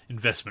that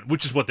investment,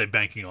 which is what they're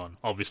banking on,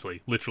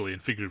 obviously, literally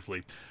and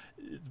figuratively,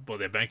 what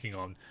they're banking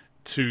on,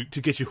 to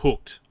get you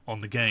hooked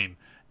on the game.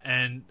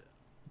 And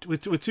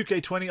with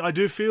 2K20, I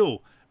do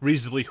feel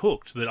reasonably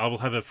hooked, that I will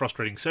have a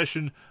frustrating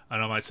session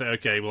and I might say,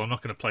 okay, well, I'm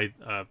not going to play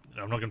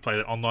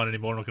that online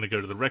anymore, I'm not going to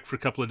go to the rec for a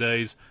couple of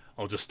days,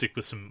 I'll just stick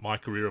with some My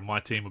Career or My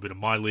Team, a bit of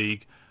My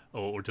League,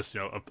 or just,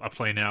 a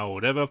play now or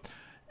whatever.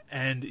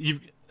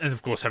 And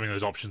of course, having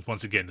those options,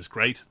 once again, is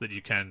great, that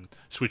you can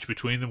switch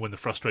between them when the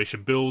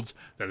frustration builds.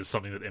 That is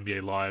something that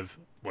NBA Live,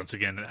 once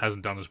again,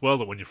 hasn't done as well,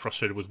 that when you're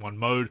frustrated with one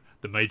mode,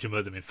 the major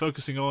mode they've been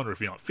focusing on, or if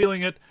you're not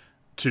feeling it,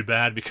 too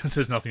bad, because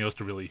there's nothing else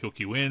to really hook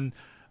you in.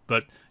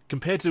 But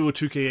compared to a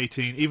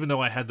 2K18, even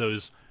though I had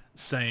those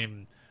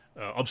same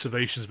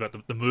observations about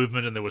the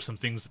movement, and there were some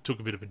things that took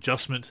a bit of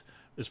adjustment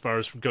as far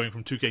as going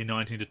from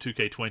 2K19 to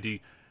 2K20,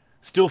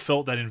 still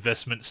felt that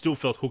investment, still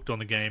felt hooked on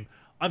the game.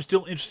 I'm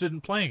still interested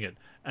in playing it,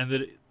 and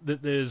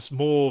that there's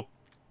more,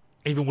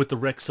 even with the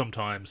rec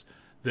sometimes,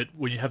 that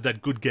when you have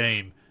that good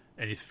game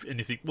and you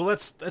think, well,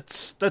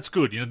 that's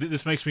good.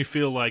 This makes me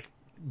feel like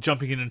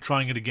jumping in and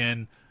trying it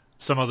again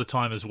some other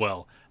time as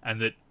well, and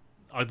that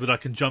I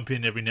can jump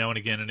in every now and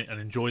again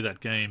and enjoy that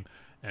game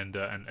and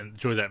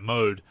enjoy that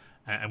mode.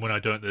 And when I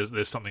don't,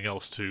 there's something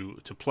else to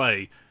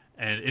play.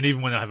 And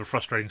even when I have a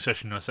frustrating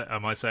session, I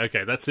might say,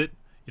 okay, that's it.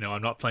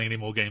 I'm not playing any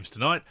more games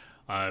tonight.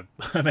 I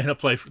may not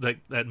play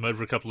that mode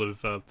for a couple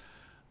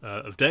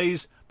of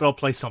days, but I'll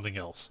play something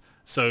else.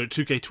 So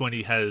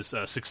 2K20 has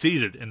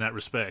succeeded in that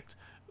respect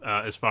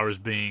as far as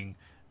being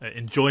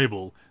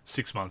enjoyable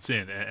 6 months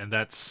in. And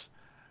that's,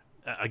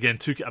 again,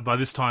 by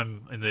this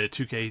time in the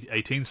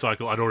 2K18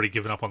 cycle, I'd already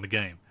given up on the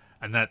game.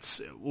 And that's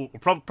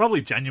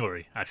probably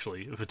January,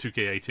 actually, for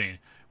 2K18,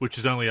 which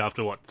is only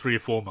after, 3 or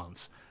 4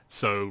 months.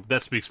 So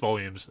that speaks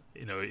volumes.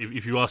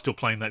 If you are still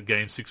playing that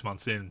game 6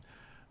 months in,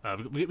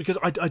 because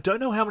I don't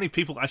know how many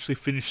people actually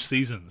finish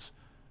seasons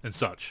and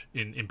such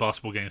in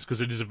basketball games,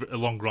 because it is a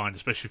long grind,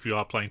 especially if you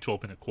are playing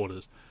 12-minute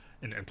quarters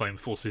and playing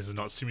the full season,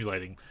 not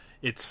simulating.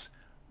 It's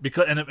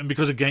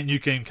because a new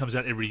game comes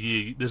out every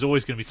year, there's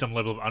always going to be some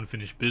level of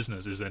unfinished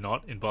business, is there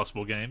not, in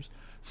basketball games?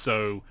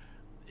 So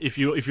if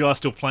you are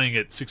still playing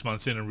it 6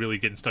 months in and really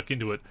getting stuck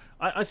into it,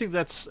 I think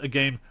that's a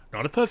game,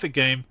 not a perfect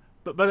game,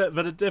 but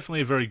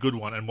definitely a very good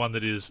one, and one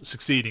that is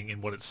succeeding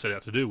in what it's set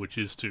out to do, which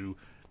is to,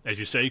 as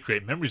you say,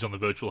 create memories on the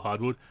virtual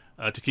hardwood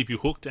to keep you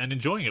hooked and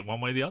enjoying it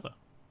one way or the other.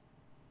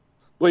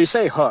 Well, you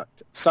say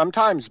hooked.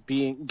 Sometimes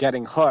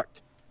getting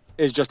hooked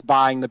is just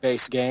buying the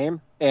base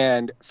game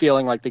and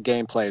feeling like the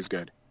gameplay is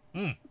good.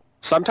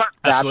 Sometimes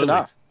that's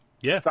enough.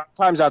 Yeah.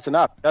 Sometimes that's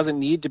enough. It doesn't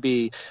need to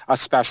be a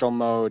special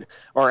mode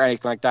or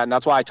anything like that. And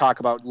that's why I talk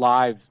about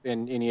live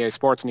in EA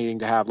Sports needing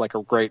to have like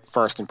a great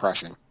first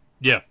impression.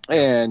 Yeah.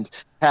 And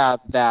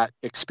have that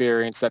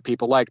experience that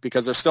people like,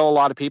 because there's still a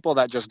lot of people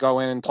that just go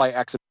in and play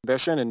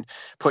exhibition and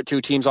put two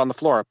teams on the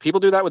floor. People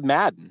do that with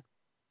Madden.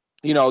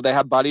 They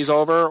have buddies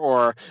over,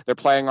 or they're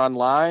playing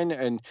online,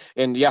 and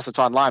yes, it's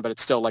online, but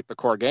it's still like the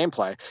core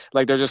gameplay.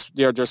 Like they're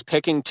just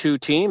picking two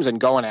teams and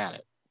going at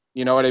it.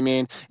 You know what I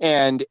mean?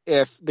 And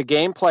if the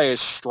gameplay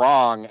is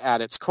strong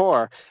at its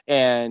core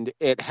and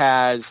it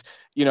has,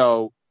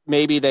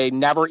 maybe they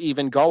never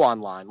even go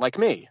online, like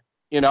me.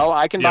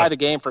 I can buy the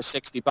game for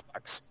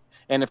 $60.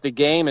 And if the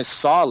game is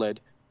solid,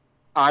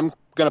 I'm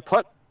going to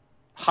put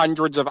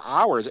hundreds of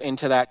hours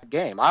into that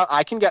game.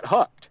 I can get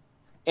hooked.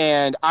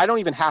 And I don't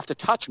even have to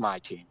touch my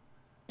team.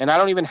 And I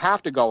don't even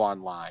have to go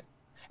online.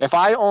 If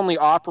I only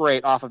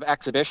operate off of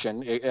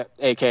exhibition,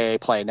 a.k.a.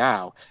 Play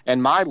Now,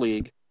 and my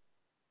league,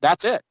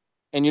 that's it.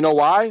 And you know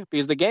why?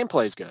 Because the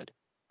gameplay is good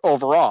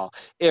overall.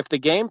 If the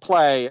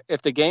gameplay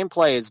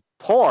is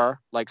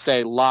poor, like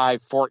say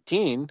Live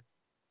 14,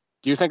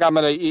 do you think I'm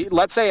going to,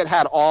 let's say it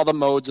had all the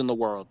modes in the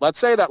world. Let's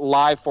say that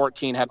Live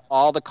 14 had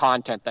all the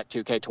content that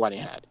 2K20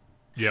 had.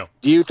 Yeah.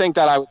 Do you think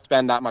that I would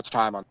spend that much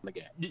time on the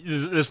game?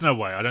 There's no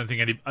way. I don't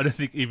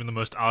think even the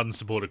most ardent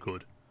supporter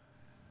could.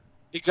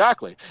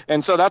 Exactly.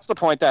 And so that's the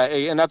point that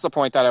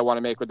I want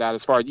to make with that.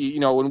 As far as,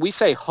 when we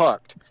say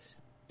hooked,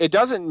 it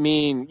doesn't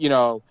mean,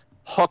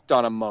 hooked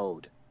on a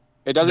mode.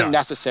 It doesn't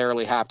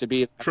necessarily have to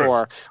be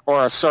or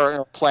a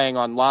certain playing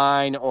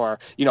online or,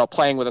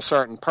 playing with a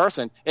certain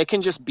person. It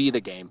can just be the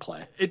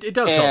gameplay. It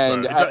does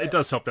help, though. It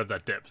does help to have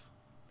that depth.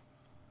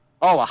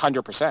 Oh,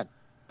 100%.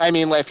 I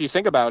mean, if you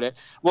think about it,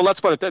 well, let's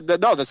put it, to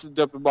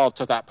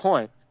that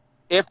point,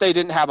 if they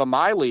didn't have a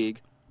My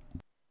League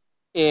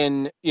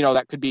in,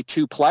 that could be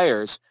 2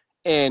 players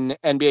in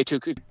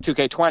NBA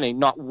 2K20,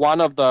 not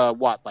one of the,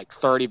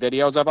 30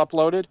 videos I've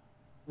uploaded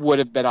would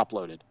have been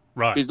uploaded.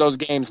 Right. Because those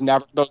games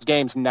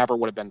never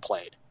would have been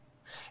played.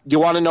 Do you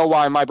want to know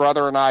why my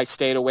brother and I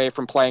stayed away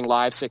from playing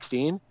Live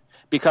 16?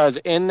 Because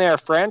in their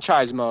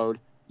franchise mode,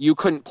 you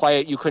couldn't play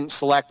it. You couldn't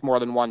select more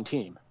than one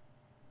team.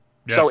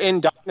 Yeah. So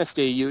in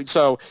Dynasty,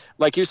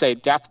 like you say,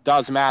 depth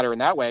does matter in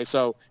that way.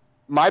 So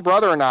my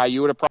brother and I, you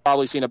would have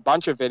probably seen a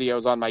bunch of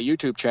videos on my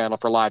YouTube channel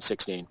for Live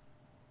 16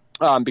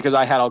 because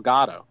I had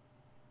Elgato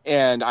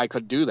and I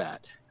could do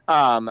that.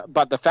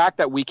 But the fact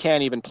that we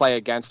can't even play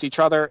against each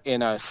other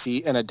in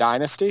a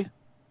Dynasty,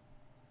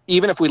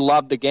 even if we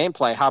loved the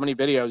gameplay, how many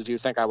videos do you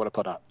think I would have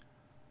put up?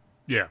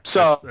 Yeah,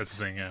 so that's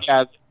the thing.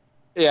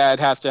 Yeah, it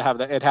has to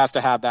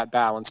have that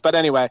balance. But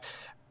anyway,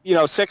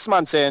 6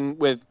 months in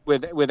with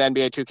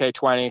NBA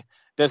 2K20,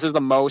 this is the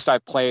most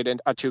I've played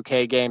in a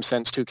 2K game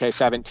since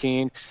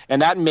 2K17,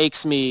 and that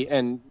makes me,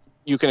 and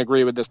you can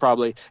agree with this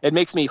probably, it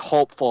makes me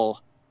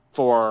hopeful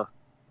for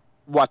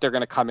what they're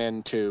going to come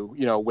into,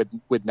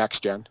 with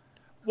next gen.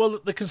 Well,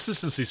 the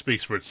consistency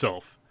speaks for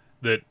itself.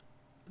 That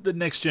the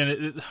next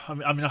gen, I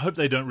mean, I hope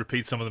they don't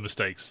repeat some of the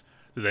mistakes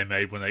that they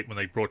made when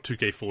they brought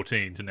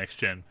 2K14 to next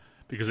gen,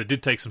 because it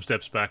did take some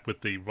steps back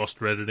with the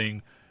roster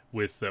editing,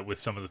 with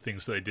some of the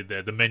things that they did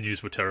there. The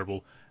menus were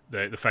terrible.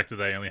 The fact that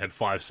they only had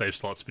 5 save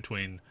slots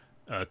between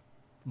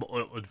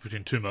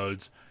 2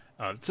 modes.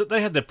 So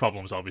they had their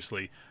problems,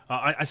 obviously.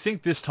 I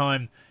think this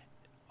time,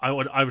 I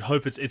would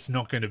hope it's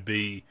not going to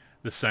be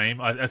the same.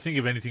 I think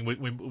if anything,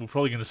 we're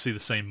probably going to see the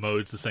same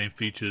modes, the same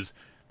features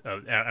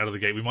out of the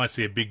gate. We might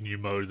see a big new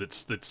mode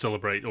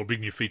big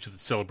new feature that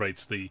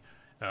celebrates the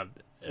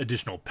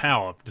additional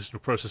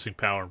processing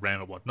power and RAM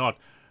and whatnot.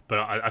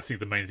 But I think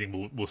the main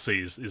thing we'll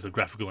see is the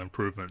graphical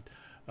improvement.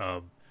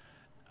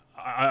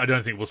 I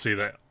don't think we'll see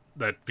that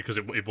because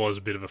it was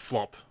a bit of a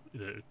flop.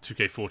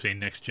 2K14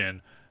 Next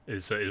Gen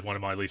is one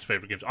of my least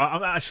favorite games.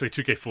 I'm actually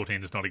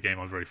 2K14 is not a game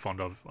I'm very fond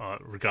of.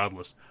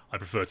 Regardless, I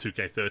prefer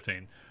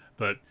 2K13.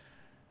 But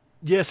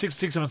yeah,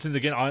 six months in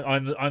again,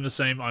 I'm the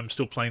same. I'm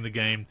still playing the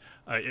game.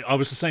 I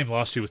was the same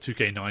last year with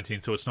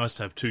 2K19, so it's nice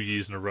to have 2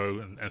 years in a row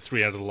and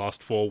 3 out of the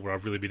last 4 where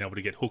I've really been able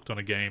to get hooked on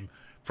a game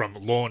from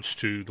launch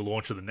to the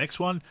launch of the next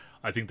one.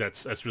 I think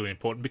that's really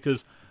important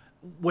because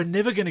we're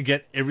never going to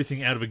get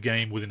everything out of a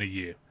game within a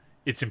year.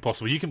 It's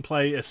impossible. You can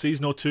play a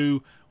season or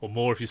 2 or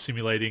more if you're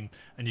simulating,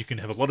 and you can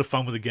have a lot of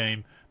fun with the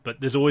game,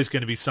 but there's always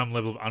going to be some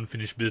level of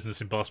unfinished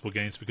business in basketball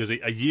games because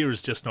a year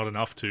is just not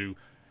enough to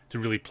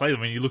really play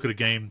them. I mean, you look at a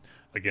game,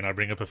 again, I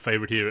bring up a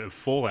favorite here of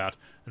Fallout,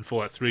 and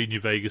Fallout 3,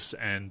 New Vegas,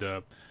 and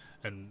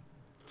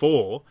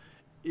 4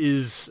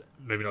 is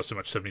maybe not so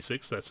much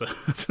 76. That's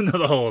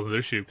another whole other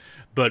issue.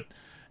 But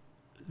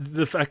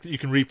the fact that you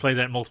can replay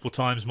that multiple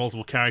times,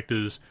 multiple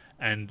characters,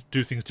 and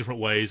do things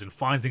different ways, and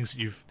find things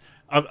that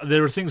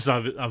there are things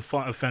that I've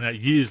found out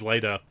years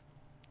later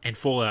in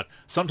Fallout.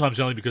 Sometimes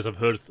only because I've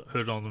heard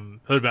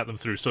about them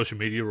through social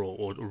media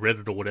or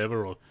Reddit or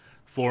whatever, or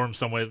forum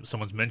somewhere.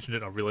 Someone's mentioned it,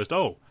 and I've realized,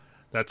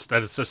 that's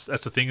a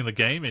thing in the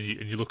game, and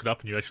you look it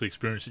up and you actually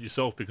experience it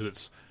yourself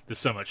because there's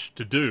so much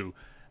to do.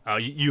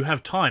 You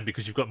have time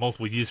because you've got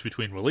multiple years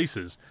between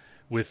releases.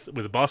 With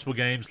the basketball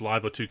games,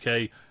 Live or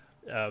 2K,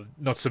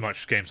 not so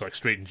much games like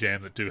Street and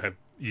Jam that do have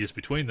years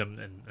between them,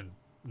 and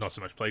not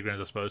so much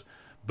Playgrounds, I suppose.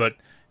 But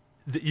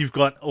you've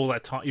got all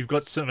that time. You've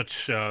got so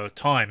much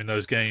time in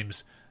those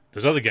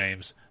other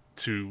games,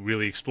 to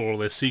really explore all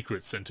their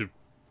secrets and to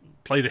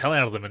play the hell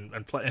out of them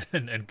and play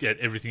and get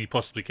everything you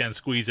possibly can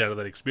squeeze out of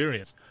that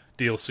experience,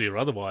 DLC or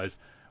otherwise.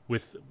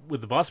 With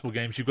the basketball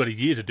games, you've got a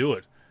year to do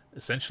it,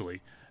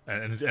 essentially,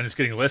 and it's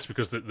getting less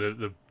because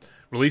the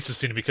releases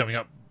seem to be coming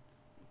up.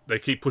 They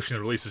keep pushing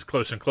the releases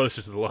closer and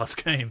closer to the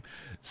last game,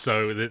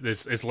 so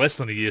there's less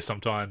than a year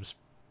sometimes,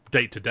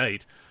 date to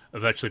date,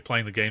 of actually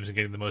playing the games and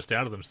getting the most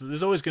out of them. So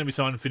there's always going to be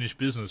some unfinished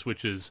business,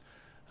 which is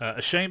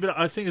a shame, but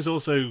I think is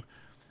also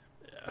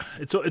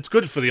it's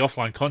good for the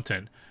offline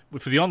content.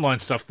 But for the online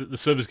stuff, the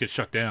servers get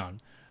shut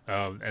down,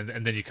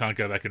 and then you can't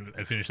go back and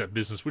finish that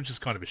business, which is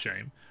kind of a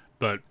shame.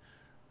 But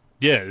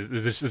yeah,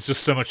 there's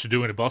just so much to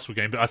do in a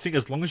basketball game. But I think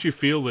as long as you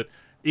feel that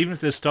even if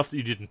there's stuff that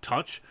you didn't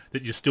touch,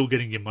 that you're still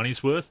getting your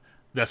money's worth,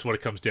 that's what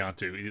it comes down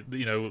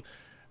to.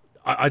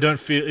 I don't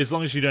feel, as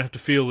long as you don't have to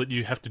feel that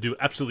you have to do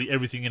absolutely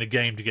everything in a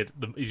game to get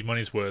your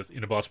money's worth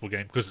in a basketball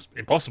game, because it's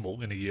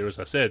impossible in a year, as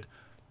I said.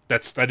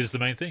 That is the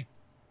main thing.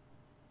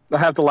 I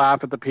have to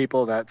laugh at the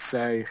people that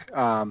say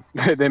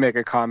they make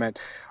a comment.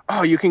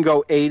 Oh, you can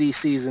go 80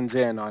 seasons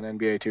in on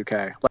NBA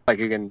 2K, like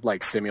you can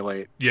like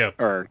simulate. Yeah.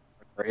 Or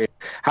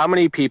how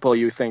many people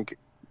you think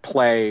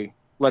play?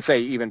 Let's say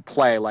even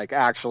play, like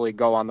actually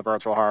go on the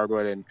virtual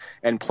hardwood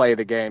and play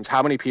the games.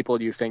 How many people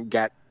do you think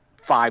get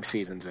 5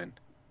 seasons in?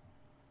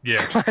 Yeah,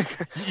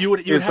 you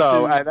would have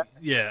to.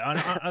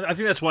 I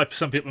think that's why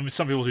some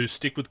people who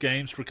stick with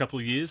games for a couple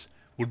of years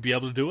would be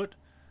able to do it.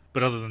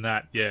 But other than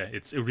that, yeah,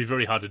 it would be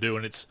very hard to do.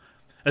 And it's,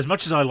 as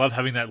much as I love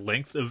having that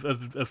length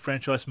of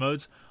franchise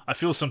modes, I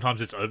feel sometimes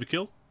it's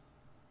overkill.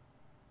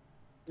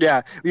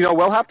 Yeah,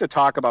 we'll have to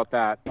talk about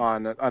that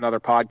on another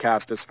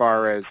podcast as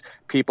far as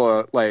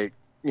people, like,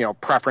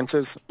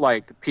 preferences.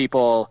 Like,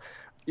 people,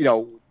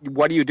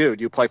 what do you do?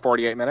 Do you play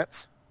 48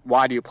 minutes?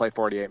 Why do you play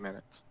 48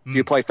 minutes? Do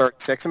you play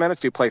 36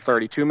 minutes? Do you play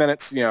 32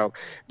 minutes? Do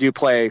you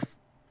play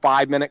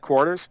 5-minute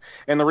quarters?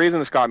 And the reason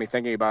this got me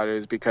thinking about it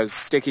is because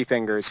Sticky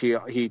Fingers,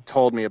 he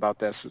told me about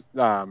this,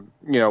 and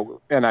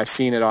I've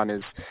seen it on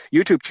his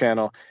YouTube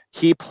channel.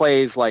 He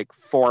plays like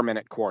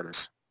 4-minute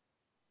quarters,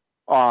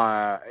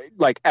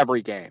 like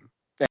every game.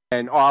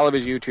 And all of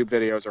his YouTube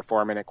videos are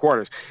 4-minute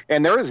quarters.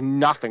 And there is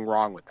nothing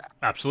wrong with that.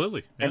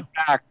 Absolutely. Yeah. In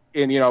fact,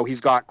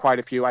 he's got quite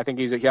a few. I think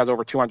he has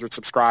over 200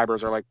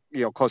 subscribers, or like,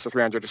 close to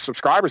 300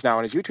 subscribers now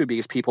on his YouTube,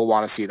 because people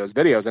want to see those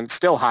videos, and it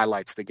still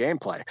highlights the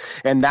gameplay.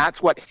 And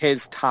that's what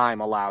his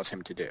time allows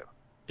him to do.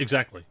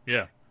 Exactly.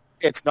 Yeah.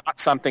 It's not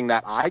something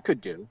that I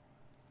could do.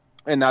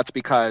 And that's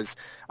because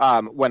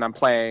when I'm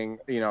playing,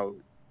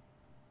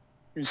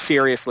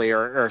 seriously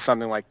or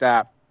something like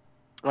that,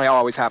 I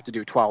always have to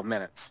do 12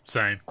 minutes.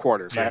 Same.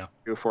 Quarters. Yeah. I have to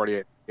do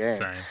 48 game.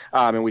 Same.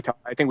 And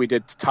I think we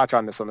did touch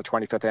on this on the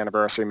 25th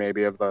anniversary,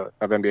 maybe of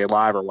NBA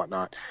Live or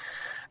whatnot,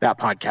 that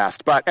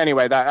podcast. But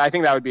anyway, I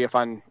think that would be a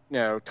fun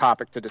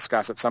topic to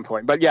discuss at some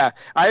point. But yeah,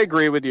 I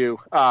agree with you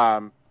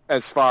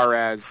as far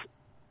as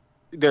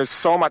there's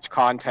so much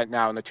content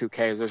now in the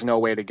 2Ks. There's no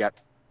way to get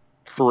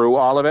through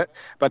all of it.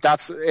 But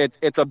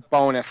it's a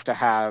bonus to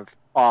have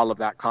all of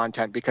that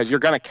content, because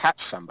you're going to catch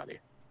somebody.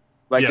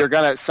 Like, you're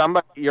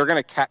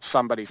gonna catch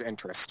somebody's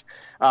interest,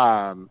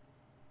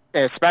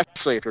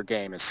 especially if your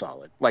game is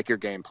solid, like your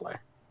gameplay.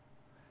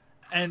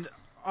 And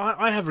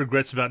I have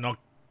regrets about not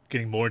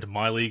getting more into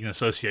My League and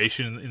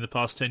Association in the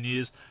past 10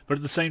 years, but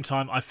at the same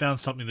time, I found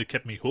something that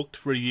kept me hooked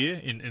for a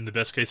year in the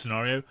best case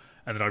scenario,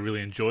 and that I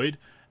really enjoyed.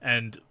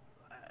 And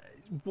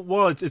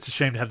while it's a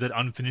shame to have that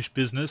unfinished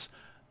business,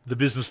 the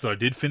business that I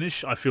did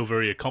finish, I feel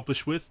very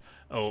accomplished with,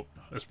 or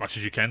as much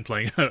as you can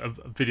playing a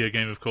video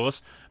game, of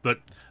course. But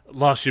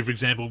last year, for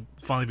example,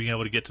 finally being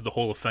able to get to the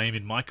Hall of Fame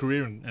in my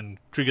career and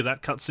trigger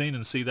that cutscene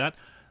and see that,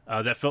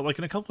 that felt like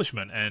an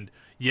accomplishment. And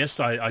yes,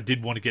 I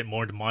did want to get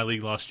more into My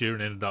League last year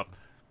and ended up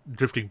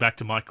drifting back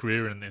to my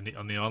career and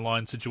on the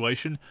online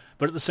situation.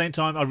 But at the same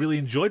time, I really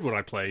enjoyed what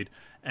I played.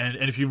 And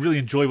if you really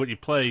enjoy what you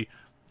play,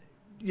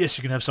 yes,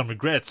 you can have some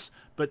regrets,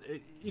 but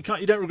you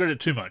don't regret it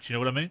too much. You know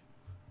what I mean?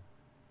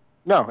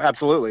 No,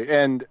 absolutely.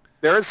 And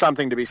there is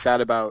something to be said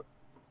about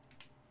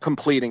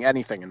completing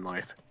anything in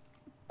life.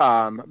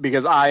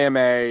 Because I'm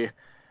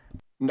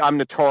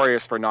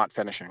notorious for not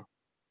finishing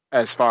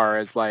as far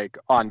as like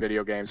on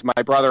video games.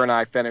 My brother and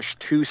I finished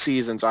 2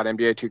 seasons on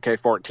NBA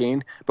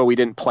 2K14, but we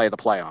didn't play the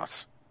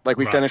playoffs. Like,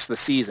 we finished the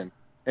season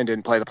and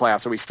didn't play the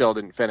playoffs, so we still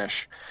didn't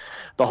finish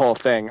the whole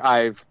thing.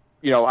 I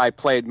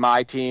played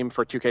my team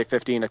for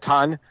 2K15 a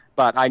ton,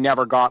 but I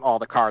never got all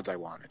the cards I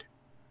wanted.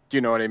 Do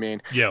you know what I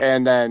mean? Yeah.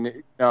 And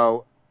then,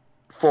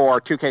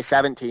 for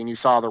 2K17, you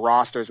saw the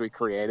rosters we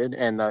created,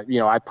 and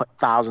I put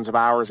thousands of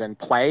hours in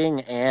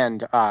playing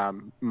and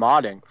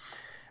modding.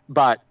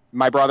 But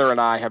my brother and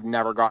I have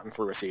never gotten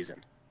through a season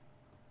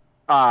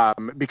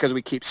because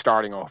we keep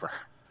starting over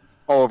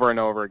and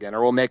over again,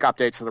 or we'll make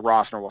updates to the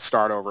roster and we'll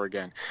start over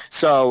again.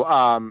 So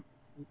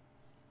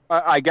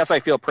I guess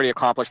I feel pretty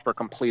accomplished for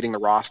completing the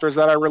rosters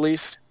that I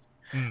released.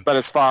 But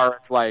as far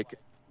as like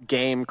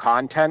game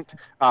content,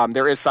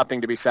 there is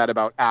something to be said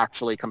about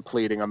actually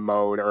completing a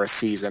mode or a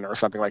season or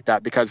something like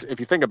that, because if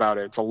you think about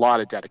it, it's a lot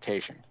of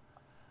dedication.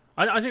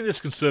 I think this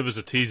can serve as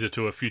a teaser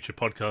to a future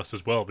podcast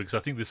as well, because I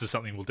think this is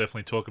something we'll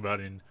definitely talk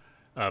about in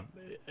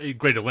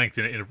greater length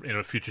in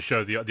a future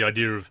show, the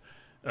idea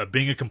of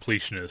being a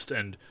completionist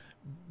and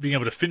being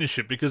able to finish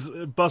it, because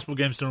basketball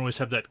games don't always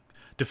have that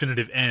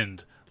definitive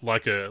end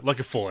like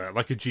a Fallout,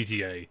 like a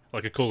GTA,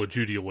 like a Call of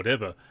Duty or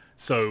whatever.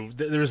 So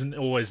there isn't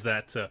always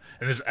that, and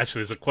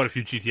there's quite a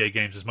few GTA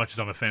games, as much as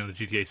I'm a fan of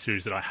the GTA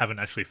series, that I haven't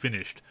actually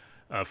finished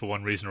for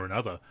one reason or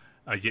another.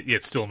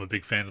 Yet still I'm a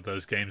big fan of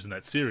those games in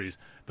that series.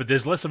 But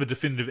there's less of a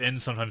definitive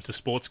end sometimes to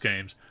sports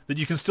games, that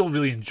you can still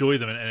really enjoy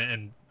them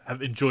and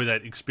enjoy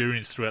that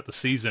experience throughout the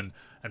season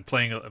and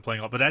playing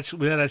up, but actually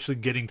without actually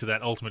getting to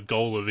that ultimate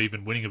goal of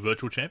even winning a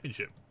virtual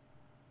championship.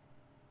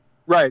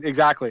 Right,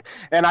 exactly.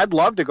 And I'd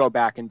love to go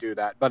back and do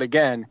that, but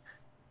again,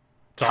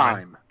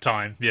 time,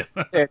 yeah.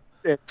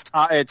 it's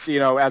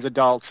as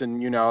adults,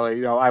 and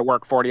I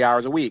work 40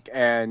 hours a week,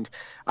 and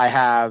I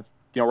have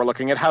we're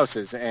looking at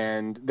houses,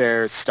 and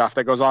there's stuff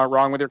that goes on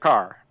wrong with your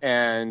car,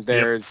 and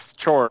there's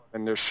chores,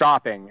 and there's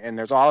shopping, and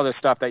there's all of this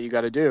stuff that you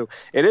got to do.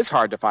 It is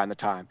hard to find the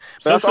time.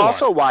 But that's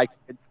also why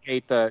kids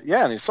hate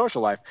and his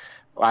social life.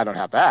 Well, I don't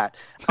have that.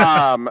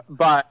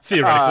 But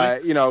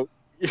theoretically,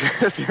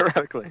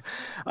 theoretically.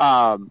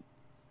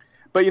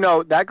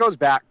 But that goes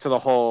back to the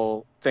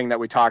whole thing that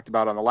we talked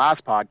about on the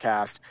last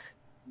podcast,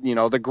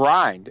 the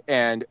grind.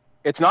 And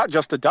it's not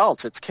just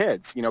adults, it's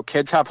kids.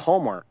 Kids have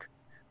homework.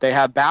 They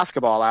have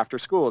basketball after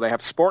school. They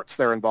have sports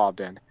they're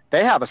involved in.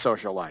 They have a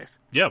social life.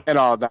 Yep. And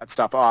all of that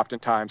stuff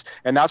oftentimes.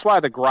 And that's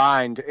why the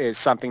grind is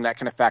something that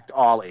can affect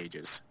all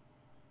ages.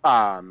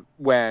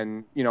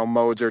 When,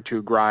 modes are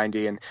too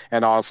grindy,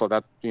 and also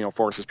that,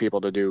 forces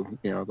people to do,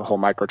 the whole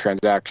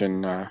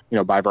microtransaction,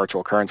 buy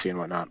virtual currency and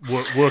whatnot.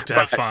 Work to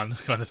have fun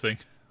kind of thing.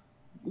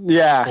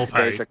 Yeah,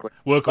 basically.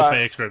 Work or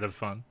pay extra to have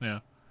fun, yeah.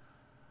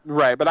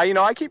 Right, but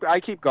I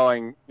keep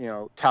going,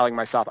 telling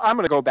myself I'm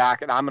going to go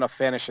back and I'm going to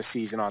finish a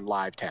season on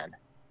Live 10.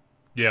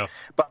 Yeah.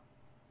 But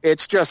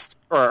it's just,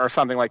 or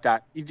something like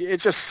that.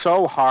 It's just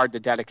so hard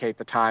to dedicate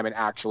the time and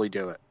actually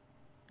do it,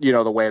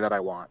 the way that I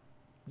want.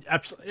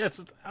 Absolutely.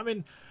 Yes. I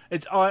mean,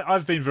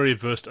 I've been very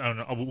averse to,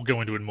 and we'll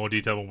go into it in more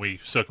detail when we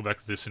circle back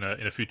to this in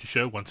a future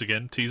show. Once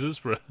again, teasers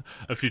for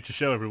a future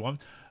show, everyone.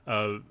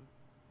 I've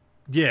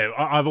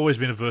always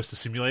been averse to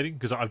simulating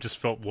because I've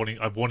just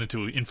I've wanted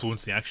to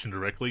influence the action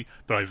directly,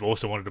 but I've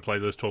also wanted to play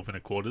those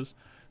 12-minute quarters.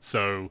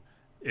 So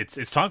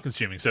it's time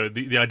consuming. So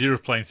the idea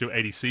of playing through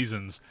 80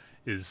 seasons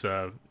is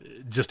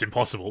just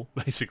impossible,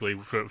 basically,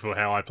 for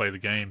how I play the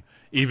game.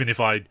 Even if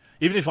I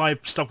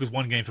stuck with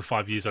one game for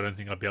 5 years, I don't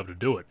think I'd be able to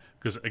do it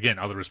because, again,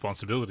 other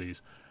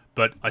responsibilities.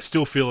 But I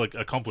still feel like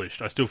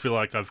accomplished. I still feel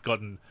like I've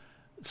gotten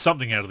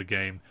something out of the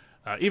game.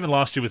 Even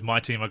last year with my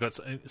team, I got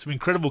some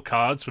incredible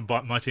cards for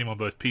my team on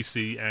both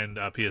PC and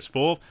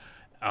PS4.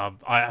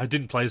 I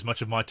didn't play as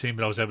much of my team,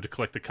 but I was able to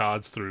collect the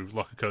cards through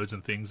locker codes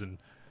and things and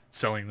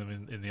selling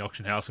them in the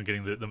auction house and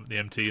getting the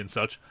MT and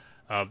such.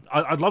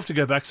 I'd love to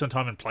go back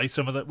sometime and play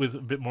some of that with a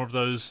bit more of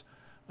those,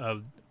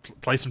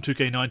 play some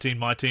 2K19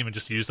 my team and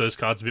just use those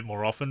cards a bit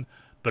more often.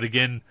 But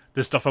again,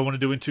 there's stuff I want to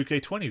do in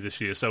 2K20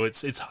 this year, so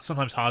it's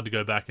sometimes hard to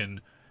go back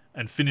and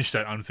finish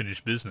that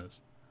unfinished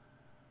business.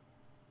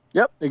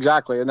 Yep,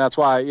 exactly. And that's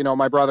why,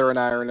 my brother and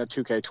I are in a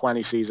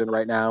 2K20 season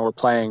right now. We're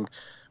trying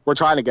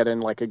to get in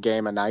like a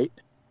game a night.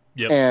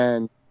 Yep.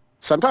 And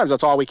sometimes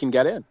that's all we can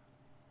get in.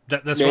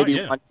 That's maybe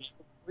right,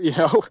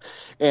 yeah. one,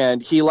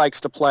 and he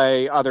likes to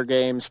play other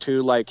games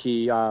too. Like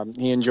he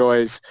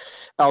enjoys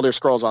Elder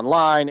Scrolls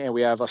Online, and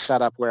we have a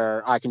setup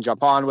where I can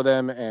jump on with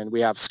him, and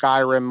we have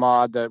Skyrim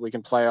mod that we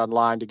can play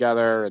online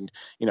together. And,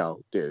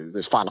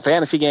 there's Final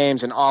Fantasy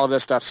games and all of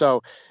this stuff.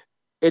 So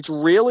it's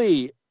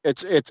really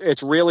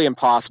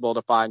impossible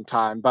to find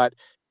time, but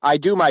I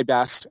do my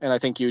best, and I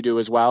think you do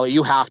as well.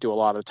 You have to a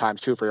lot of the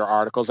times too for your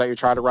articles that you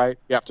try to write.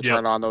 You have to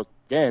turn on those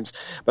games,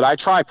 but I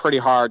try pretty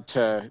hard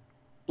to,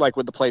 like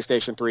with the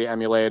PlayStation 3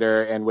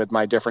 emulator and with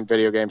my different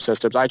video game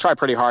systems, I try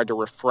pretty hard to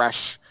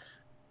refresh,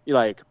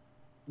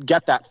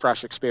 get that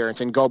fresh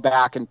experience and go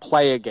back and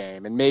play a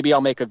game, and maybe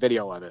I'll make a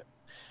video of it,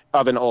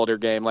 of an older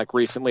game. Like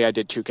recently I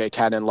did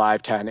 2K10 and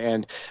Live 10,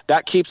 and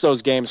that keeps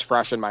those games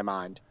fresh in my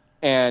mind.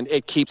 And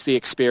it keeps the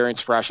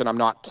experience fresh, and I'm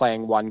not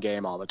playing one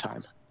game all the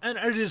time. And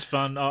it is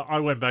fun.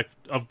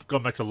 I've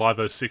gone back to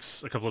Live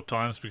 06 a couple of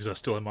times because I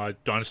still have my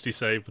Dynasty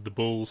save with the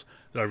Bulls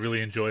that I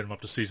really enjoyed. I'm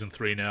up to Season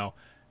 3 now,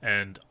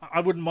 and I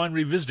wouldn't mind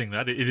revisiting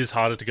that. It is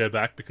harder to go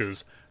back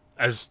because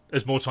as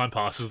more time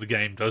passes, the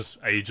game does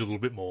age a little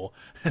bit more.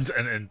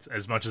 And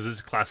as much as it's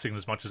a classic, and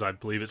as much as I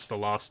believe it's the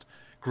last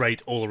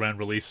great all-around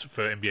release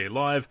for NBA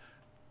Live,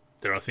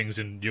 there are things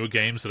in newer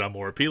games that are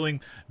more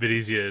appealing, a bit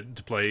easier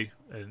to play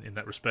in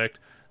that respect.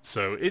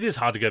 So it is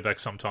hard to go back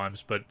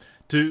sometimes, but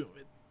a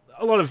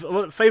lot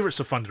of favorites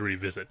are fun to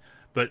revisit.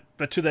 But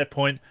to that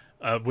point,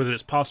 whether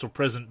it's past or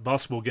present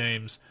basketball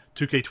games,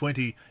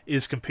 2K20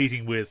 is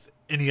competing with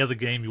any other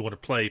game you want to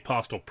play,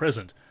 past or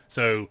present.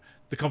 So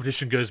the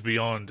competition goes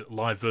beyond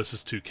Live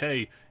versus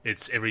 2K.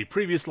 It's every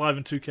previous Live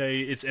in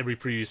 2K. It's every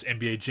previous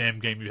NBA Jam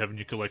game you have in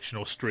your collection,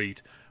 or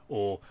Street,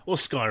 or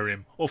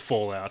Skyrim, or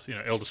Fallout,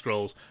 Elder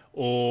Scrolls,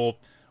 or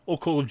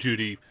Call of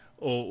Duty,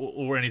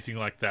 or anything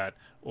like that,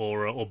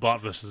 or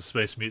Bart versus the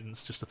Space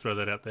Mutants, just to throw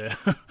that out there,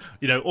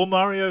 or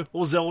Mario,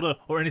 or Zelda,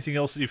 or anything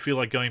else that you feel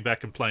like going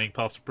back and playing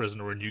past or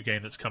present, or a new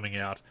game that's coming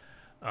out,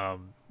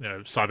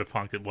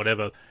 Cyberpunk,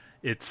 whatever.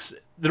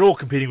 They're all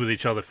competing with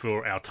each other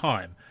for our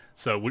time.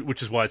 So,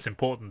 which is why it's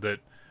important that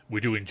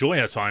we do enjoy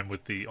our time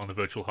on the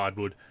virtual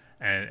hardwood,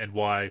 and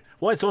why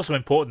it's also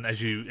important,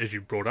 as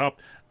you brought up,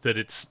 that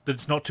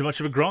it's not too much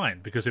of a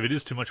grind, because if it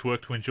is too much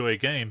work to enjoy a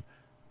game,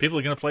 people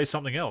are going to play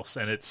something else,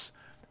 and it's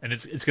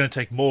going to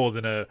take more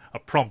than a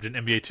prompt in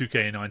NBA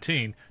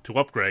 2K19 to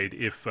upgrade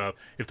if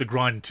the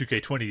grind in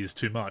 2K20 is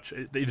too much.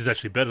 It is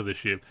actually better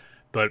this year,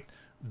 but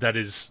that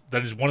is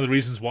one of the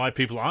reasons why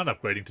people aren't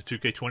upgrading to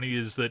 2K20,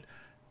 is that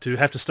to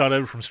have to start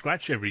over from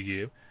scratch every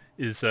year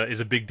is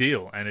a big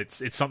deal, and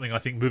it's something I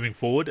think moving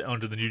forward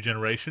onto the new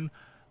generation,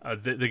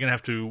 they're going to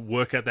have to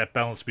work out that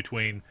balance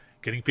between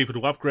getting people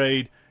to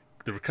upgrade,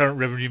 the recurrent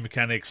revenue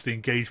mechanics, the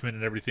engagement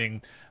and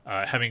everything,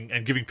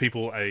 giving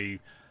people a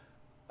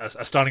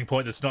starting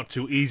point that's not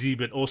too easy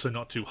but also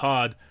not too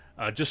hard,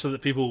 just so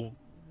that people,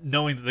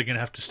 knowing that they're going to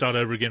have to start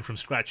over again from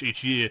scratch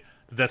each year,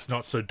 that's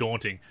not so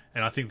daunting.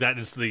 And I think that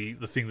is the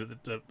thing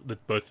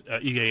that both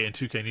EA and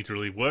 2K need to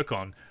really work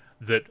on,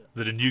 that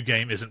a new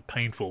game isn't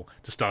painful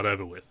to start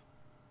over with.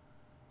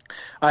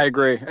 I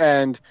agree.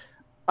 And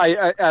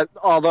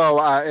although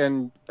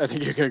and I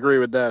think you can agree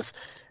with this,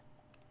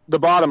 the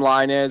bottom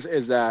line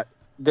is that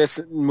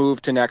this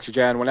move to next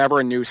gen, whenever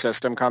a new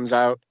system comes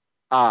out,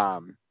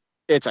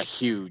 it's a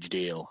huge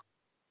deal.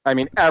 I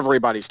mean,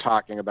 everybody's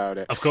talking about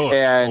it. Of course,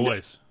 and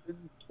always.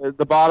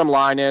 The bottom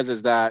line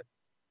is that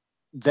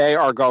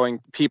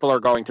people are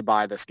going to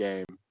buy this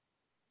game,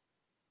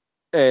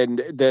 and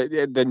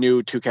the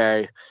new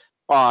 2K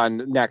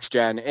on next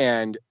gen.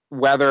 And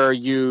whether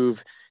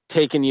you've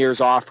taken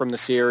years off from the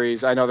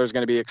series, I know there's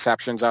going to be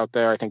exceptions out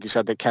there. I think you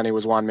said that Kenny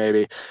was one,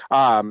 maybe.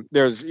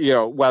 There's,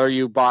 whether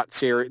you bought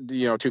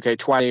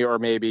 2K20 or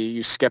maybe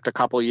you skipped a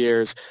couple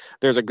years,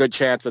 there's a good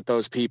chance that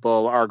those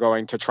people are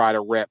going to try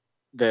to rip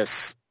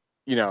this,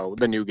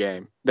 the new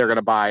game. They're going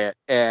to buy it.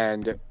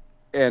 And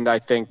I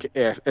think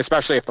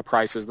especially if the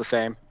price is the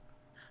same,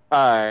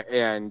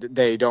 and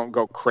they don't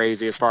go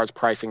crazy as far as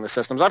pricing the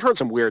systems. I've heard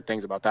some weird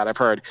things about that. I've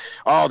heard,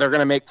 they're going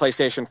to make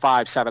PlayStation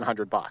 5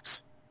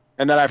 $700.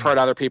 And then I've heard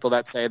other people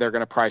that say they're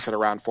going to price it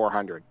around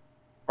 $400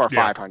 or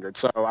 $500.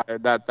 So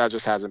that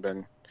just hasn't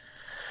been,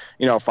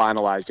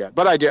 finalized yet.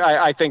 But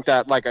I think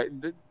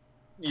that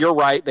you're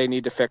right. They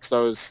need to fix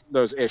those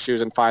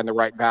issues and find the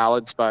right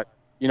balance. But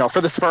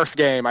for this first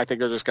game, I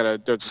think they're just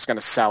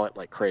gonna sell it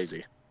like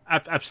crazy.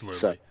 Absolutely.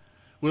 So,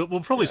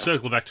 we'll probably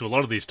circle back to a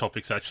lot of these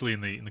topics actually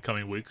in the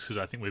coming weeks,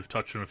 because I think we've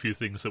touched on a few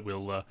things that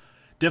we'll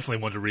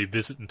definitely want to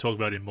revisit and talk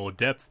about in more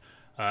depth.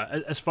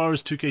 As far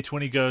as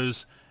 2K20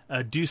 goes,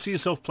 do you see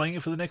yourself playing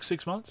it for the next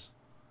 6 months?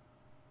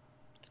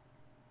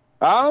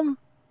 I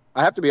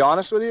have to be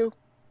honest with you.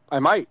 I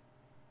might.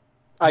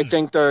 I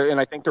think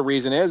the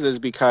reason is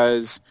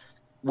because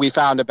we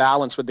found a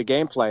balance with the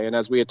gameplay, and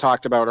as we had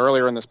talked about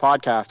earlier in this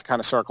podcast, to kind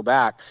of circle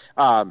back,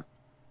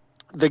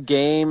 the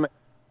game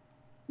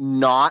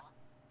not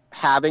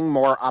having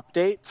more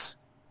updates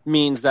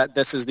means that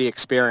this is the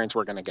experience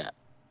we're going to get.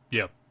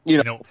 Yeah.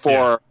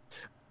 For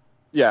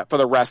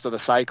the rest of the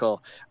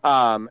cycle.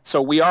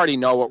 So we already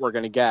know what we're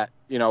going to get.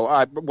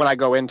 When I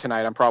go in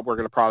tonight, we're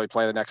going to probably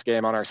play the next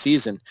game on our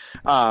season.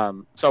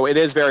 So it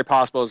is very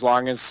possible, as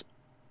long as,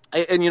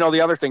 and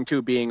the other thing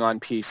too, being on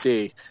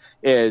PC,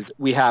 is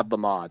we have the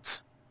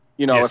mods.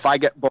 Yes. If I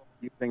get bored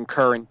using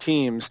current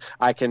teams,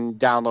 I can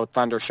download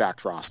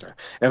Thundershack's roster.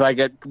 If I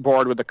get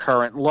bored with the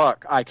current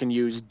look, I can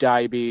use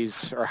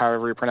Daiby's, or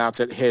however you pronounce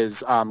it,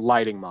 his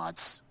lighting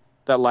mods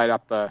that light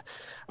up the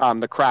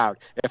crowd.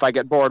 If I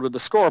get bored with the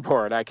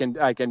scoreboard, I can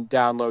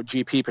download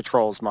GP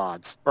Patrol's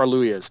mods or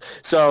Luya's.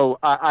 So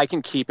I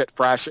can keep it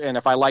fresh, and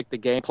if I like the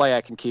gameplay,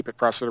 I can keep it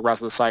fresh for the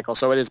rest of the cycle.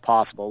 So it is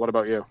possible. What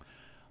about you?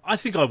 I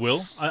think I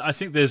will. I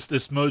think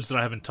there's modes that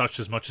I haven't touched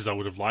as much as I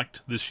would have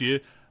liked this year,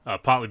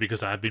 partly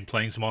because I have been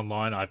playing some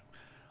online.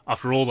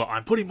 After all,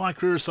 I'm putting my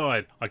career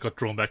aside. I got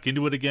drawn back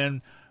into it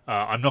again.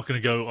 I'm not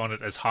going to go on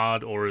it as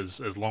hard or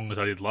as long as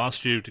I did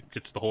last year to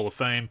get to the Hall of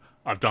Fame.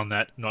 I've done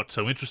that, not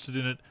so interested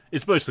in it.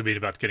 It's mostly been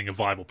about getting a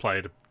viable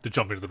player to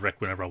jump into the wreck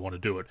whenever I want to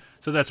do it.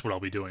 So that's what I'll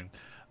be doing.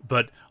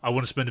 But I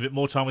want to spend a bit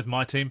more time with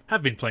my team.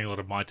 Have been playing a lot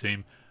of my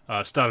team.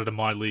 Started a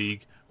My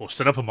League, or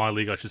set up a My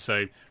League, I should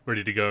say,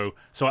 ready to go.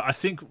 So I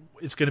think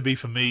it's going to be,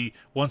 for me,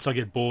 once I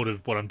get bored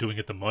of what I'm doing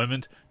at the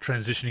moment,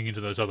 transitioning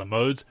into those other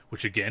modes,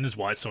 which again is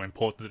why it's so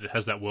important that it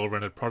has that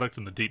well-rounded product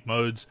and the deep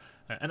modes,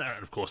 and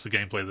of course the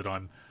gameplay that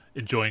I'm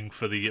enjoying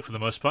for the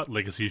most part,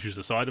 legacy issues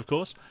aside, of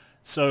course.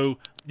 So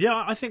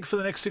yeah, I think for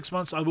the next 6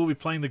 months I will be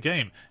playing the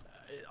game.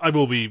 I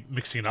will be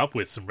mixing it up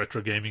with some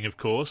retro gaming, of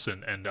course,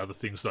 and other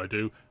things that I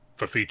do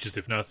for features,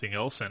 if nothing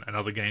else, and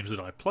other games that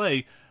I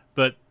play.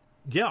 But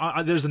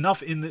yeah, there's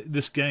enough in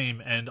this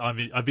game, and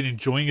I've been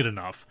enjoying it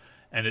enough,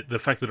 and the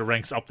fact that it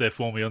ranks up there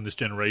for me on this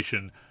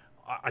generation,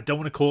 I don't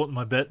want to call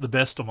it the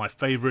best or my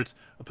favorite,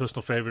 a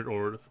personal favorite,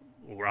 or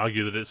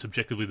argue that it's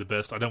subjectively the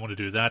best. I don't want to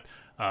do that.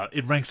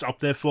 It ranks up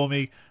there for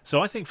me,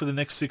 so I think for the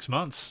next 6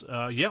 months,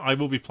 I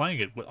will be playing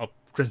it,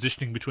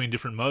 transitioning between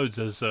different modes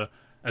as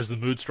the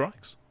mood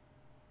strikes.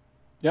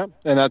 Yeah,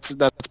 and that's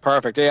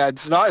perfect. Yeah,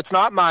 it's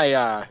not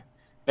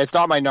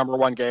my number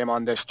one game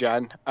on this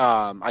gen.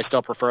 I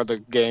still prefer the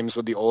games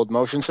with the old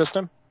motion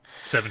system.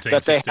 17,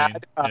 that 16.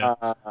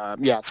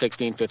 They had,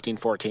 16, 15,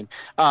 14.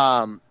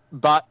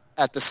 But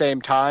at the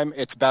same time,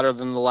 it's better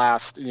than the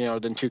last, than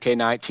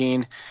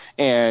 2K19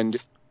 and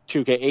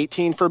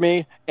 2K18 for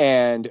me.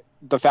 And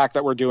the fact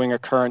that we're doing a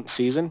current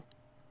season,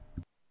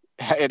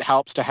 it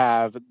helps to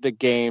have the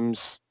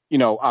game's,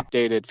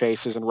 updated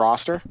faces and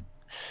roster.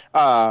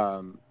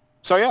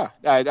 So yeah,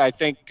 I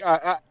think,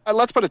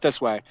 let's put it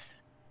this way.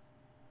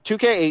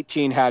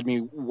 2K18 had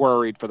me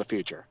worried for the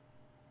future.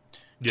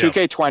 Yeah.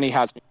 2K20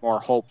 has me more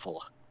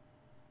hopeful.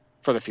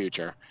 for the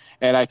future.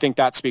 And I think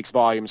that speaks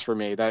volumes for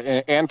me,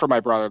 that and for my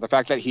brother. The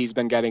fact that he's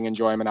been getting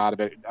enjoyment out of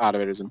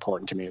it is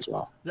important to me as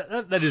well.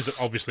 That is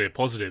obviously a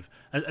positive.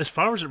 As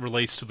far as it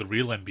relates to the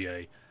real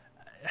NBA,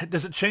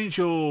 does it change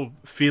your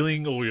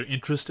feeling or your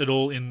interest at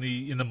all in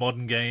the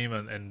modern game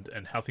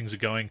and how things are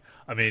going?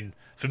 I mean,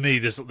 for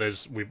me,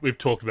 we've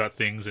talked about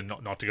things, and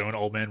not to go on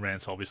old man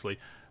rants, obviously,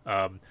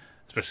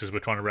 especially as we're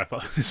trying to wrap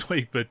up this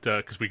week, but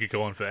because we could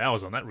go on for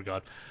hours on that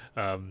regard.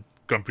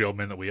 Grumpy old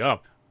men that we are,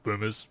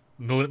 boomers,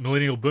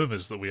 millennial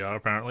boomers that we are,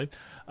 apparently.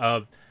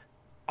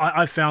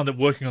 I found that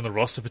working on the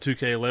roster for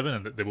 2K11,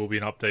 and that there will be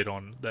an update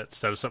on that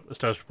status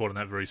report on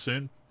that very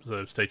soon,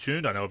 so stay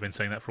tuned. I know I've been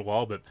saying that for a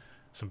while, but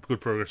some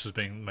good progress is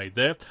being made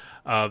there.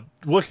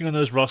 Working on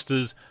those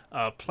rosters,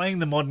 playing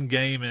the modern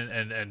game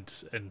and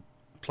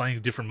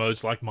playing different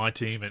modes like my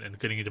team and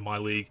getting into my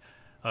league,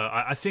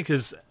 I think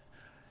has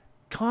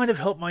kind of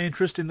helped my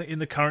interest in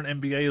the current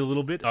NBA a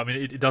little bit. I mean,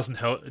 it doesn't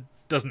help. It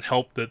doesn't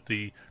help that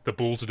the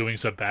Bulls are doing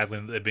so badly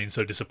and they've been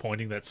so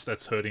disappointing.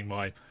 That's hurting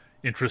my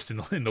interest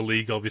in the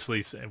league,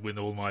 obviously, with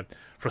all my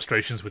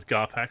frustrations with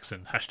Garpax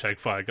and hashtag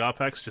fire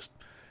Garpax. Just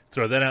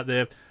throw that out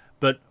there.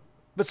 But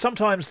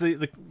sometimes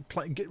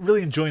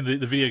really enjoying the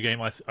video game,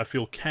 I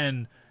feel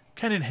can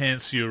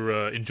enhance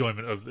your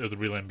enjoyment of the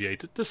real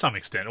NBA to some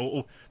extent,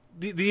 or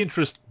the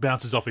interest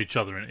bounces off each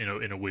other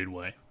in a weird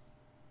way.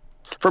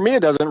 For me,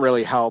 it doesn't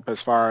really help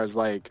as far as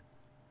like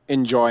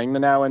enjoying the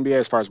now NBA,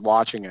 as far as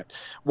watching it.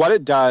 What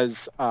it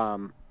does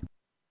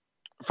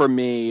for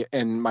me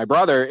and my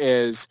brother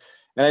is,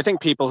 and I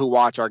think people who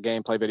watch our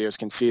gameplay videos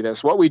can see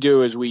this, what we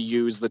do is we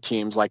use the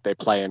teams like they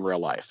play in real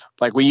life.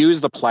 Like we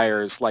use the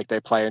players like they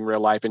play in real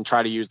life and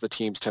try to use the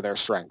teams to their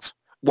strengths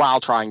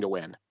while trying to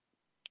win.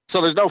 So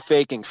there's no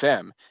faking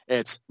sim.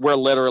 We're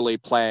literally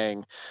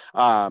playing,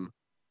 like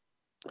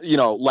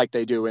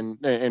they do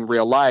in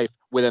real life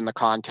within the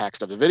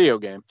context of the video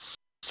game.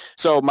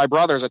 So my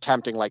brother's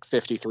attempting like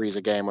 53s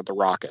a game with the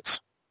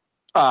Rockets.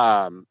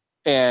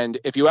 And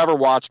if you ever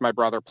watched my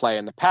brother play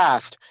in the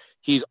past,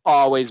 he's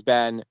always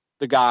been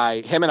the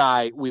guy. Him and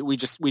I,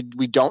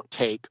 we don't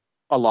take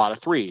a lot of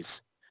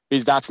threes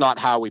because that's not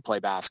how we play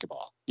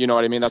basketball. You know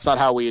what I mean? That's not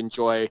how we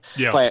enjoy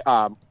play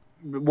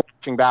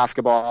watching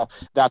basketball.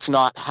 That's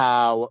not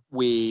how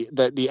the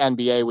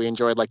NBA we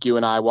enjoyed, like you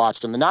and I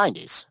watched in the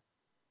 90s.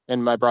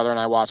 And my brother and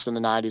I watched in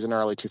the 90s and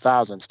early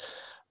 2000s.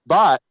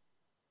 But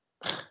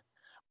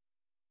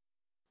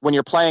when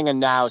you're playing a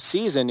now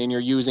season and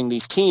you're using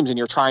these teams and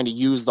you're trying to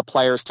use the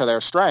players to their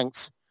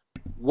strengths,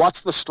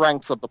 what's the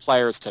strengths of the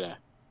players today?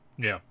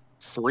 Yeah.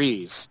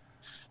 Threes.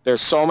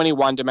 There's so many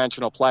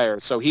one-dimensional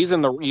players. So he's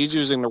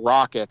using the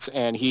Rockets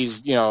and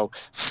he's,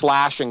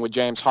 slashing with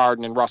James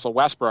Harden and Russell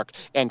Westbrook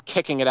and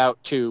kicking it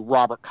out to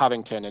Robert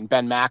Covington and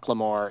Ben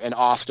McLemore and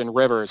Austin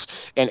Rivers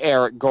and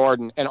Eric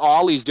Gordon, and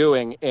all he's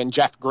doing, and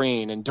Jeff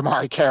Green and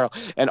DeMar Carroll,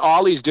 and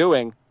all he's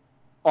doing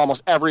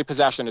almost every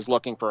possession is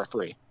looking for a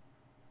three.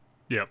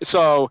 Yeah.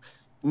 So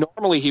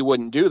normally he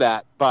wouldn't do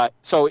that, but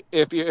so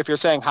if you're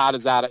saying how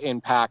does that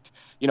impact,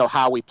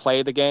 how we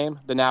play the game,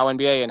 the now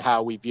NBA, and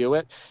how we view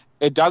it,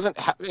 it doesn't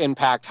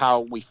impact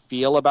how we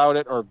feel about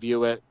it or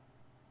view it,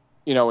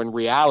 in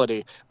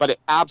reality, but it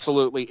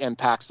absolutely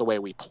impacts the way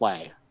we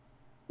play,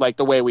 like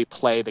the way we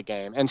play the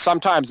game. And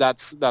sometimes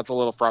that's a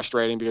little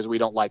frustrating because we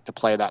don't like to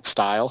play that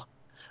style.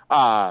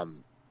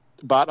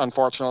 But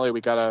unfortunately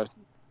we gotta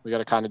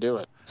kind of do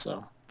it.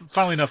 So.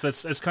 Funnily enough,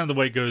 that's kind of the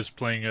way it goes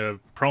playing a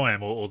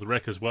Pro-Am or the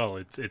Rec as well.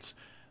 It's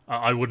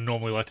I wouldn't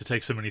normally like to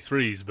take so many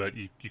threes, but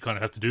you kind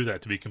of have to do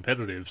that to be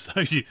competitive.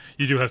 So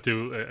you do have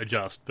to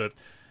adjust. But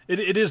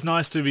it is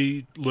nice to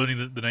be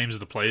learning the names of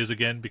the players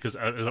again, because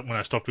when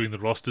I stopped doing the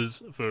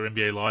rosters for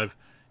NBA Live,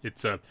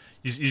 it's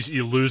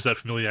you lose that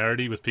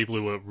familiarity with people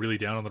who were really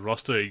down on the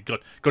roster. You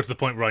got to the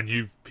point where I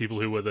knew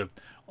people who were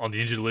on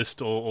the injured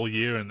list all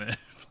year, and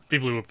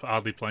people who were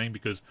hardly playing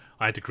because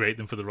I had to create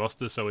them for the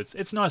roster. So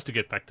it's nice to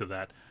get back to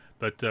that.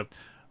 But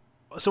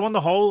so on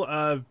the whole,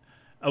 are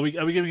we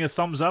giving a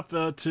thumbs up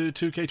to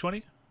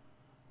 2K20?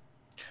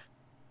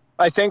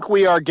 I think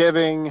we are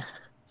giving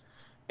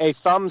a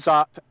thumbs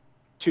up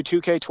to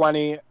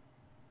 2K20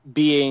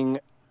 being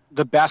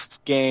the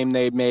best game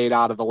they've made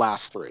out of the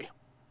last three.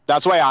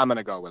 That's why I'm going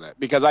to go with it,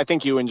 because I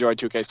think you enjoyed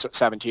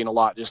 2K17 a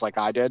lot, just like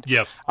I did.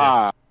 Yeah.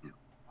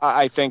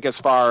 I think as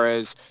far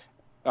as,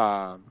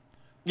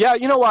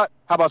 you know what?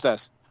 How about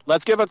this?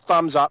 Let's give a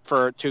thumbs up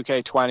for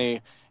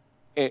 2K20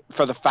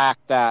 for the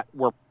fact that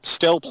we're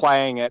still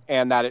playing it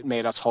and that it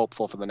made us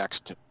hopeful for the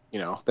next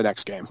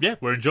game. Yeah,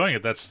 we're enjoying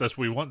it. That's what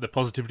we want, the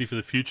positivity for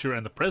the future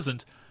and the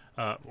present.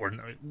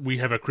 We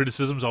have our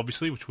criticisms,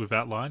 obviously, which we've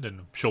outlined, and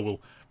I'm sure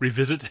we'll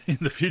revisit in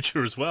the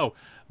future as well.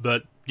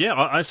 But yeah,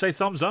 I say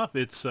thumbs up.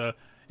 It's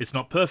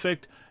not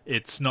perfect.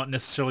 It's not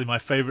necessarily my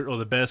favorite or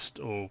the best,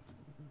 or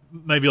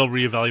maybe I'll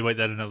reevaluate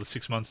that in another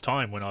 6 months'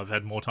 time when I've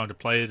had more time to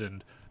play it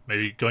and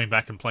maybe going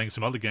back and playing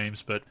some other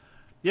games. But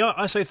yeah,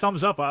 I say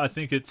thumbs up. I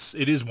think it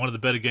is one of the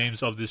better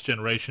games of this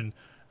generation,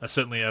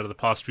 certainly out of the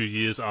past few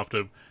years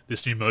after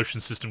this new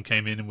motion system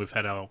came in and we've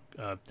had our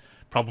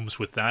problems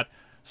with that.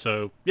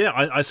 So yeah,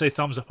 I say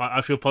thumbs up.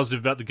 I feel positive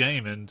about the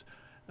game, and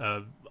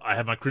I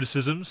have my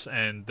criticisms,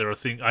 and there are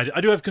things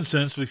I do have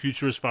concerns for the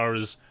future as far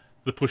as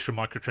the push for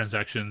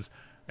microtransactions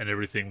and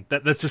everything.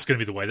 That's just going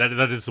to be the way. That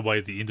is the way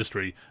of the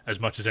industry as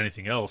much as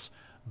anything else.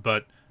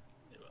 But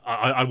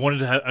I wanted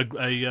to have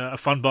a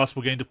fun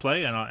basketball game to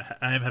play, and I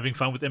am having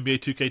fun with NBA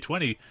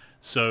 2K20.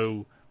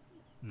 So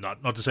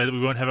not to say that we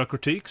won't have our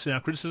critiques and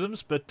our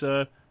criticisms, but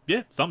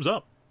yeah, thumbs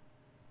up.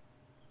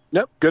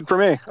 Yep, good for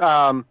me.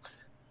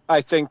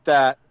 I think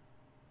that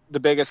the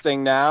biggest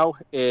thing now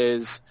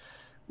is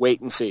wait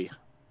and see.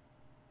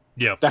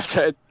 Yeah. That's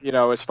it,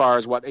 as far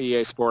as what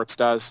EA Sports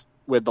does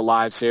with the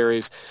live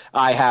series.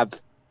 I have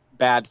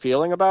bad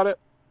feeling about it.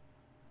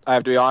 I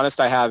have to be honest.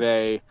 I have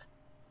a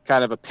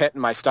kind of a pit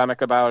in my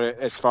stomach about it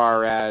as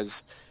far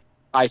as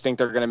I think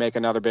they're going to make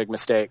another big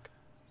mistake.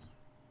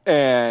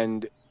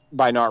 And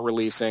by not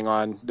releasing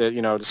on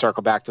to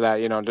circle back to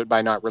that,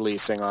 by not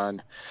releasing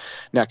on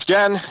next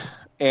gen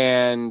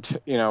and,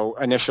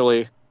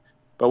 initially,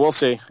 but we'll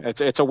see.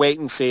 It's a wait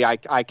and see. I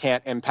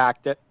can't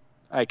impact it.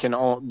 I can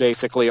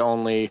basically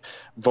only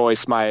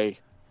voice my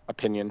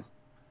opinion,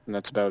 and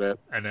that's about it.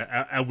 And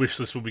our wish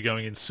list will be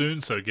going in soon,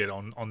 so get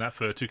on that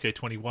for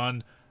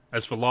 2K21.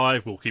 As for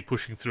live, we'll keep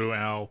pushing through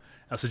our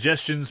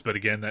suggestions, but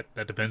again,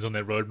 that depends on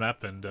their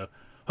roadmap, and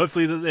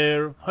hopefully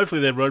their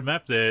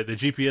roadmap, their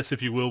GPS,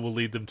 if you will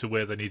lead them to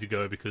where they need to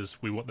go, because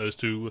we want those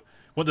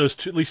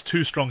at least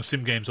two strong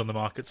sim games on the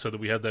market, so that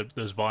we have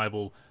those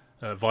viable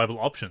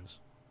options.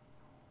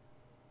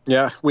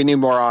 Yeah, we need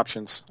more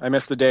options. I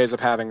miss the days of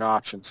having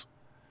options.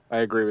 I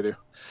agree with you.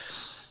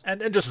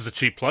 And just as a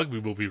cheap plug, we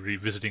will be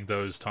revisiting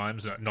those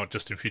times, not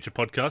just in future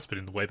podcasts, but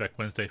in the Way Back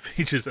Wednesday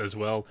features as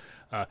well.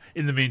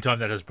 In the meantime,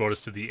 that has brought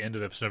us to the end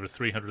of episode number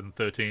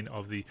 313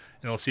 of the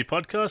NLC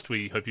podcast.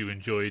 We hope you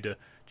enjoyed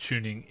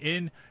tuning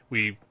in.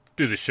 We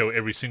do this show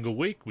every single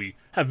week. We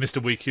have missed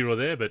a week here or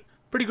there, but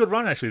pretty good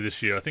run actually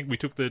this year. I think we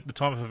took the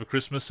time off over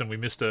Christmas, and we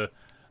missed a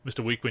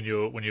week when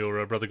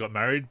your brother got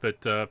married.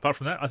 But apart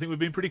from that, I think we've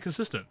been pretty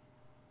consistent.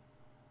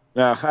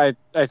 Yeah,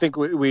 I think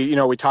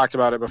we talked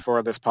about it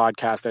before this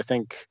podcast. I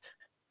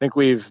think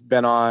we've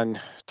been on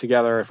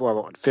together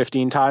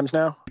 15 times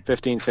now,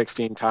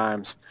 16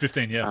 times.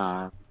 15,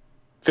 yeah.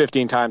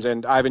 15 times,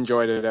 and I've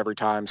enjoyed it every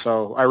time.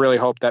 So I really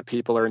hope that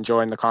people are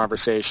enjoying the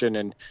conversation,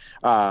 and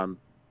and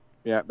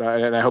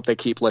I hope they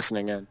keep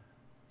listening in.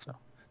 So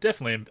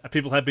definitely,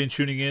 people have been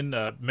tuning in.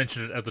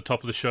 Mentioned it at the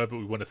top of the show, but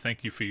we want to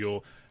thank you for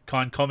your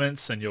kind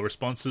comments and your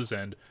responses,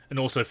 and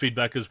also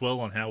feedback as well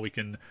on how we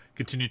can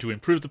continue to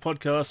improve the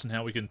podcast and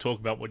how we can talk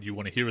about what you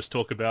want to hear us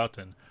talk about.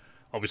 And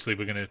obviously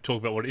we're going to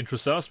talk about what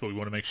interests us, but we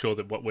want to make sure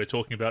that what we're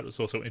talking about is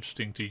also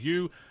interesting to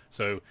you.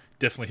 So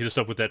definitely hit us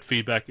up with that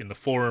feedback in the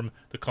forum,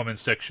 the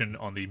comments section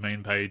on the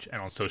main page,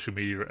 and on social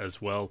media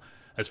as well.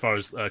 As far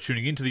as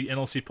tuning into the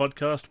NLC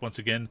podcast, once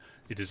again,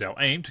 it is our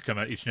aim to come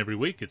out each and every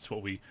week. It's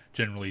what we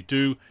generally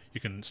do.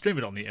 You can stream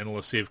it on the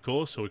NLSC, of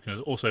course, or you can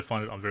also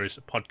find it on various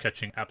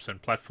podcatching apps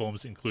and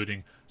platforms,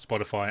 including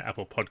Spotify,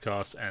 Apple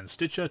Podcasts, and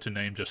Stitcher, to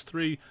name just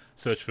three.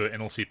 Search for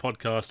NLC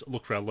Podcast,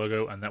 look for our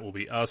logo, and that will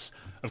be us.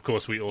 Of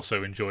course, we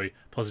also enjoy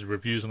positive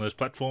reviews on those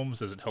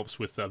platforms, as it helps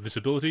with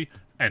visibility,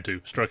 and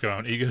to stroke our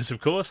own egos,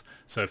 of course,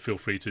 so feel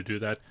free to do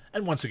that.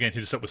 And once again,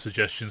 hit us up with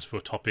suggestions for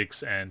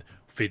topics and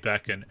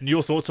feedback and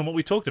your thoughts on what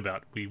we talked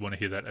about. We want to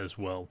hear that as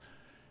well.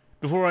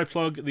 Before I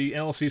plug the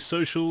NLC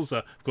socials,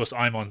 of course,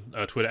 I'm on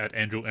Twitter at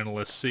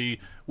AndrewNLSC.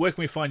 Where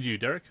can we find you,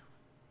 Derek?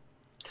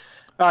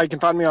 You can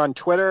find me on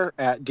Twitter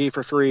at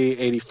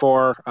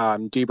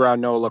D4Free84, D Brown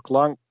No Look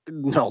Lunk,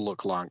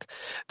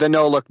 the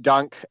No Look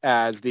Dunk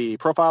as the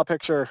profile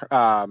picture.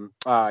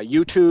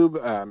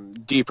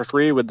 YouTube, D for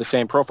Free with the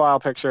same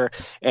profile picture,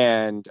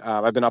 and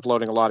I've been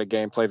uploading a lot of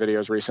gameplay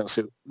videos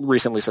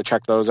recently, so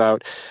check those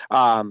out.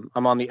 I'm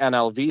on the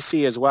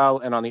NLVC as well,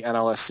 and on the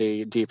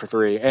NLSC, D for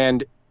Free.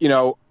 And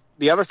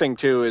the other thing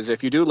too is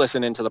if you do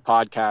listen into the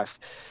podcast,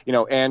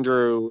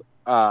 Andrew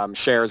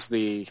shares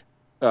the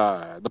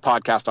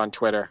podcast on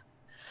Twitter,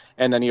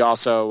 and then he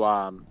also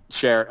and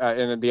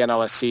the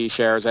NLSC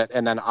shares it,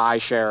 and then I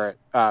share it.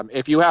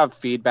 If you have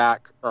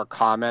feedback or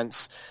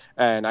comments,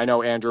 and I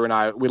know Andrew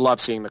and we love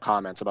seeing the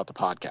comments about the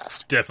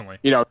podcast. Definitely.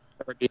 Whether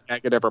it be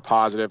negative or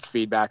positive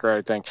feedback or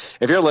anything.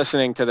 If you're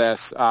listening to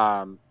this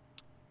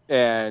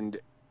and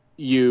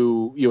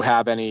you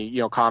have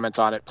any comments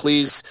on it,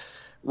 please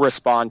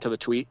respond to the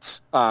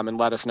tweets and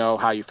let us know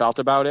how you felt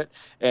about it,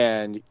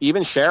 and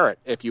even share it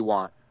if you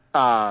want.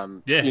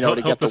 To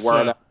get the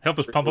word out. Help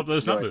us pump up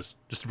those numbers,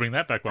 just to bring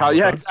that back.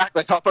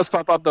 Exactly. Help us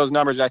pump up those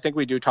numbers. I think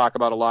we do talk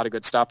about a lot of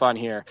good stuff on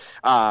here,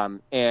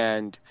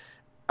 and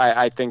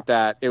I think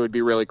that it would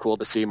be really cool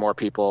to see more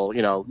people,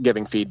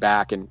 giving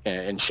feedback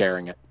and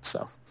sharing it.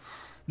 So,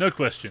 no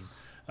question.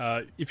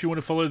 If you want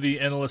to follow the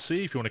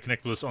NLSC, if you want to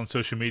connect with us on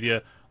social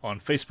media, on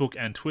Facebook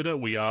and Twitter,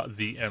 we are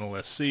the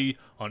NLSC.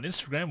 On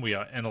Instagram, we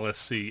are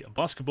NLSC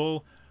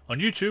Basketball. On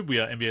YouTube, we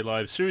are NBA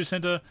Live Series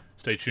Center.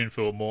 Stay tuned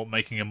for more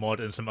Making a Mod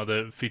and some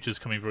other features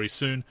coming very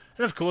soon.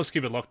 And of course,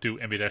 keep it locked to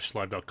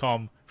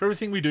NBA-Live.com for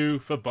everything we do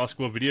for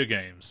basketball video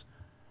games.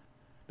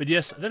 But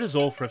yes, that is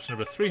all for episode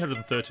number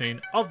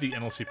 313 of the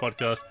NLC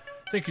podcast.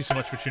 Thank you so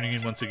much for tuning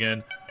in once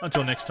again.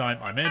 Until next time,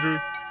 I'm Andrew.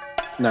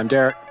 And I'm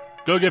Derek.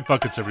 Go get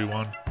buckets,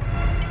 everyone.